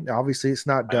 man. Obviously, it's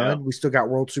not done. We still got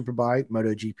World Superbike,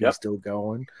 MotoGP still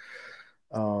going.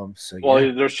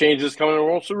 There's changes coming in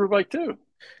World Superbike too.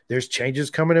 There's changes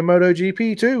coming in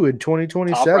MotoGP too in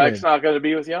 2027. Toprak's not going to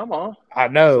be with Yamaha. I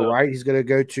know, right? He's going to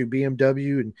go to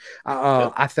BMW, and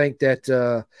I think that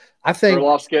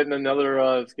Gerloff's getting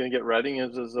another. He's going to get Redding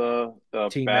as his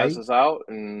teammate. Baz is out,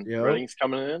 and Redding's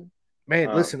coming in.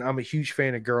 Man, listen, I'm a huge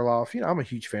fan of Gerloff. You know, I'm a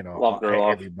huge fan of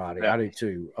everybody. I do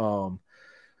too.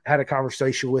 Had a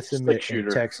conversation with him in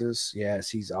Texas. Yes,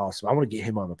 he's awesome. I want to get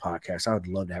him on the podcast. I would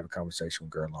love to have a conversation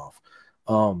with Gerloff.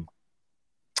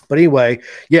 But anyway,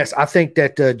 yes, I think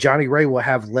that Johnny Ray will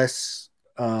have less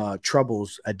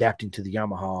troubles adapting to the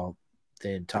Yamaha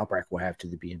than Toprak will have to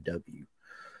the BMW.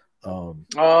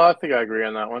 I think I agree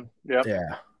on that one. Yeah.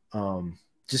 Yeah.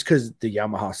 Just because the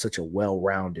Yamaha is such a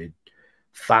well-rounded,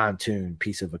 fine-tuned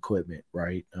piece of equipment,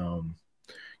 right?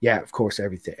 Yeah, of course,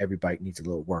 every bike needs a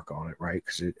little work on it, right?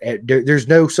 Because there's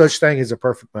no such thing as a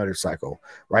perfect motorcycle,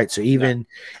 right? So even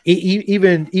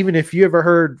if you ever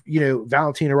heard,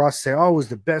 Valentino Rossi say, "Oh, it was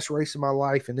the best race of my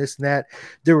life," and this and that,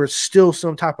 there was still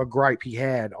some type of gripe he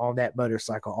had on that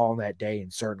motorcycle on that day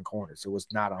in certain corners. It was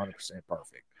not 100%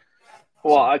 perfect.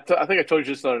 Well, I think I told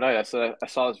you just the other night. I said I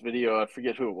saw this video. I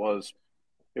forget who it was.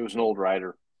 It was an old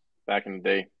rider back in the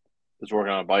day. He was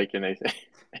working on a bike, and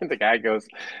and the guy goes.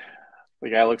 The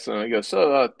guy looks at him and he goes,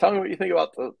 "So, tell me what you think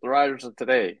about the riders of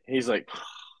today." He's like,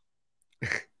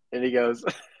 and he goes,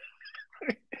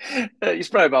 he's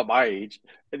probably about my age.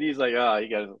 And he's like, he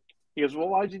goes, "Well,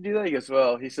 why'd you do that?" He goes,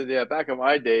 "Well," he said, "Yeah, back in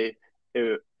my day,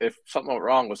 if something went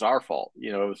wrong, it was our fault.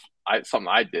 It was something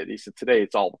I did." He said, "Today,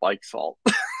 it's all the bike's fault."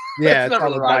 Yeah, it's never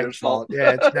the rider's fault.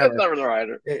 Yeah, it's never the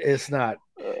rider. It's not.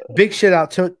 Big shout out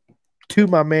to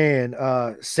my man,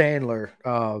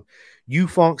 Sandler.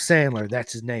 U-Funk Sandler,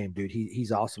 that's his name, dude.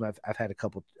 He's awesome. I've had a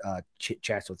couple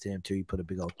chats with him too. He put a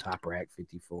big old Toprak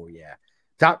 54. Yeah,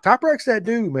 Toprak's that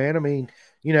dude, man. I mean,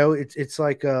 it's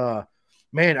like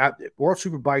man, World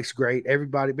Superbike's great.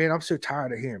 Everybody, man, I'm so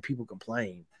tired of hearing people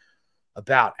complain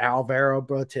about Alvaro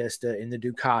Bautista in the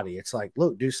Ducati. It's like,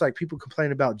 look, dude, it's like people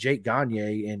complain about Jake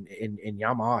Gagne in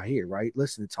Yamaha here, right?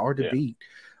 Listen, it's hard to beat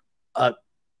a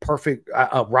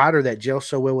rider that gels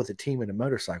so well with a team and a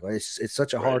motorcycle. It's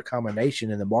such a hard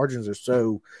combination, and the margins are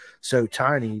so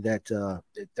tiny that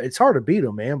it's hard to beat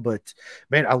them, man. But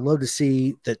man, I love to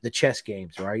see the chess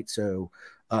games, right? So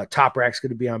Toprak's going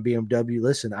to be on BMW.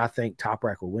 Listen, I think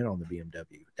Toprak will win on the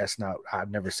BMW. I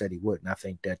never said he wouldn't. I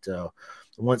think that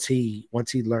once he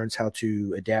learns how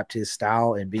to adapt his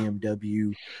style and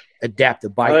BMW adapt the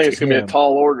bike, I think it's going to be a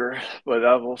tall order, but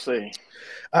we'll see.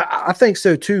 I think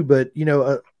so too, but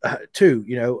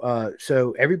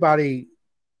so everybody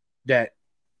that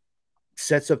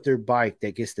sets up their bike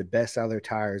that gets the best out of their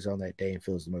tires on that day and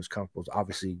feels the most comfortable is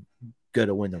obviously going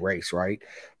to win the race, right?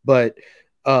 But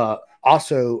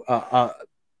also,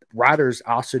 riders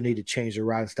also need to change their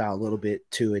riding style a little bit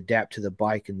to adapt to the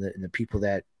bike, and the people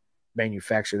that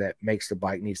manufacturer that makes the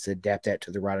bike needs to adapt that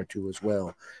to the rider too as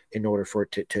well, in order for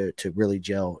it to really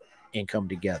gel and come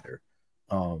together.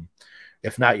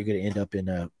 If not, you're going to end up in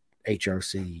a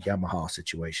HRC Yamaha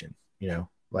situation,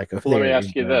 like over Well, let me there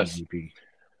ask in you this. GP.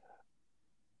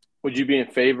 Would you be in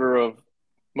favor of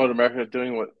Motor America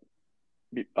doing what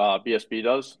BSB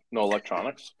does? No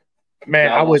electronics? Man,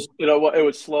 Now, I would. it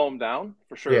would slow them down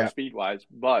for sure, Yeah, speed-wise,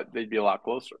 but they'd be a lot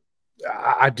closer.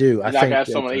 I do. You're I not going to think have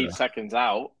that, someone 8 seconds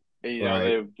out.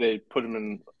 right. They put them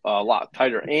in a lot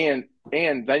tighter. And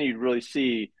then you'd really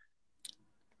see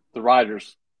the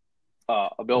rider's The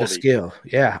ability. skill.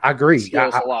 Yeah, I agree.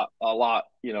 Skills a lot.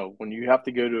 When you have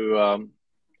to go to,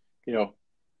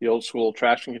 the old school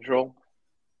traction control,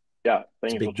 yeah,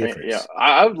 It's a things will big change. difference. Yeah,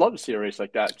 I would love to see a race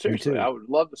like that. Me Seriously, too. I would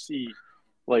love to see,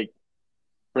 like,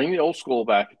 bring the old school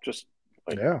back. Just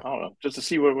like, Yeah. I don't know, just to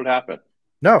see what would happen.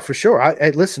 No, for sure.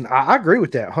 Listen, I agree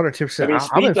with that 110%. I mean, I'm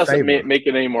speed in doesn't favor. make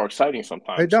it any more exciting It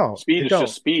sometimes. don't. Speed It is don't.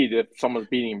 just speed if someone's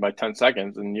beating by 10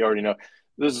 seconds, and you already know.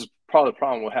 This is probably the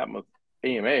problem what happened with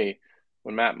AMA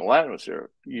when Matt Milan was here.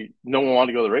 No one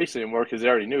wanted to go to the race anymore because they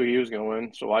already knew he was going to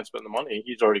win. So why spend the money?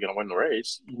 He's already going to win the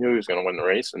race. He knew he was going to win the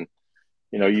race. And,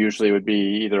 usually it would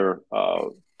be either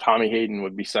Tommy Hayden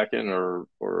would be second or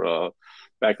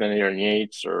back then Aaron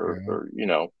Yates or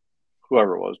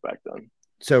whoever it was back then.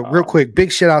 So real quick,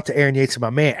 big shout out to Aaron Yates and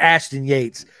my man, Ashton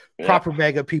Yates. Proper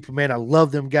mega people, man. I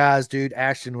love them guys, dude.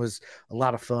 Ashton was a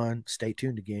lot of fun. Stay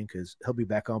tuned again because he'll be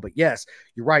back on. But yes,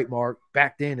 you're right, Mark.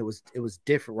 Back then it was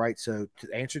different, right? So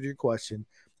to answer your question,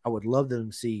 I would love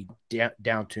them to see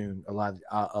down tune a lot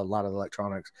of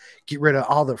electronics. Get rid of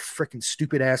all the freaking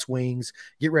stupid ass wings.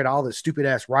 Get rid of all the stupid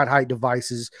ass ride height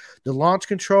devices. The launch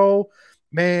control,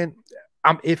 man,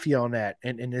 I'm iffy on that.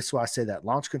 And this is why I say that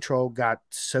launch control got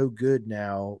so good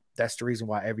now. That's the reason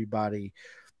why everybody,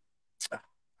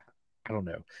 I don't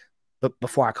know. But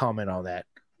before I comment on that,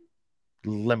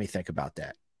 let me think about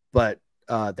that. But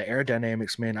the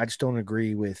aerodynamics, man, I just don't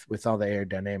agree with all the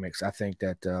aerodynamics. I think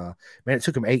that, man, it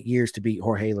took him 8 years to beat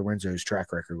Jorge Lorenzo's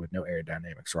track record with no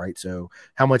aerodynamics, right? So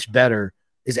how much better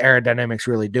is aerodynamics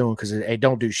really doing? Because it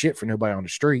don't do shit for nobody on the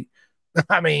street.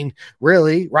 I mean,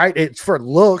 really, right? It's for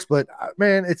looks, but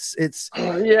man, it's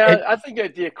I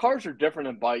think the cars are different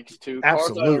than bikes too.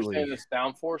 Absolutely. Cars, I understand this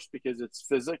downforce because it's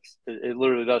physics. It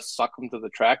literally does suck them to the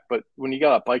track. But when you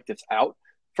got a bike that's out,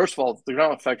 first of all, the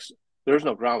ground effects, there's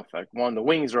no ground effect. One, the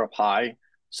wings are up high,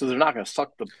 so they're not going to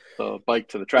suck the bike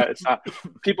to the track. It's not.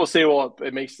 People say, well,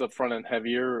 it makes the front end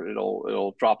heavier.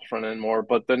 It'll drop the front end more,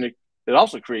 but then it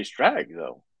also creates drag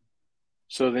though.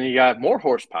 So then you got more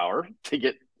horsepower to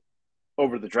get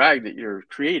over the drag that you're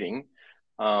creating.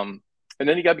 And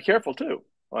then you got to be careful too.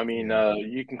 I mean,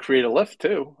 you can create a lift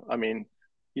too. I mean,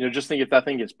 just think if that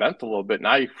thing gets bent a little bit,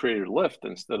 now you've created a lift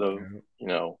instead of,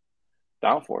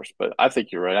 downforce. But I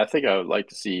think you're right. I think I would like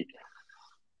to see,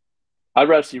 I'd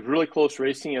rather see really close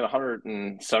racing at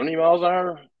 170 miles an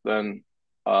hour than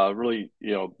really,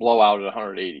 blow out at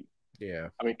 180. Yeah.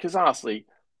 I mean, because honestly,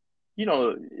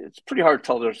 it's pretty hard to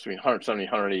tell the difference between 170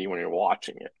 and 180 when you're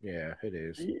watching it. Yeah, it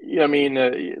is. I mean,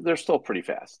 they're still pretty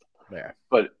fast. Yeah.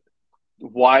 But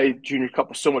why Junior Cup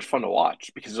was so much fun to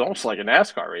watch? Because it's almost like a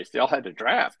NASCAR race. They all had to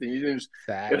draft. And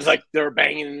it was like they were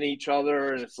banging into each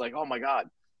other. And it's like, oh, my God.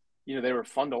 They were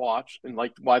fun to watch. And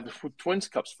like why the Twins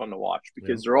Cup's fun to watch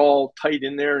because they're all tight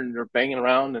in there and they're banging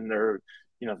around and they're,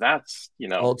 that's,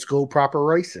 old school proper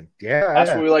racing. Yeah.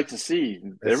 That's what we like to see.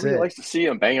 Everybody likes to see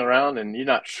them banging around and you're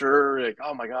not sure. Like,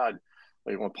 oh, my God.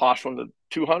 Like when Posh won the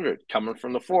 200 coming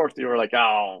from the fourth, you were like,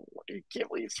 oh, you can't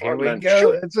believe here we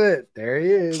go. That's it. There he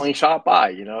is. Slingshot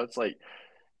by. It's like,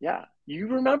 yeah, you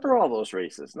remember all those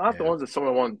races, not the ones that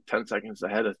someone won 10 seconds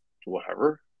ahead of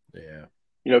whatever. Yeah.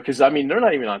 Because I mean, they're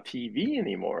not even on TV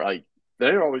anymore. Like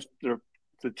the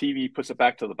TV puts it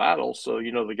back to the battle. So,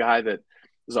 the guy that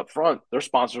is up front, their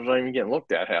sponsors aren't even getting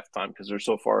looked at half the time because they're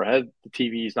so far ahead. The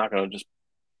TV is not going to just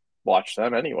watch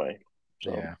them anyway.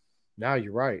 So. Yeah. Now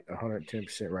you're right,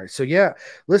 110% right. So yeah,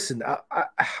 listen,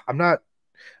 I'm not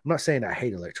saying I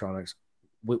hate electronics.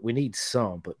 We need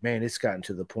some, but man, it's gotten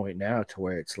to the point now to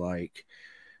where it's like,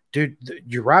 dude,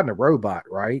 you're riding a robot,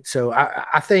 right? So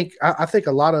I think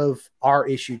a lot of our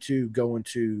issue too going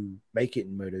to make it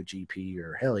in MotoGP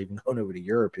or hell even going over to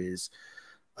Europe is,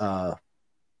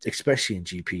 especially in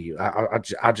GP.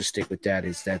 I'll just stick with that.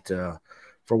 Is that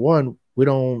for one, we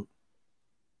don't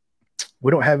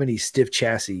have any stiff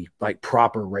chassis, like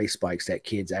proper race bikes that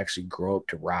kids actually grow up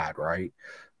to ride, right?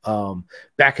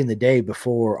 Back in the day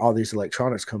before all these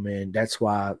electronics come in, that's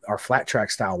why our flat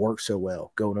track style works so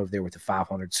well, going over there with the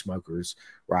 500 smokers,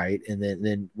 right? And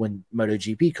then when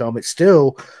MotoGP come,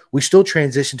 we still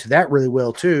transition to that really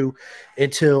well too,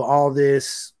 until all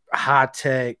this high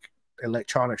tech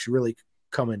electronics really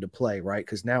come into play, right?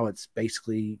 Because now it's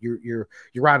basically you're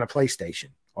riding a PlayStation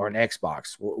or an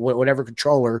Xbox, whatever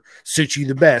controller suits you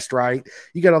the best, right?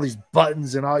 You got all these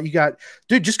buttons and all. You got,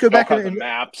 dude, just go back and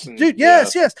maps. And, dude,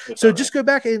 yes. So just go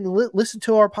back and listen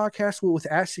to our podcast with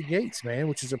Ashton Gates, man,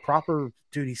 which is a proper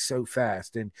dude. He's so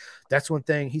fast, and that's one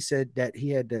thing he said that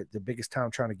he had the biggest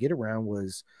time trying to get around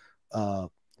was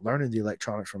learning the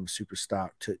electronics from a super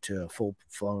stock to a full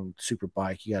flown super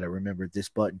bike. You got to remember this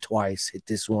button twice, hit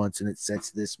this once, and it sets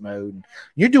this mode. And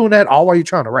you're doing that all while you're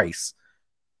trying to race,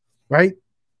 right?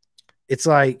 It's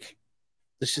like,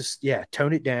 let's just,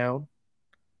 tone it down,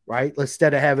 right?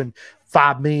 Instead of having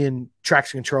 5 million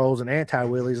traction controls and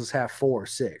anti-wheelies, let's have 4 or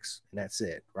 6, and that's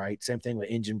it, right? Same thing with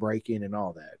engine braking and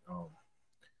all that.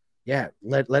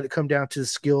 Let it come down to the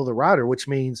skill of the rider, which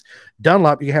means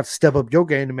Dunlop, you have to step up your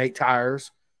game to make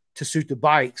tires to suit the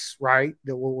bikes, right?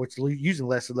 What's using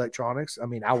less electronics. I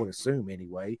mean, I would assume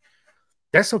anyway.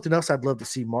 That's something else I'd love to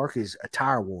see, Mark, is a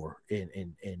tire war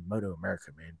in Moto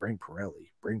America, man. Bring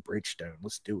Pirelli, bring Bridgestone.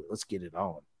 Let's do it. Let's get it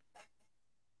on.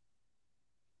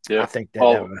 Yeah, I think that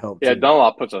would help. Yeah, too.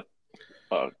 Dunlop puts a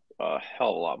hell of a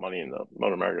lot of money in the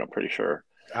Moto America, I'm pretty sure.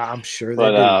 I'm sure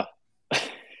they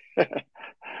do.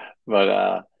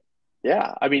 But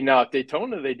yeah, I mean, now at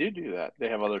Daytona, they do that. They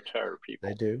have other tire people.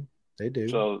 They do.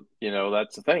 So,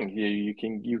 that's the thing. You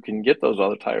can get those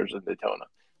other tires at Daytona.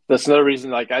 That's another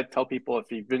reason, like I tell people,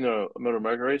 if you've been to a Moto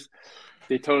America race,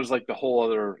 Daytona's like the whole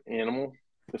other animal.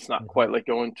 It's not quite like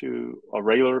going to a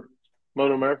regular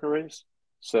Moto America race.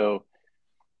 So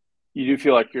you do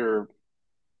feel like you're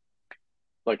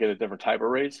like in a different type of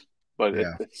race, but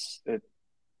it's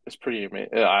pretty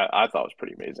amazing. I thought it was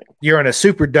pretty amazing. You're in a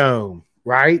Superdome,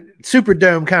 right?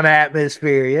 Superdome kind of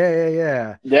atmosphere.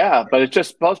 Yeah. Yeah, but it's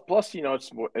just plus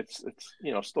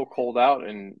it's still cold out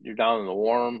and you're down in the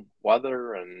warm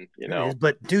weather and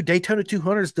But dude, Daytona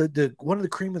 200 is the one of the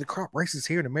cream of the crop races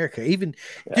here in America. Even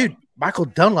dude, Michael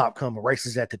Dunlop come and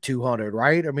races at the 200,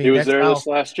 right? I mean, he was there this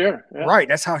last year, right?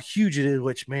 That's how huge it is.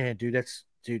 Which man, dude,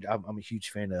 I'm a huge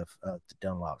fan of the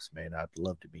Dunlops, man. I'd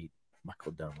love to meet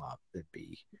Michael Dunlop. It'd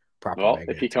be proper. Well,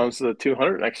 if he comes to the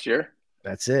 200 next year.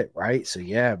 That's it, right? So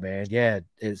man.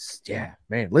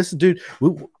 Man. Listen, dude,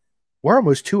 we're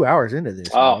almost 2 hours into this.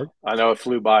 Oh, Mark. I know it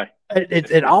flew by.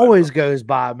 It always goes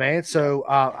by, man. So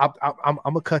I'm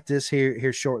gonna cut this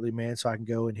here shortly, man, so I can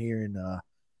go in here and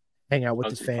hang out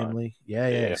with the family.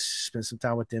 Yeah. Spend some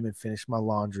time with them and finish my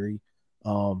laundry.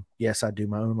 Yes, I do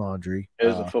my own laundry. It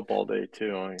is a football day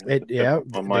too. On my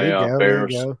Bears. There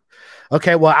you go.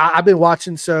 Okay, well, I've been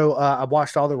watching. So I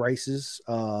watched all the races.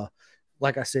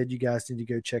 Like I said, you guys need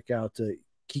to go check out.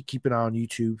 Keep an eye on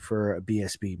YouTube for a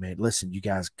BSB, man. Listen, you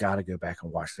guys got to go back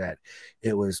and watch that.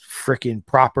 It was freaking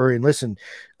proper. And listen,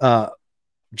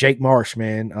 Jake Marsh,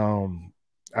 man.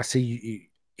 I see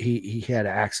he had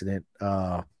an accident.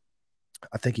 I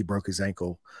think he broke his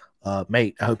ankle.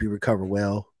 Mate, I hope you recover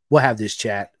well. We'll have this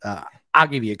chat. I'll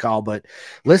give you a call. But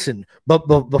listen, but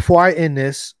before I end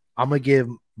this, I'm gonna give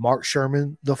Mark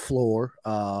Sherman the floor.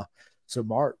 So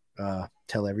Mark,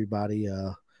 tell everybody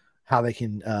how they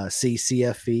can see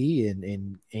CFE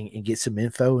and get some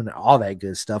info and all that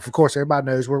good stuff. Of course, everybody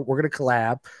knows we're going to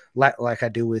collab like I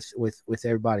do with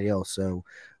everybody else. So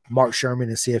Mark Sherman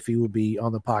and CFE will be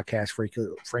on the podcast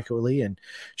frequently. And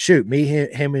shoot, me,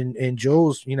 him, and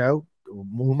Jules,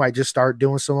 we might just start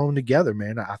doing some together,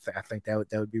 man. I think that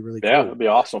would be really cool. Yeah, it'd be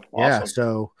awesome. Yeah,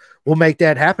 so we'll make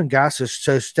that happen, guys.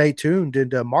 So stay tuned.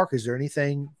 And Mark, is there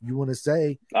anything you want to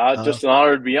say? Just an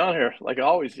honor to be on here, like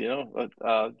always. But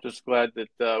just glad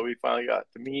that we finally got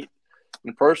to meet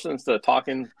in person instead of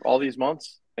talking all these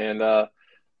months. And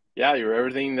you're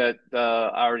everything that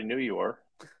I already knew you were.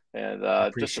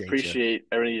 And just appreciate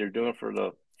everything you're doing for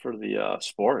the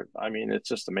sport. I mean, it's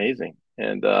just amazing.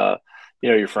 And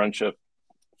your friendship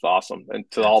is awesome. And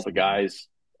to all the guys,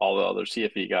 all the other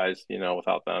CFE guys,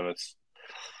 without them, it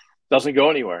doesn't go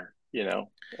anywhere,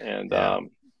 And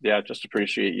just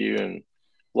appreciate you and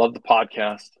love the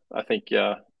podcast. I think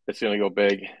it's going to go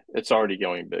big. It's already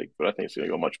going big, but I think it's going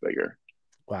to go much bigger.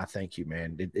 Well, thank you,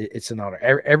 man. It's an honor.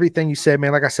 Everything you said,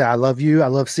 man. Like I said, I love you. I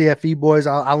love CFE boys.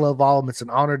 I love all of them. It's an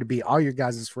honor to be all your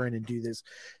guys' friend and do this,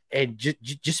 and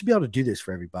just to be able to do this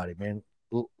for everybody, man.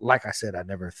 Like I said, I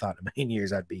never thought in a million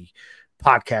years I'd be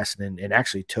podcasting and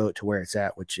actually to where it's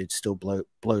at, which it still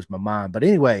blows my mind. But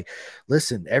anyway,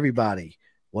 listen, everybody,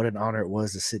 what an honor it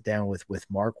was to sit down with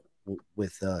Mark.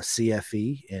 with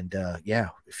CFE, and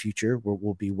future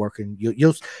we'll be working. You're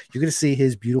going to see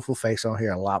his beautiful face on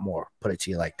here a lot more. Put it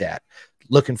to you like that.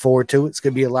 Looking forward to it. It's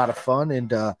going to be a lot of fun,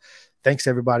 and thanks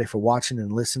everybody for watching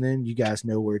and listening. You guys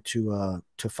know where to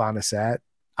find us at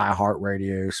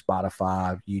iHeartRadio,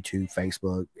 Spotify, YouTube,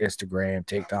 Facebook, Instagram,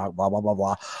 TikTok, blah, blah, blah,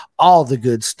 blah, all the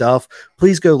good stuff.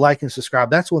 Please go like and subscribe.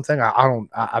 That's one thing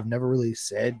I've never really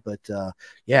said, but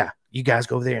you guys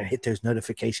go over there and hit those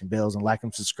notification bells and like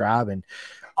and subscribe, and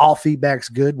all feedback's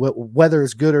good, whether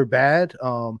it's good or bad.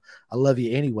 I love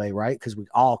you anyway, right? Because we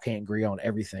all can't agree on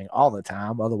everything all the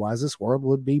time. Otherwise, this world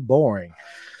would be boring.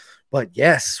 But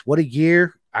yes, what a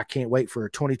year. I can't wait for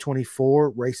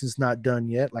 2024. Racing's not done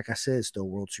yet. Like I said, still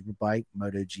World Superbike,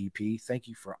 MotoGP. Thank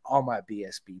you for all my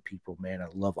BSB people, man. I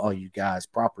love all you guys.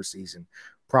 Proper season,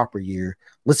 proper year.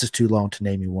 List is too long to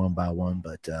name you one by one,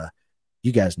 but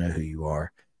you guys know who you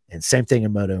are. And same thing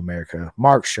in Moto America.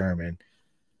 Mark Sherman,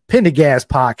 Pendergast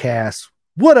podcast.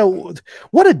 What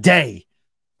a day.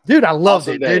 Dude, I loved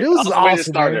it, dude. It was awesome. To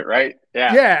start it, right?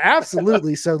 Yeah,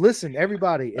 absolutely. So listen,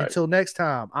 everybody, until next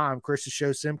time, I'm Christian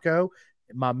Show Simcoe.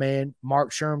 My man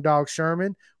Mark Shermdog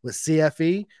Sherman with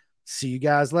CFE. See you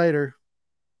guys later.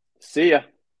 See ya.